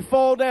when we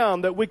fall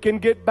down, that we can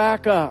get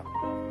back up.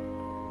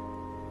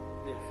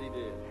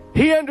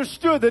 He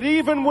understood that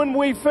even when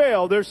we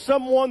fail, there's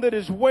someone that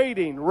is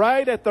waiting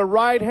right at the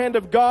right hand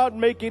of God,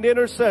 making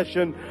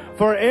intercession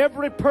for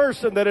every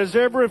person that has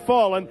ever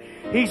fallen.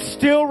 He's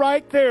still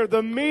right there,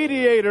 the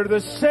mediator, the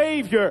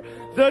Savior,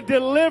 the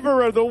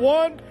deliverer, the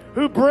one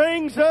who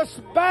brings us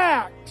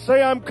back.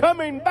 Say, I'm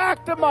coming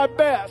back to my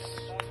best.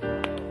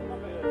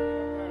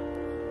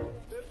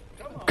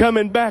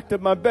 Coming back to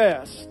my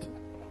best.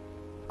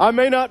 I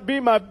may not be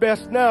my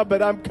best now,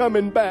 but I'm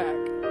coming back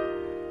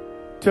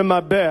to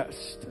my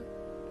best.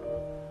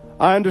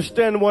 I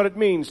understand what it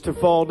means to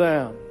fall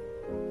down.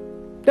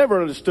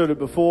 Never understood it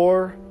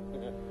before.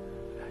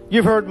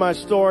 You've heard my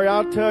story.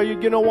 I'll tell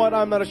you, you know what?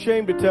 I'm not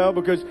ashamed to tell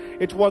because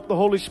it's what the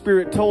Holy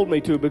Spirit told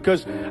me to,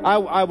 because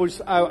I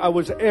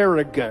was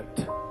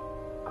arrogant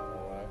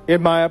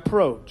in my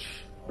approach.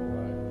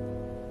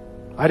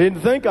 I didn't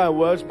think I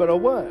was, but I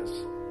was.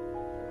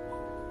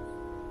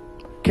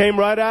 Came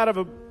right out of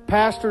a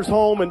pastor's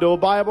home into a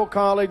Bible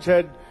college,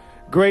 had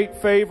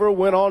great favor,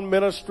 went on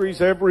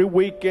ministries every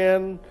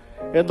weekend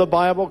in the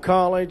Bible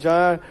college.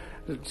 I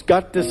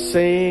got to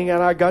sing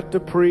and I got to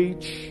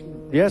preach.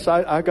 Yes,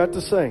 I got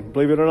to sing,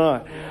 believe it or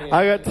not.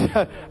 I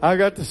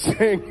got to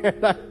sing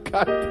and I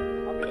got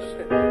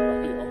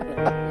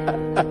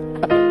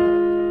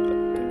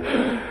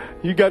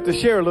You got to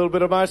share a little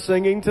bit of my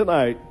singing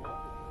tonight.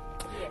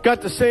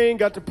 Got to sing,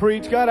 got to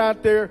preach, got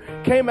out there,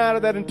 came out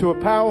of that into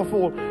a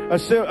powerful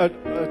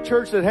a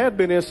church that had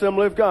been the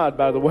Assembly of God,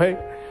 by the way.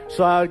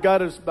 So I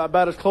got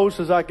about as close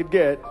as I could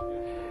get.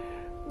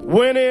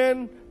 Went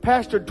in,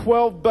 pastored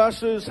 12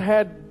 buses,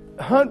 had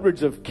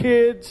hundreds of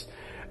kids,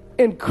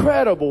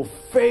 incredible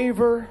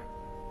favor.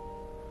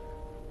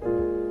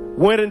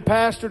 Went and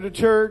pastored a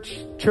church.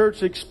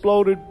 Church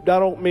exploded. I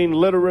don't mean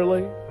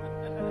literally.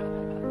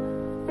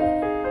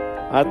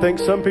 I think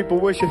some people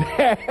wish it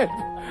had.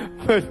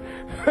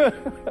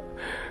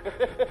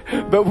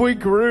 But we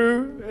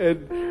grew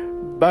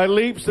and by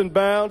leaps and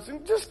bounds,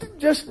 and just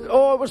it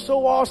was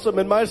so awesome.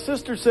 And my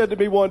sister said to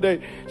me one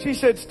day, she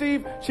said,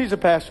 Steve, she's a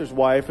pastor's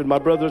wife and my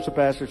brother's a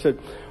pastor, said,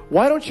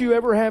 why don't you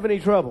ever have any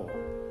trouble?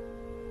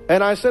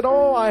 And I said,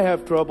 oh, I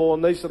have trouble.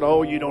 And they said,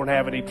 oh, you don't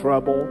have any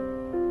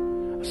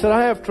trouble. I said,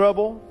 I have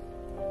trouble.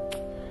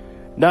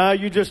 No,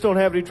 you just don't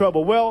have any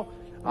trouble. Well,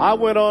 I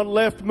went on,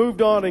 left,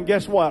 moved on, and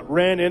guess what?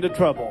 Ran into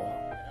trouble.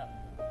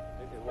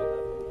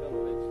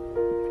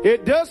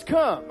 It does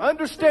come.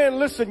 Understand,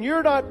 listen,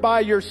 you're not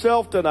by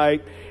yourself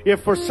tonight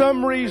if for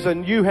some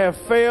reason you have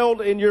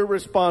failed in your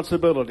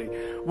responsibility.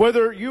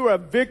 Whether you're a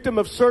victim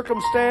of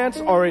circumstance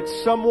or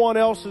it's someone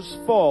else's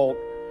fault,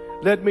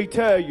 let me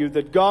tell you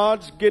that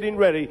God's getting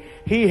ready.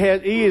 He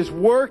is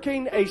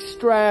working a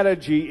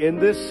strategy in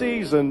this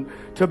season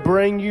to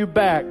bring you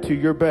back to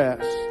your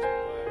best.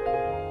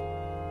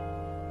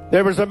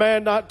 There was a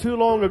man not too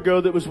long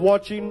ago that was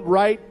watching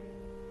right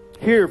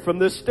here from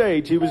this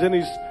stage. He was in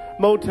his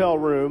motel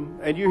room,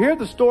 and you hear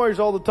the stories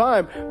all the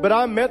time, but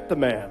I met the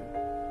man.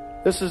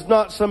 This is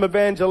not some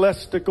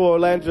evangelistical,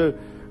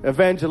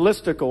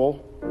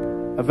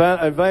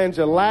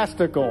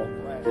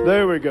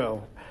 there we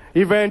go,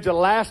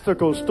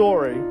 evangelistical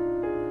story.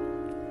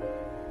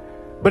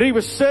 But he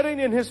was sitting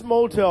in his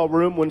motel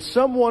room when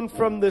someone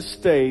from this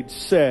stage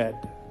said,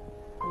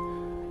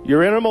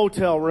 "You're in a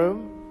motel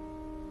room,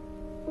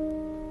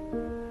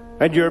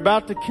 and you're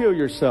about to kill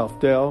yourself,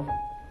 Dale.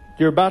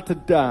 You're about to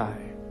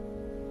die.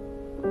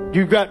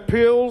 You've got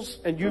pills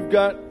and you've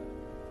got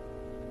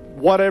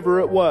whatever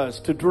it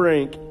was to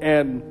drink."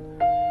 And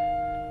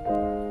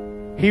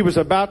he was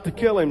about to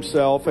kill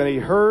himself, and he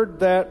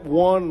heard that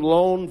one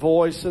lone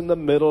voice in the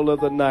middle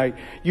of the night.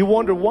 You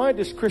wonder, why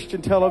does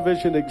Christian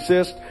television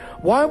exist?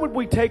 Why would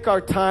we take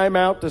our time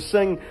out to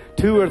sing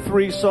 2 or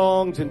 3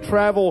 songs and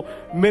travel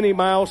many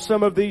miles?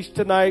 Some of these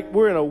tonight,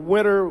 we're in a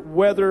winter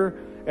weather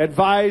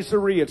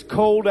advisory. It's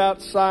cold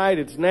outside.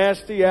 It's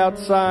nasty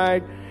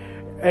outside.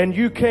 And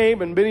you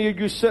came, and many of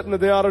you sitting in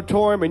the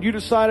auditorium, and you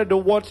decided to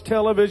watch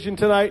television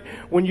tonight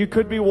when you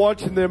could be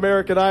watching the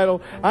American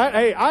Idol.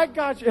 I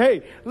got you.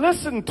 Hey,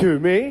 listen to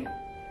me.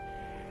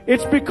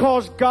 It's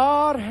because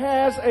God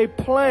has a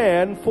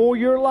plan for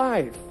your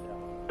life.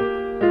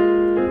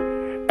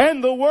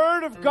 And the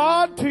Word of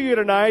God to you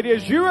tonight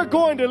is you are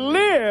going to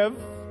live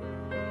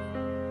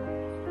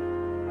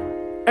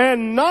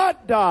and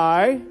not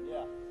die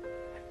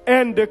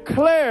and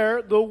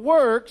declare the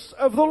works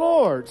of the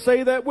Lord.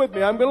 Say that with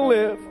me. I'm going to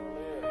live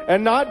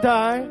and not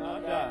die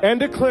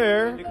and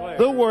declare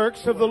the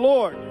works of the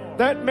Lord.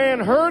 That man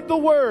heard the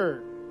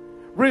Word,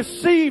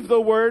 received the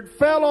Word,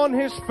 fell on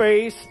his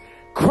face,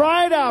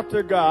 cried out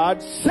to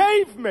God,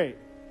 "Save me."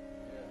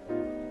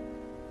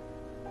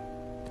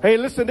 Hey,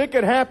 listen, it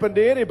can happen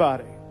to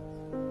anybody.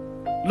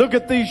 Look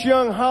at these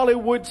young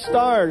Hollywood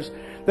stars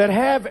that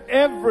have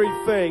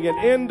everything and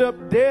end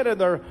up dead in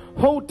their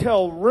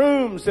hotel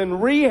rooms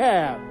and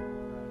rehab.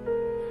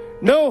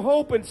 No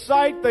hope in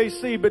sight they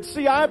see. But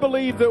see, I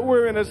believe that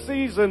we're in a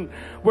season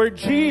where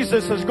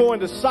Jesus is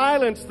going to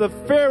silence the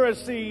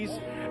Pharisees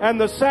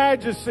and the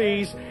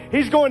Sadducees.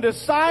 He's going to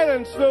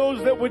silence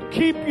those that would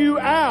keep you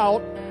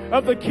out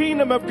of the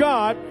kingdom of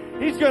God.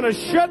 He's going to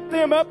shut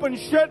them up and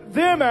shut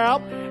them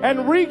out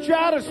and reach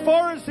out as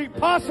far as He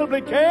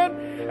possibly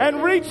can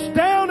and reach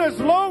down as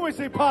low as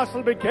He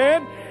possibly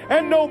can.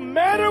 And no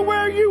matter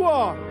where you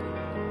are,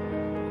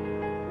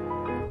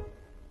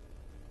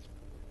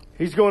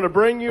 He's going to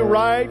bring you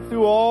right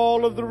through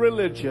all of the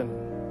religion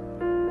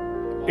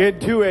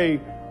into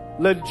a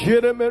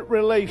legitimate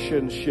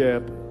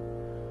relationship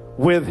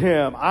with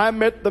Him. I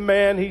met the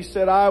man, he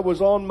said, I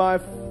was on my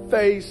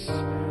face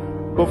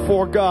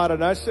before God,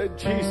 and I said,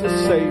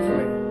 "Jesus, save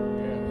me."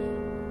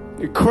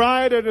 He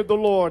cried unto the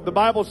Lord. The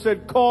Bible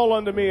said, "Call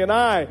unto me, and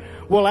I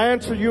will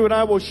answer you, and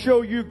I will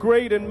show you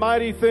great and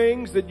mighty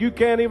things that you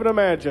can't even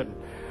imagine."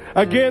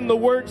 Again, the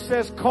Word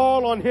says,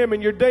 call on Him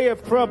in your day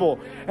of trouble,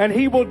 and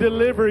He will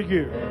deliver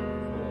you.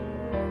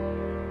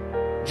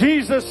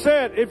 Jesus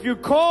said, if you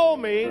call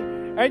me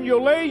and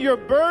you lay your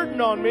burden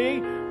on me,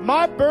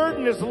 my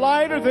burden is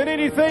lighter than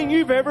anything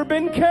you've ever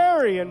been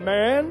carrying,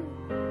 man.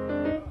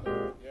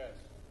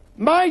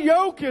 My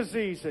yoke is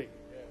easy.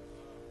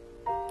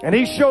 And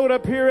he showed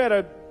up here at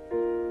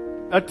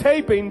a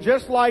taping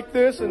just like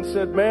this and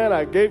said, "Man,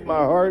 I gave my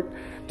heart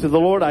to the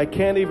Lord. I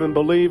can't even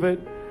believe it.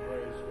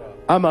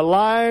 I'm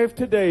alive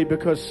today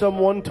because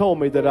someone told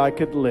me that I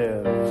could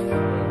live."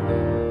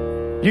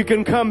 You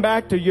can come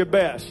back to your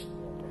best.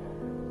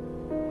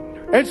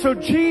 And so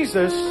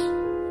Jesus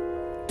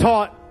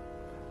taught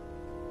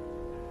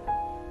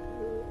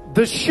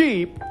the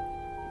sheep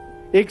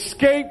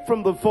escaped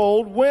from the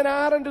fold, went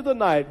out into the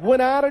night,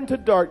 went out into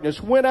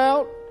darkness, went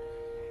out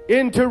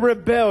into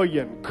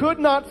rebellion, could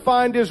not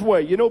find his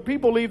way. You know,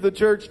 people leave the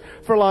church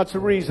for lots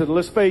of reasons.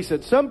 Let's face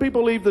it. Some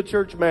people leave the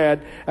church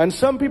mad, and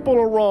some people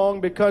are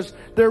wrong because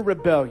they're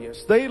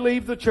rebellious. They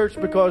leave the church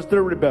because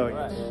they're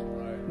rebellious.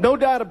 No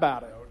doubt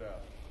about it.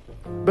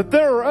 But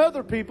there are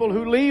other people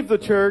who leave the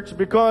church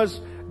because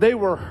they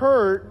were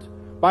hurt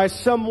by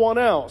someone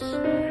else.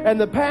 And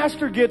the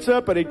pastor gets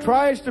up and he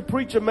tries to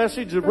preach a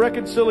message of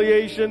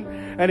reconciliation,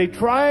 and he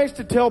tries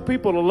to tell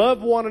people to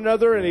love one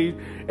another, and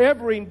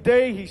every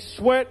day he's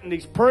sweating and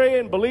he's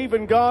praying,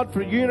 believing God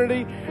for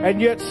unity,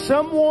 and yet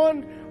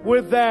someone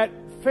with that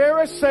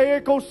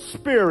Pharisaical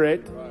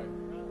spirit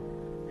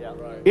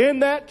in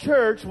that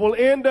church will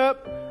end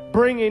up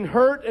bringing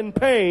hurt and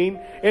pain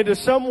into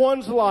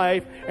someone's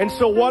life. And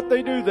so what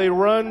they do, they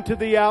run to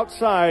the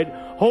outside,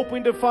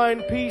 hoping to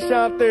find peace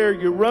out there.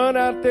 You run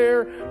out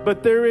there,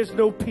 but there is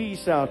no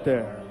peace out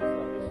there.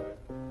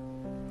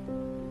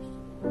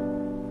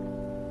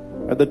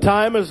 And the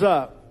time is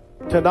up.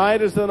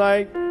 Tonight is the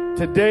night.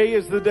 Today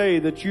is the day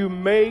that you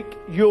make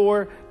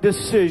your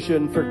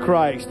decision for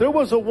Christ. There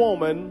was a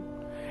woman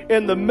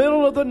in the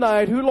middle of the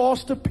night who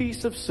lost a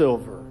piece of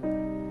silver.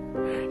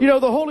 You know,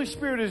 the Holy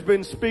Spirit has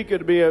been speaking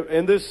to me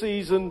in this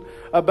season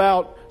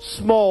about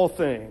small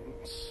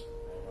things.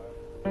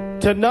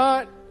 To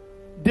not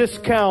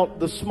discount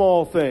the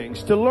small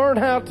things. To learn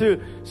how to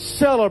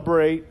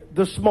celebrate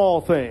the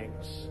small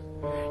things.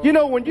 You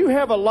know, when you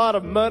have a lot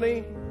of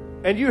money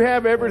and you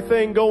have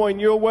everything going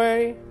your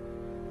way,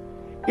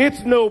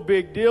 it's no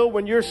big deal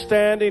when you're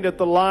standing at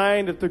the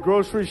line at the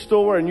grocery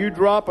store and you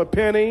drop a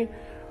penny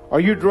or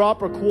you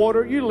drop a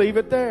quarter, you leave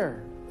it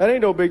there. That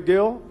ain't no big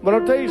deal. But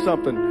I'll tell you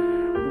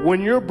something.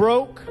 When you're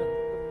broke,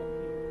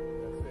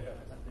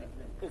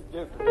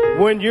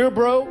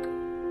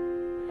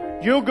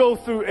 you'll go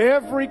through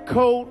every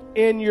coat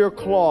in your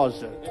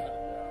closet.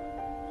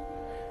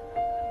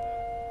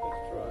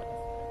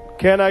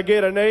 Can I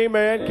get an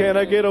amen? Can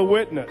I get a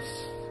witness?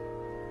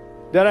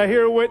 Did I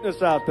hear a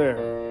witness out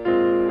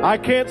there? I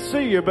can't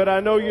see you, but I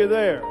know you're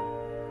there.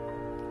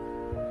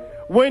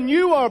 When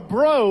you are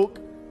broke,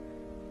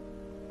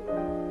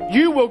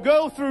 you will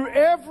go through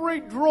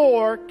every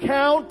drawer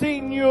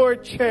counting your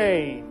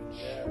change.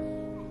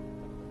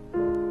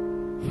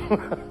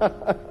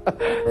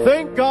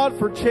 Thank God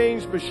for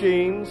change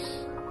machines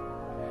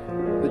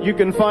that you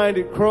can find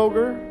at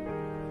Kroger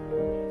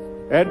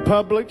and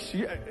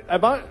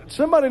Publix.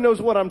 Somebody knows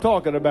what I'm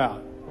talking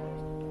about.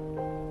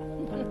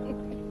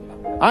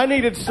 I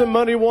needed some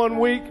money one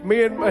week.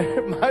 Me and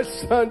my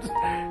sons,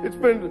 it's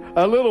been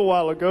a little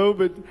while ago,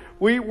 but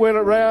we went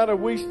around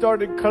and we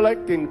started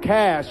collecting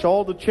cash.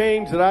 All the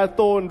change that I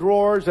throw in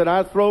drawers and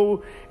I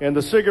throw in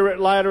the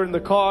cigarette lighter in the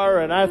car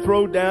and I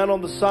throw down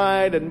on the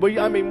side. And we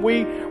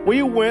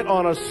went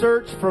on a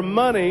search for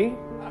money.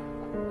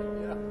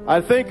 I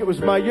think it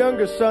was my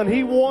youngest son.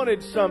 He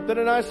wanted something.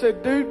 And I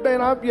said, dude, man,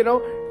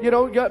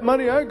 you got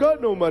money? I ain't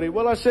got no money.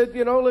 Well, I said,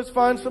 let's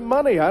find some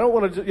money. I don't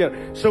want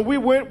to, So we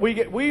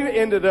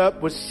ended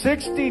up with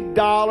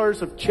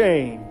 $60 of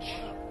change.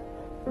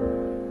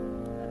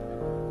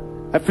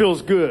 That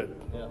feels good.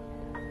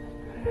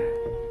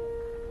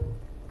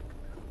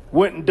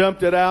 Went and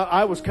dumped it out.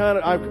 I was kind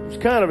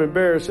of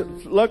embarrassed.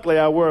 Luckily,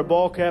 I wear a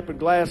ball cap and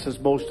glasses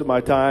most of my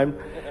time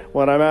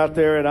when I'm out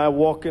there, and I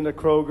walk into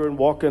Kroger and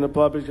walk into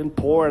Publix and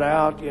pour it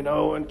out, and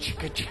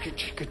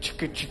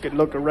chicka,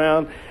 look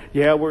around.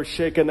 Yeah, we're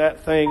shaking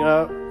that thing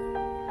up.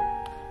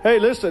 Hey,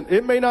 listen,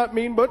 it may not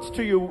mean much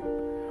to you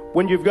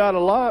when you've got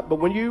a lot, but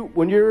when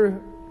you're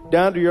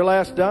down to your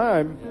last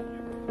dime,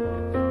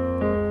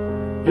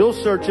 you'll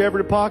search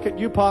every pocket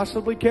you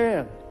possibly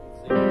can.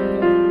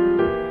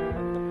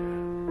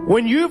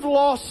 When you've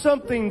lost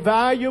something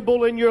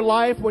valuable in your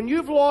life, when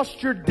you've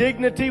lost your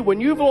dignity, when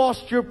you've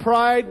lost your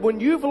pride, when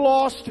you've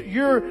lost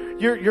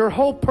your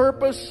whole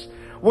purpose,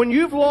 when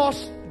you've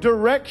lost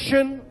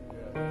direction,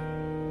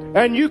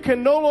 and you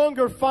can no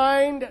longer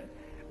find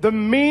the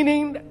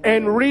meaning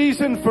and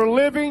reason for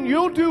living,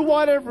 you'll do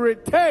whatever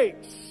it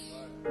takes.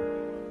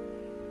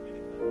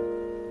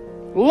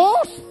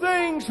 Lost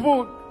things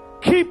will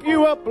keep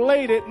you up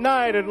late at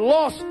night, and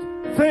lost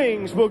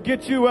things will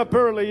get you up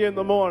early in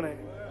the morning.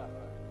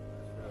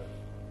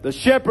 The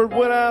shepherd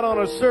went out on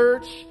a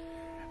search,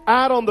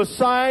 out on the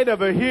side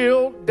of a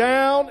hill,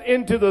 down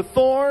into the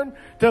thorn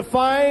to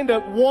find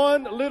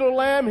one little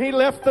lamb. He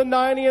left the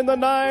 90 and the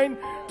 9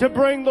 to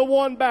bring the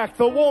one back.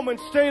 The woman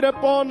stayed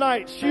up all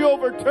night. She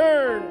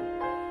overturned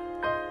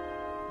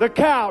the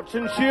couch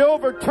and she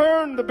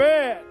overturned the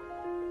bed.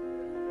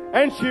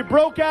 And she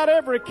broke out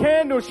every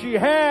candle she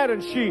had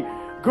and she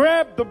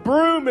grabbed the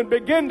broom and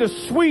began to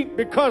sweep,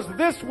 because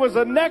this was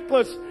a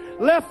necklace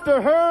left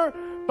to her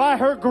by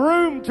her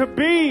groom to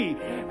be,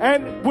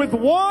 and with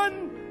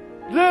one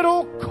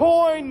little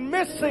coin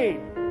missing,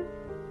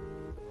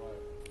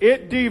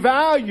 it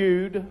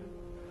devalued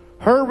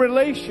her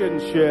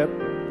relationship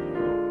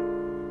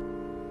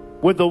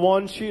with the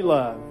one she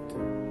loved.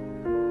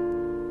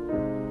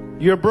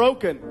 You're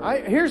broken.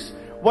 Here's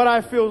what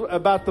I feel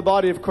about the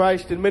body of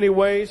Christ in many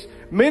ways.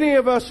 Many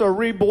of us are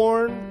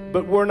reborn,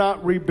 but we're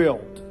not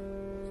rebuilt.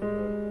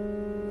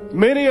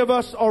 Many of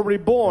us are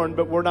reborn,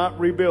 but we're not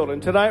rebuilt.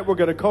 And tonight we're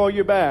going to call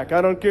you back. I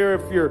don't care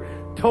if you're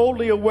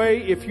totally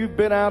away, if you've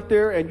been out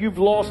there and you've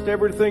lost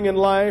everything in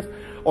life,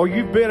 or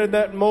you've been in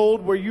that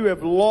mold where you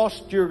have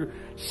lost your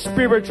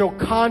spiritual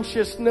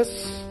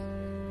consciousness.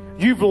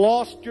 You've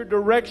lost your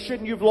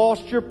direction. You've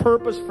lost your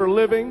purpose for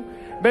living.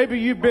 Maybe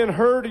you've been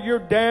hurt or you're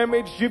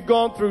damaged. You've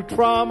gone through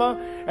trauma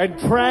and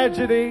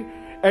tragedy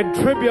and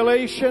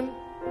tribulation.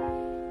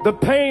 The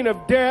pain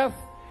of death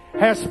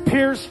has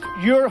pierced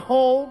your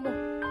home.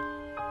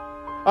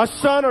 A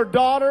son or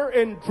daughter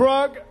in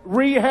drug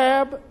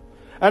rehab,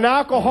 an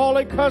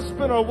alcoholic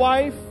husband or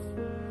wife,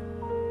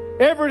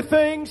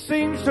 Everything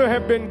seems to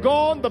have been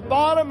gone. The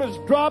bottom has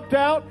dropped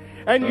out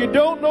and you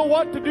don't know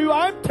what to do.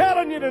 I'm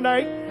telling you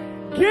tonight,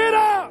 get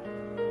up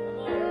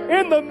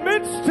in the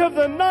midst of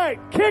the night.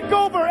 Kick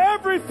over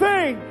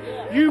everything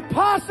you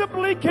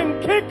possibly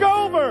can kick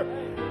over.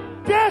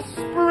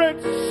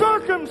 Desperate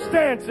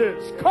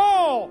circumstances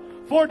call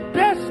for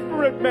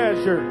desperate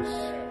measures.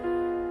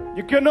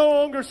 You can no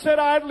longer sit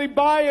idly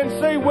by and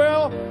say,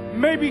 well,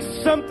 maybe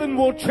something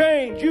will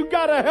change. You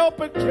got to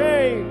help it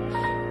change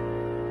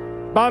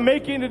by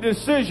making a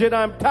decision.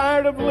 I'm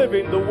tired of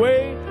living the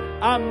way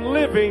I'm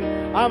living.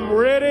 I'm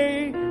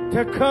ready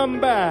to come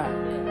back.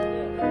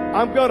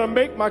 I'm going to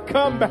make my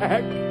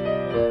comeback.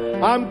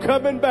 I'm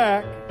coming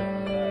back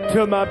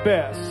to my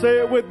best. Say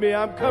it with me.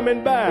 I'm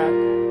coming back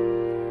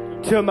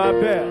to my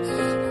best.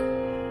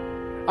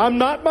 I'm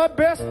not my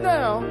best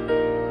now,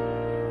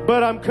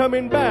 but I'm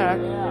coming back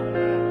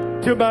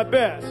to my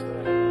best.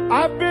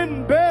 I've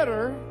been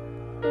better,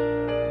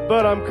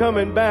 but I'm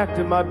coming back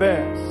to my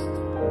best.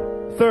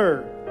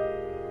 Third,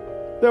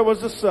 there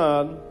was a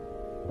son,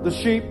 the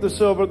sheep, the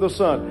silver, the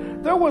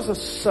son. There was a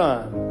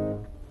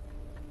son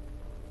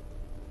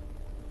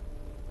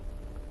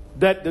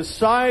that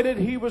decided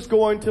he was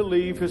going to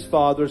leave his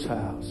father's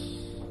house.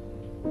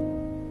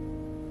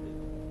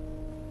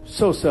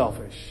 So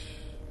selfish.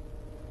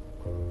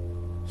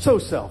 So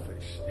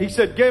selfish. He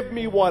said, give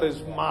me what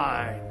is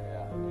mine.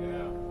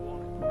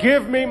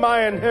 Give me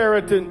my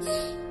inheritance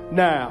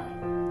now.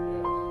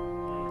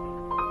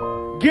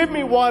 Give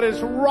me what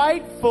is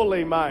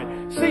rightfully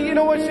mine. See, you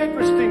know what's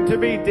interesting to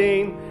me,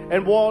 Dean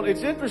and Walt?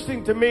 It's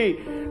interesting to me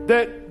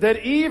that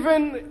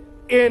even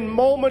in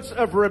moments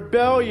of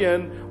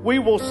rebellion, we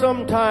will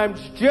sometimes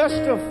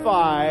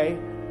justify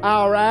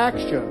our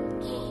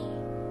actions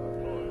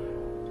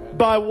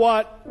by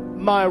what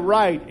my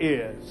right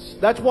is.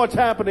 That's what's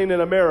happening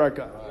in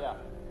America.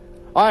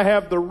 I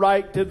have the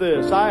right to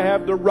this. I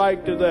have the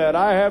right to that.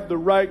 I have the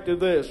right to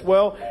this.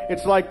 Well,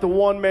 it's like the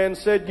one man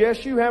said,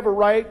 yes, you have a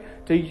right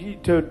to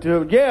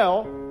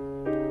yell.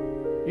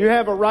 You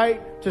have a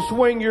right to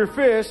swing your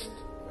fist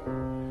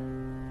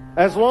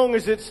as long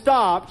as it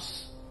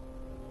stops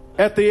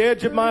at the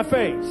edge of my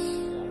face.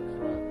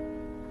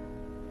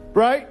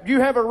 Right?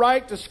 You have a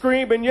right to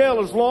scream and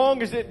yell as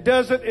long as it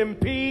doesn't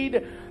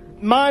impede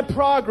my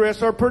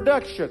progress or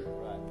production.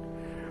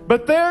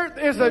 But there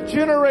is a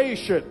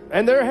generation,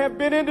 and there have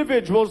been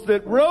individuals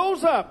that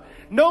rose up,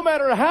 no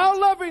matter how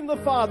loving the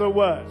Father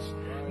was,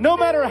 no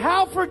matter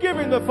how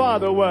forgiving the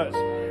Father was,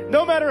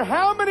 no matter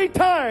how many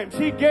times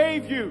He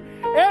gave you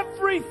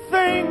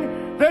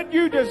everything that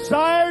you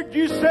desired,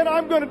 you said,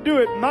 I'm going to do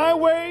it my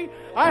way.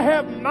 I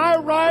have my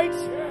rights.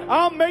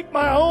 I'll make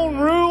my own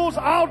rules.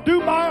 I'll do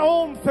my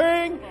own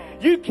thing.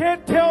 You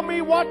can't tell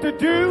me what to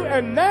do.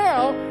 And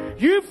now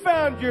you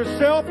found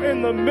yourself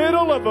in the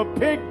middle of a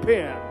pig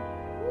pen.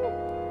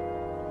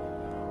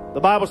 The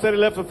Bible said he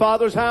left the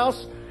Father's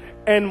house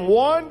and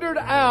wandered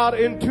out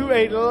into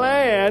a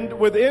land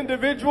with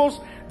individuals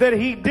that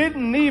he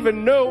didn't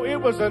even know. It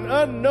was an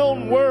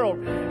unknown world.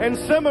 And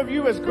some of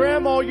you, as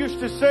Grandma used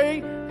to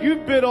say,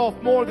 you've bit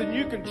off more than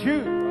you can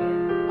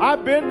chew.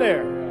 I've been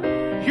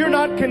there. You're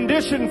not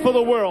conditioned for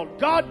the world.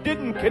 God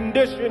didn't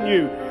condition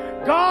you.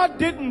 God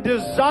didn't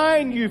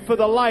design you for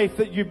the life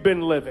that you've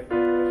been living.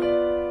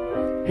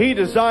 He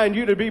designed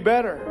you to be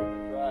better.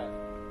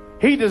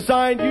 He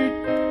designed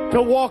you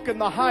to walk in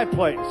the high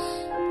place.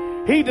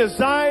 He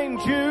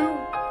designed you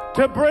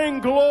to bring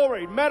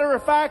glory. Matter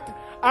of fact,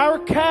 our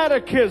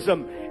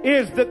catechism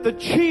is that the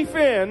chief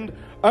end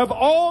of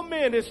all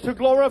men is to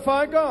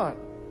glorify God.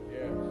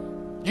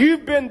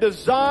 You've been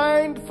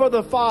designed for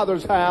the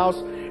Father's house,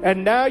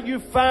 and now you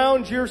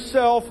found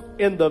yourself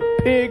in the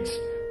pig's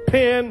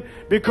pen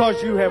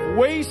because you have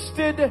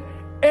wasted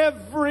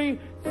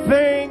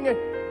everything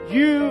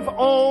you've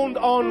owned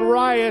on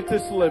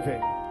riotous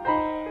living.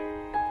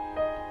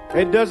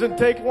 It doesn't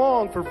take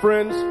long for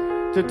friends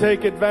to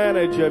take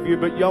advantage of you,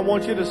 but I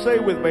want you to say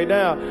with me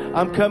now,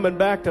 I'm coming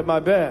back to my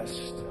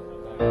best.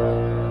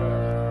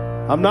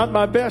 I'm not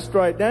my best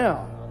right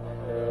now.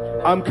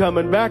 I'm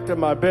coming back to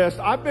my best.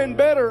 I've been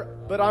better,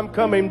 but I'm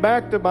coming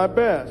back to my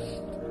best.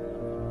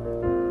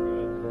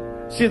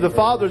 See, the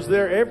Father's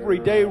there every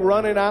day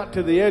running out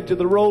to the edge of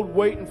the road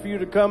waiting for you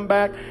to come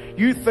back.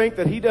 You think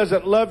that He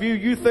doesn't love you.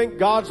 You think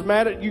God's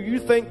mad at you. You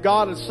think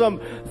God is some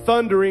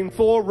thundering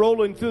foe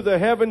rolling through the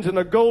heavens in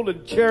a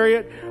golden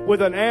chariot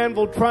with an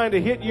anvil trying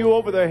to hit you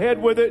over the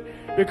head with it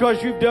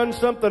because you've done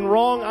something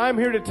wrong. I'm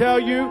here to tell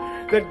you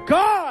that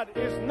God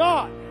is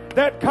not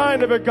that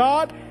kind of a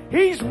God.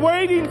 He's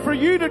waiting for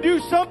you to do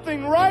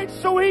something right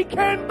so He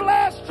can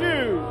bless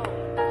you.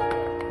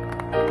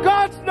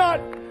 God's not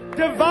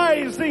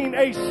devising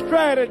a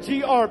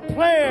strategy or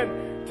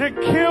plan to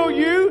kill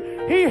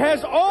you. He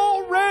has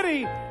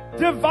already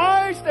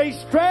devised a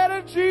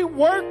strategy,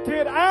 worked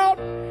it out,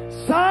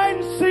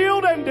 signed,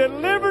 sealed, and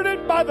delivered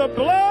it by the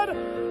blood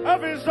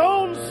of His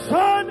own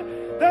Son,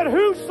 that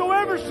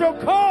whosoever shall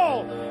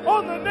call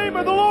on the name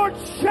of the Lord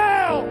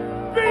shall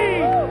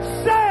be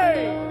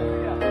saved.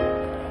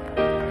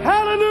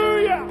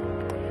 Hallelujah.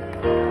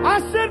 I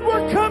said,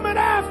 we're coming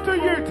after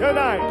you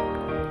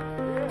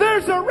tonight.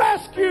 There's a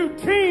rescue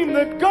team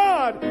that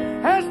God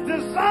has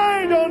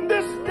designed on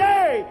this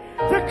day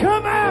to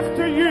come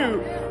after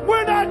you.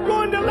 We're not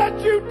going to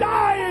let you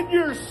die in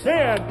your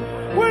sin.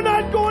 We're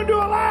not going to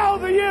allow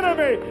the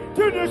enemy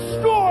to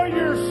destroy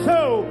your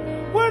soul.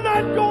 We're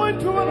not going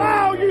to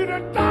allow you to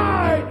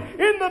die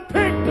in the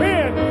pig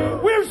pen.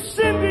 We're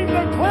sending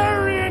the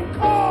clarion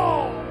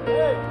call.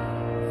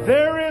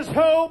 There is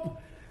hope.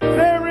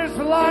 There is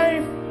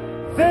life.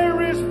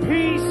 There is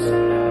peace.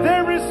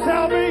 There is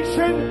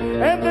salvation.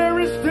 And there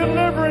is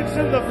deliverance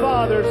in the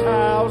Father's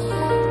house.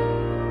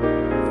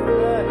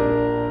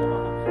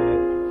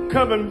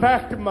 Coming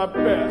back to my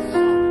best.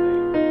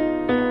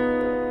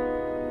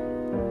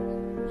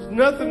 There's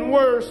nothing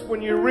worse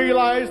when you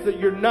realize that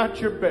you're not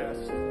your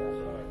best.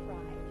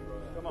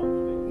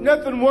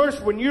 Nothing worse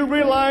when you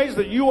realize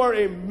that you are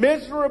a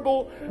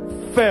miserable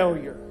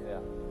failure.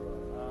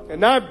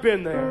 And I've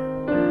been there.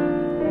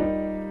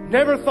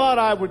 Never thought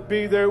I would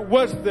be there,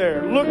 was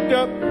there. Looked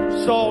up,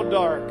 saw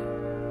dark.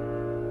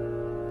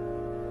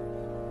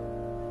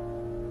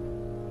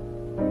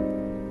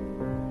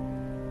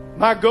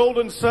 My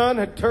golden sun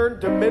had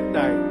turned to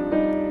midnight.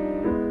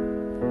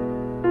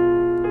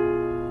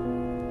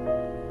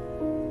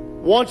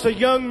 Once a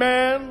young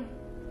man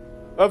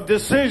of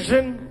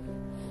decision,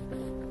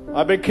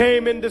 I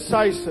became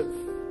indecisive.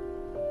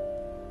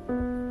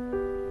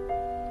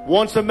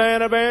 Once a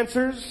man of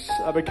answers,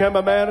 I became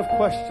a man of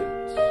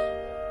questions.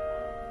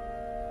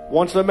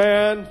 Once a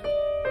man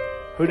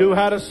who knew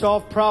how to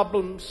solve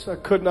problems I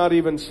could not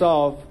even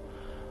solve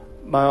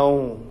my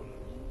own.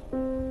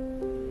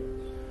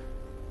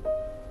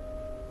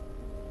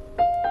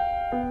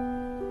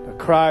 I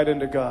cried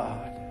unto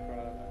God.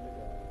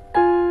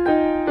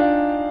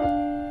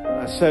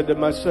 I said to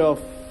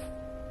myself,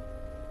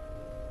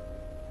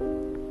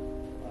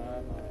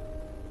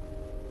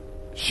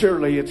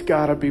 surely it's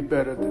got to be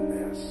better than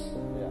this.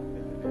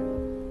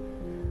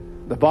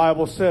 The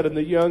Bible said, and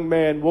the young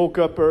man woke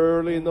up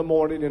early in the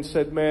morning and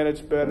said, man,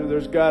 it's better.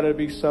 There's got to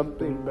be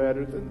something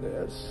better than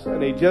this.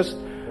 And he just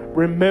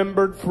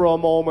remembered for a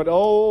moment,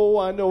 oh,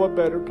 I know a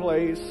better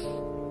place.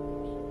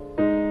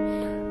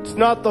 It's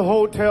not the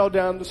hotel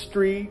down the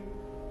street.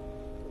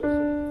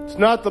 It's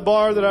not the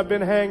bar that I've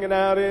been hanging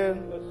out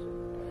in.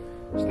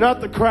 It's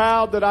not the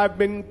crowd that I've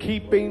been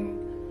keeping.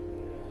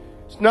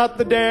 It's not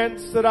the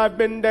dance that I've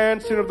been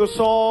dancing or the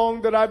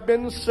song that I've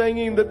been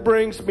singing that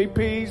brings me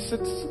peace.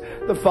 It's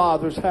the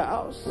Father's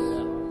house.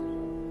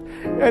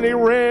 And he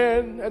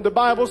ran, and the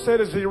Bible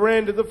said as he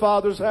ran to the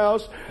Father's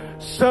house,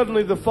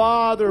 suddenly the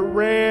Father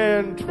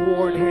ran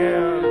toward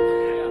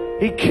him.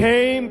 He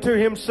came to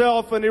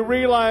himself and he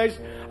realized,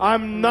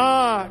 I'm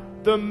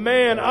not the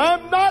man.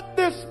 I'm not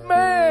this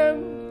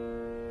man.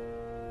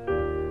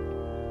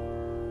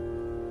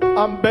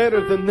 I'm better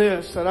than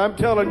this. And I'm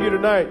telling you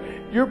tonight,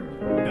 you're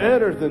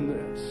better than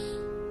this.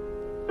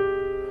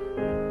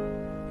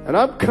 And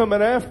I'm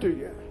coming after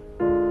you.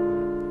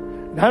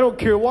 And I don't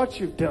care what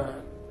you've done.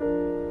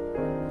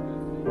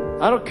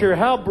 I don't care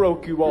how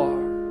broke you are.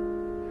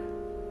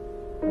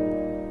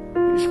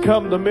 He's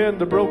come to mend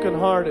the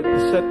brokenhearted,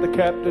 to set the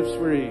captives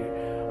free.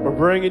 We're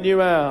bringing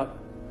you out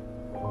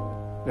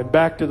and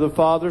back to the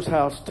Father's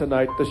house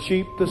tonight. The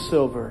sheep, the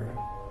silver,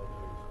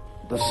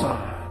 the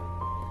Son.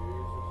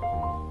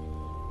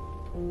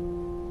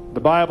 The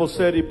Bible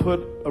said he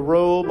put a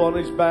robe on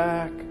his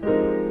back,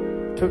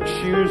 took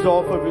shoes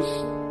off of his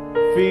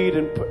feet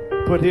and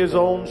put his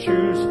own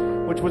shoes,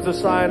 which was a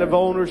sign of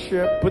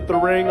ownership, put the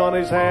ring on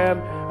his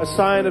hand, a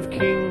sign of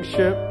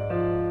kingship.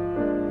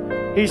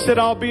 He said,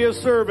 I'll be a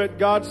servant.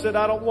 God said,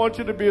 I don't want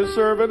you to be a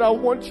servant. I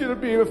want you to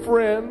be a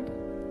friend.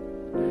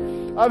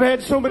 I've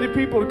had so many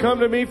people come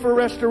to me for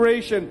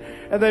restoration,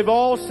 and they've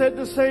all said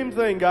the same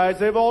thing, guys.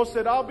 They've all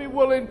said, I'll be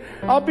willing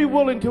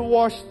to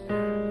wash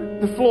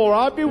the floor.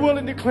 I'll be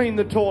willing to clean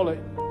the toilet.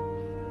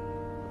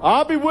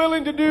 I'll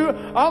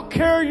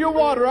carry your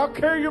water. I'll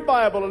carry your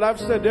Bible. And I've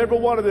said to every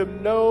one of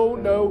them,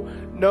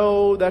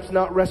 no, that's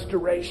not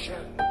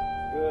restoration.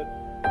 Good.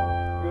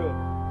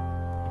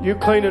 You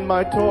cleaning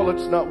my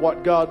toilet's not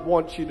what God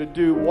wants you to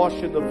do.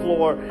 Washing the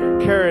floor,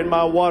 carrying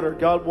my water.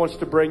 God wants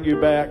to bring you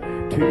back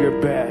to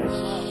your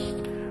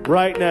best.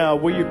 Right now,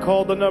 will you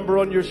call the number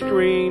on your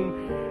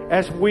screen?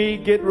 As we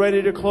get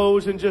ready to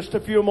close in just a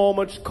few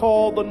moments,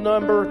 call the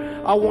number.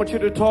 I want you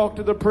to talk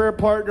to the prayer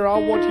partner. I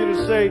want you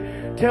to say,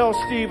 tell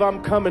Steve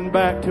I'm coming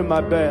back to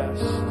my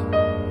best.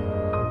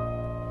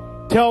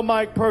 Tell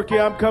Mike Perky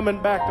I'm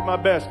coming back to my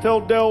best. Tell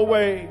Del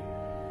Way.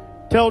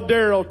 Tell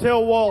Daryl.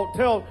 Tell Walt.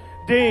 Tell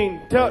Dean.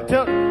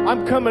 Tell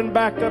I'm coming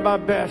back to my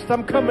best.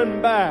 I'm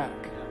coming back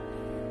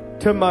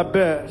to my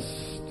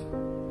best.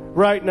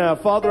 Right now,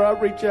 Father, I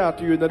reach out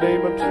to you in the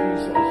name of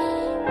Jesus.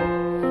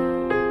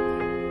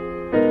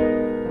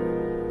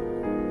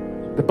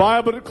 The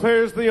Bible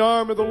declares the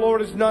arm of the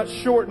Lord is not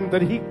shortened,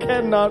 that he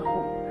cannot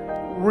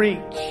reach.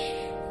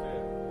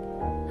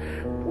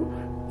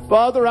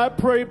 Father, I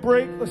pray,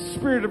 break the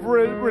spirit of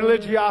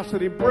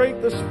religiosity. Break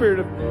the spirit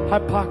of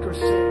hypocrisy.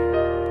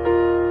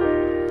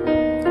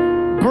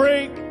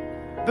 Break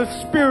the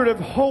spirit of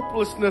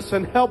hopelessness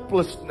and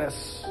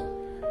helplessness.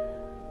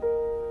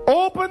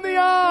 Open the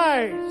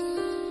eyes.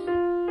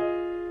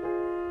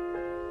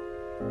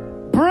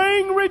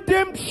 Bring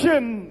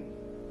redemption.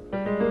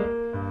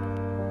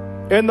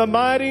 In the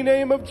mighty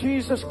name of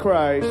Jesus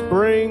Christ,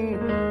 bring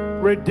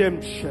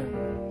redemption.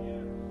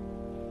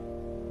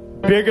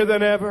 Bigger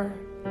than ever.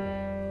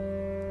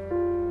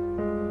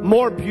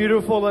 More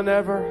beautiful than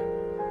ever.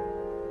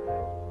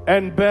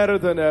 And better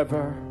than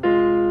ever.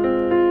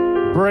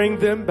 Bring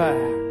them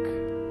back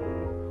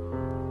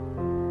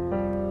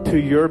to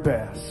your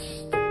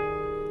best.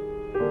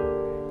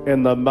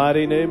 In the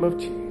mighty name of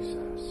Jesus.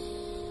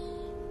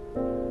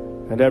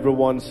 And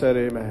everyone said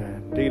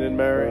amen. Dean and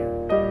Mary.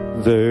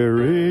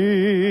 There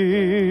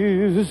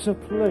is a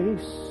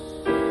place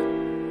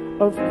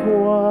of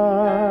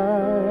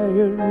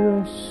quiet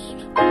rest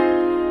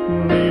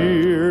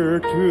near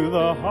to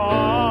the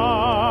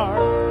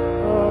heart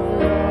of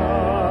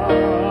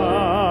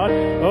God,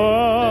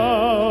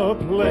 a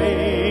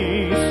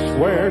place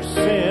where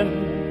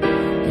sin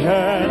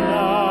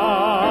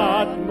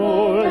cannot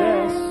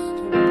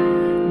molest,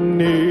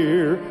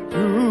 near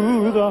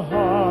to the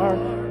heart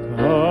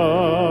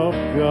of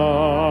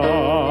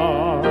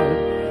God.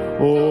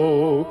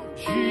 Oh,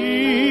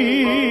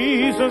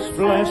 Jesus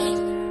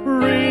blessed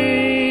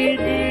Redeemer,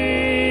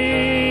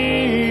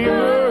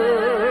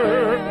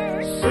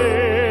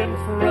 sent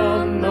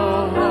from the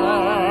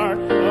heart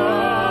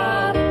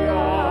of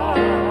God.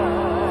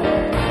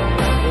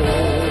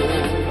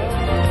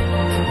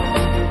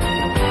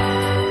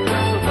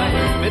 So glad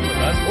you've been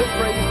with us. Well,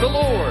 praise the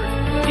Lord.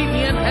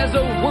 TBN has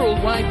a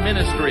worldwide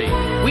ministry.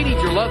 We need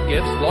your love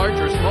gifts, large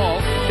or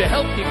small, to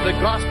help keep the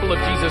gospel of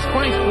Jesus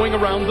Christ going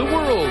around the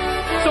world.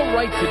 So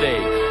write today.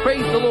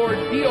 Praise the Lord,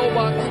 P.O.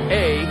 Box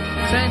A,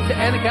 Santa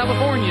Ana,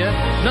 California,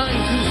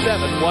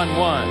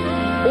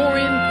 92711. Or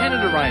in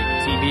Canada, write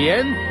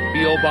TBN,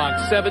 P.O.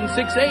 Box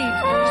 768,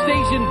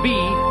 Station B,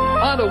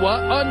 Ottawa,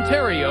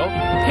 Ontario,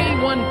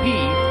 K1P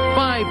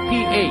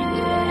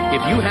 5P8.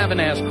 If you haven't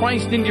asked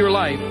Christ into your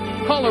life,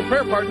 call a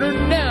prayer partner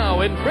now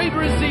and pray to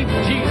receive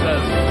Jesus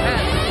as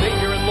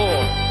Savior and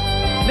Lord.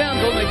 Now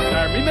until next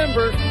time,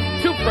 remember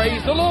to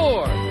praise the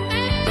Lord.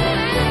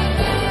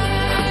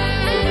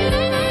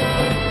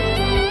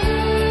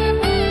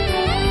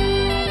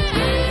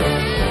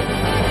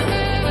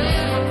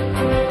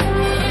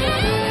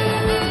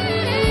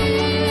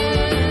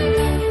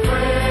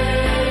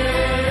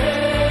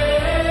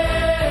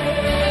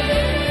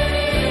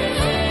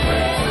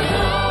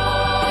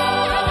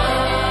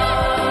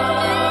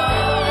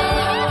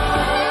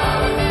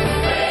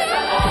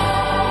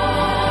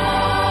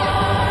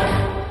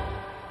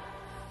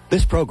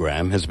 This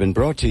program has been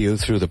brought to you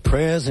through the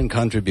prayers and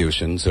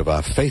contributions of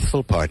our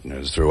faithful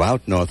partners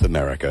throughout North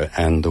America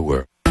and the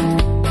world.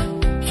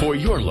 For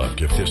your love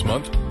gift this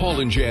month, Paul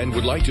and Jan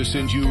would like to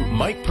send you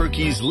Mike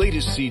Perky's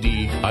latest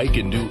CD, I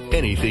Can Do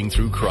Anything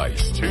Through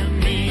Christ. To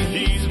me,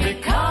 he's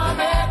become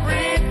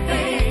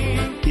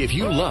everything. If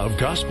you love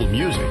gospel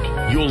music,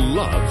 you'll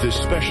love this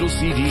special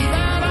CD.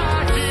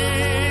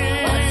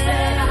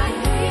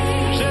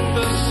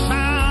 The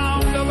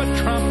sound of a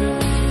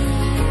trumpet.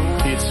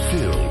 It's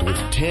filled with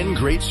 10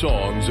 great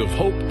songs of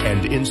hope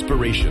and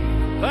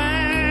inspiration.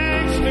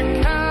 Thanks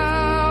to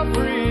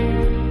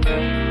Calvary,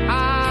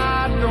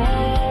 I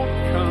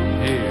don't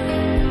come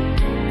here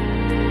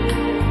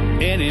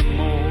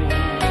anymore.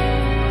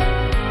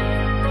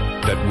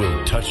 That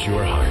will touch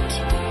your heart.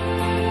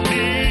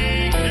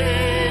 He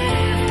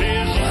gave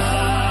his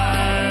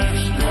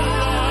life's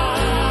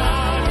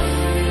blood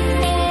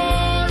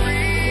for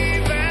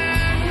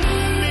even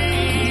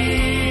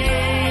me.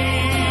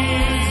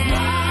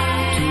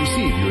 To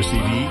receive your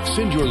CD,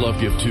 send your love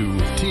gift to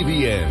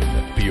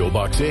TBN, P.O.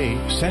 Box A,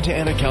 Santa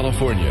Ana,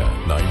 California,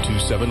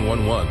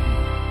 92711.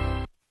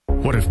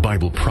 What if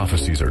Bible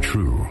prophecies are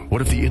true?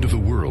 What if the end of the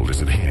world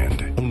is at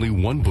hand? Only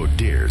one book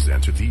dares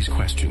answer these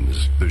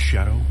questions. The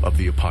Shadow of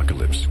the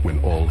Apocalypse,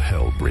 When All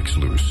Hell Breaks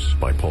Loose,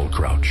 by Paul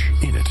Crouch.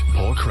 In it,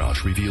 Paul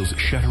Crouch reveals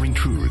shattering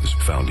truths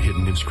found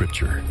hidden in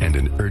Scripture and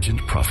an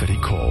urgent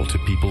prophetic call to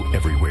people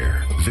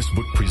everywhere. This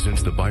book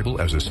presents the Bible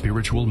as a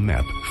spiritual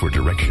map for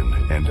direction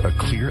and a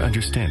clear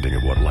understanding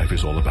of what life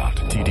is all about.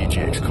 T.D.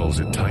 Jakes calls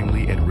it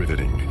timely and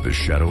riveting. The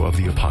Shadow of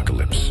the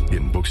Apocalypse,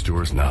 in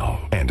bookstores now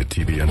and at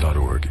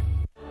tbn.org.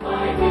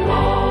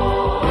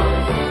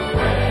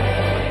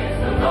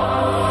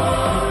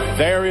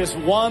 There is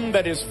one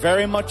that is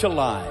very much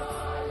alive,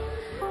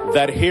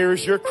 that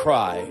hears your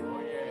cry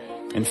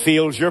and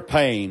feels your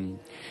pain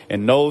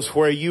and knows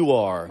where you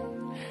are.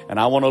 And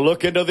I want to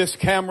look into this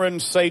camera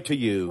and say to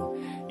you,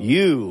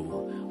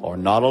 you are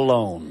not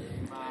alone.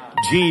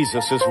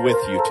 Jesus is with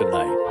you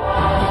tonight.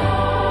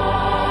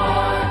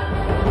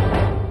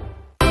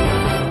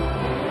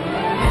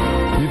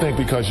 You think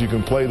because you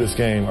can play this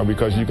game or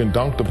because you can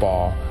dunk the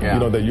ball, you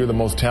know, that you're the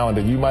most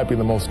talented. You might be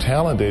the most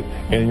talented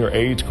in your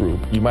age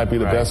group. You might be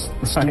the best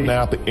student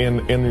athlete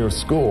in your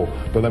school.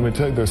 But let me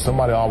tell you, there's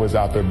somebody always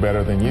out there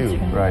better than you.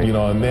 You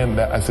know, and then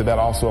I said that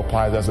also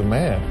applies as a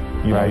man.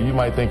 You know, you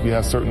might think you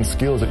have certain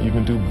skills that you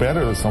can do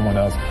better than someone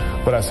else,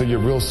 but I say your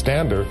real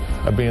standard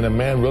of being a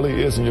man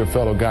really isn't your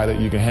fellow guy that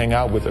you can hang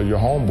out with or your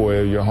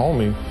homeboy or your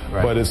homie,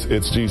 but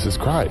it's Jesus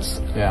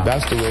Christ. Yeah.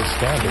 That's the real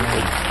standard.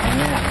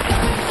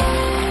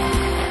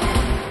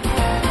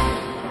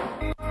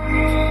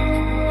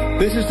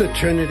 This is the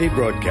Trinity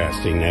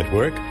Broadcasting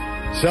Network,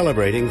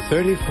 celebrating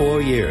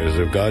 34 years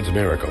of God's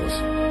miracles.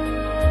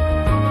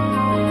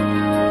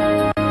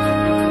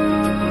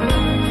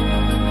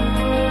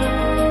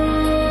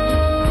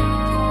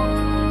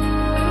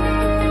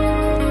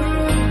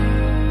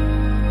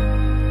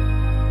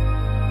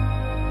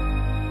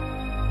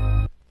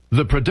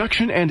 The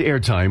production and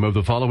airtime of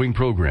the following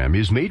program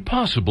is made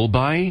possible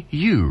by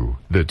you,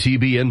 the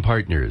TBN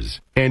partners,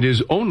 and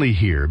is only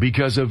here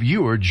because of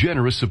your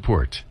generous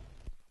support.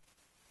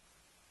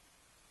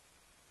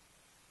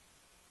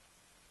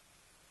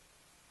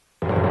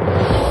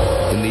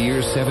 In the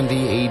year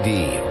 70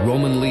 AD,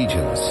 Roman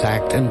legions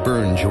sacked and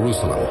burned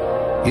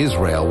Jerusalem.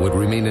 Israel would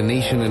remain a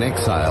nation in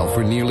exile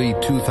for nearly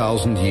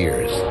 2,000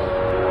 years.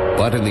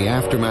 But in the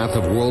aftermath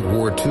of World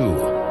War II,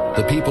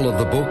 the people of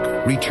the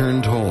book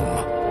returned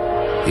home.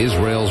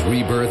 Israel's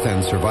rebirth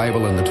and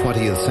survival in the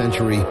 20th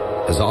century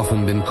has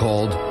often been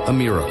called a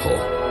miracle.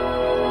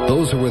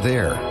 Those who were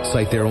there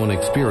cite their own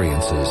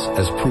experiences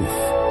as proof.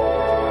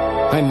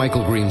 I'm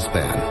Michael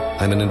Greenspan.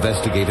 I'm an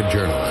investigative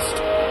journalist.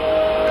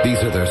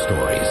 These are their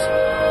stories.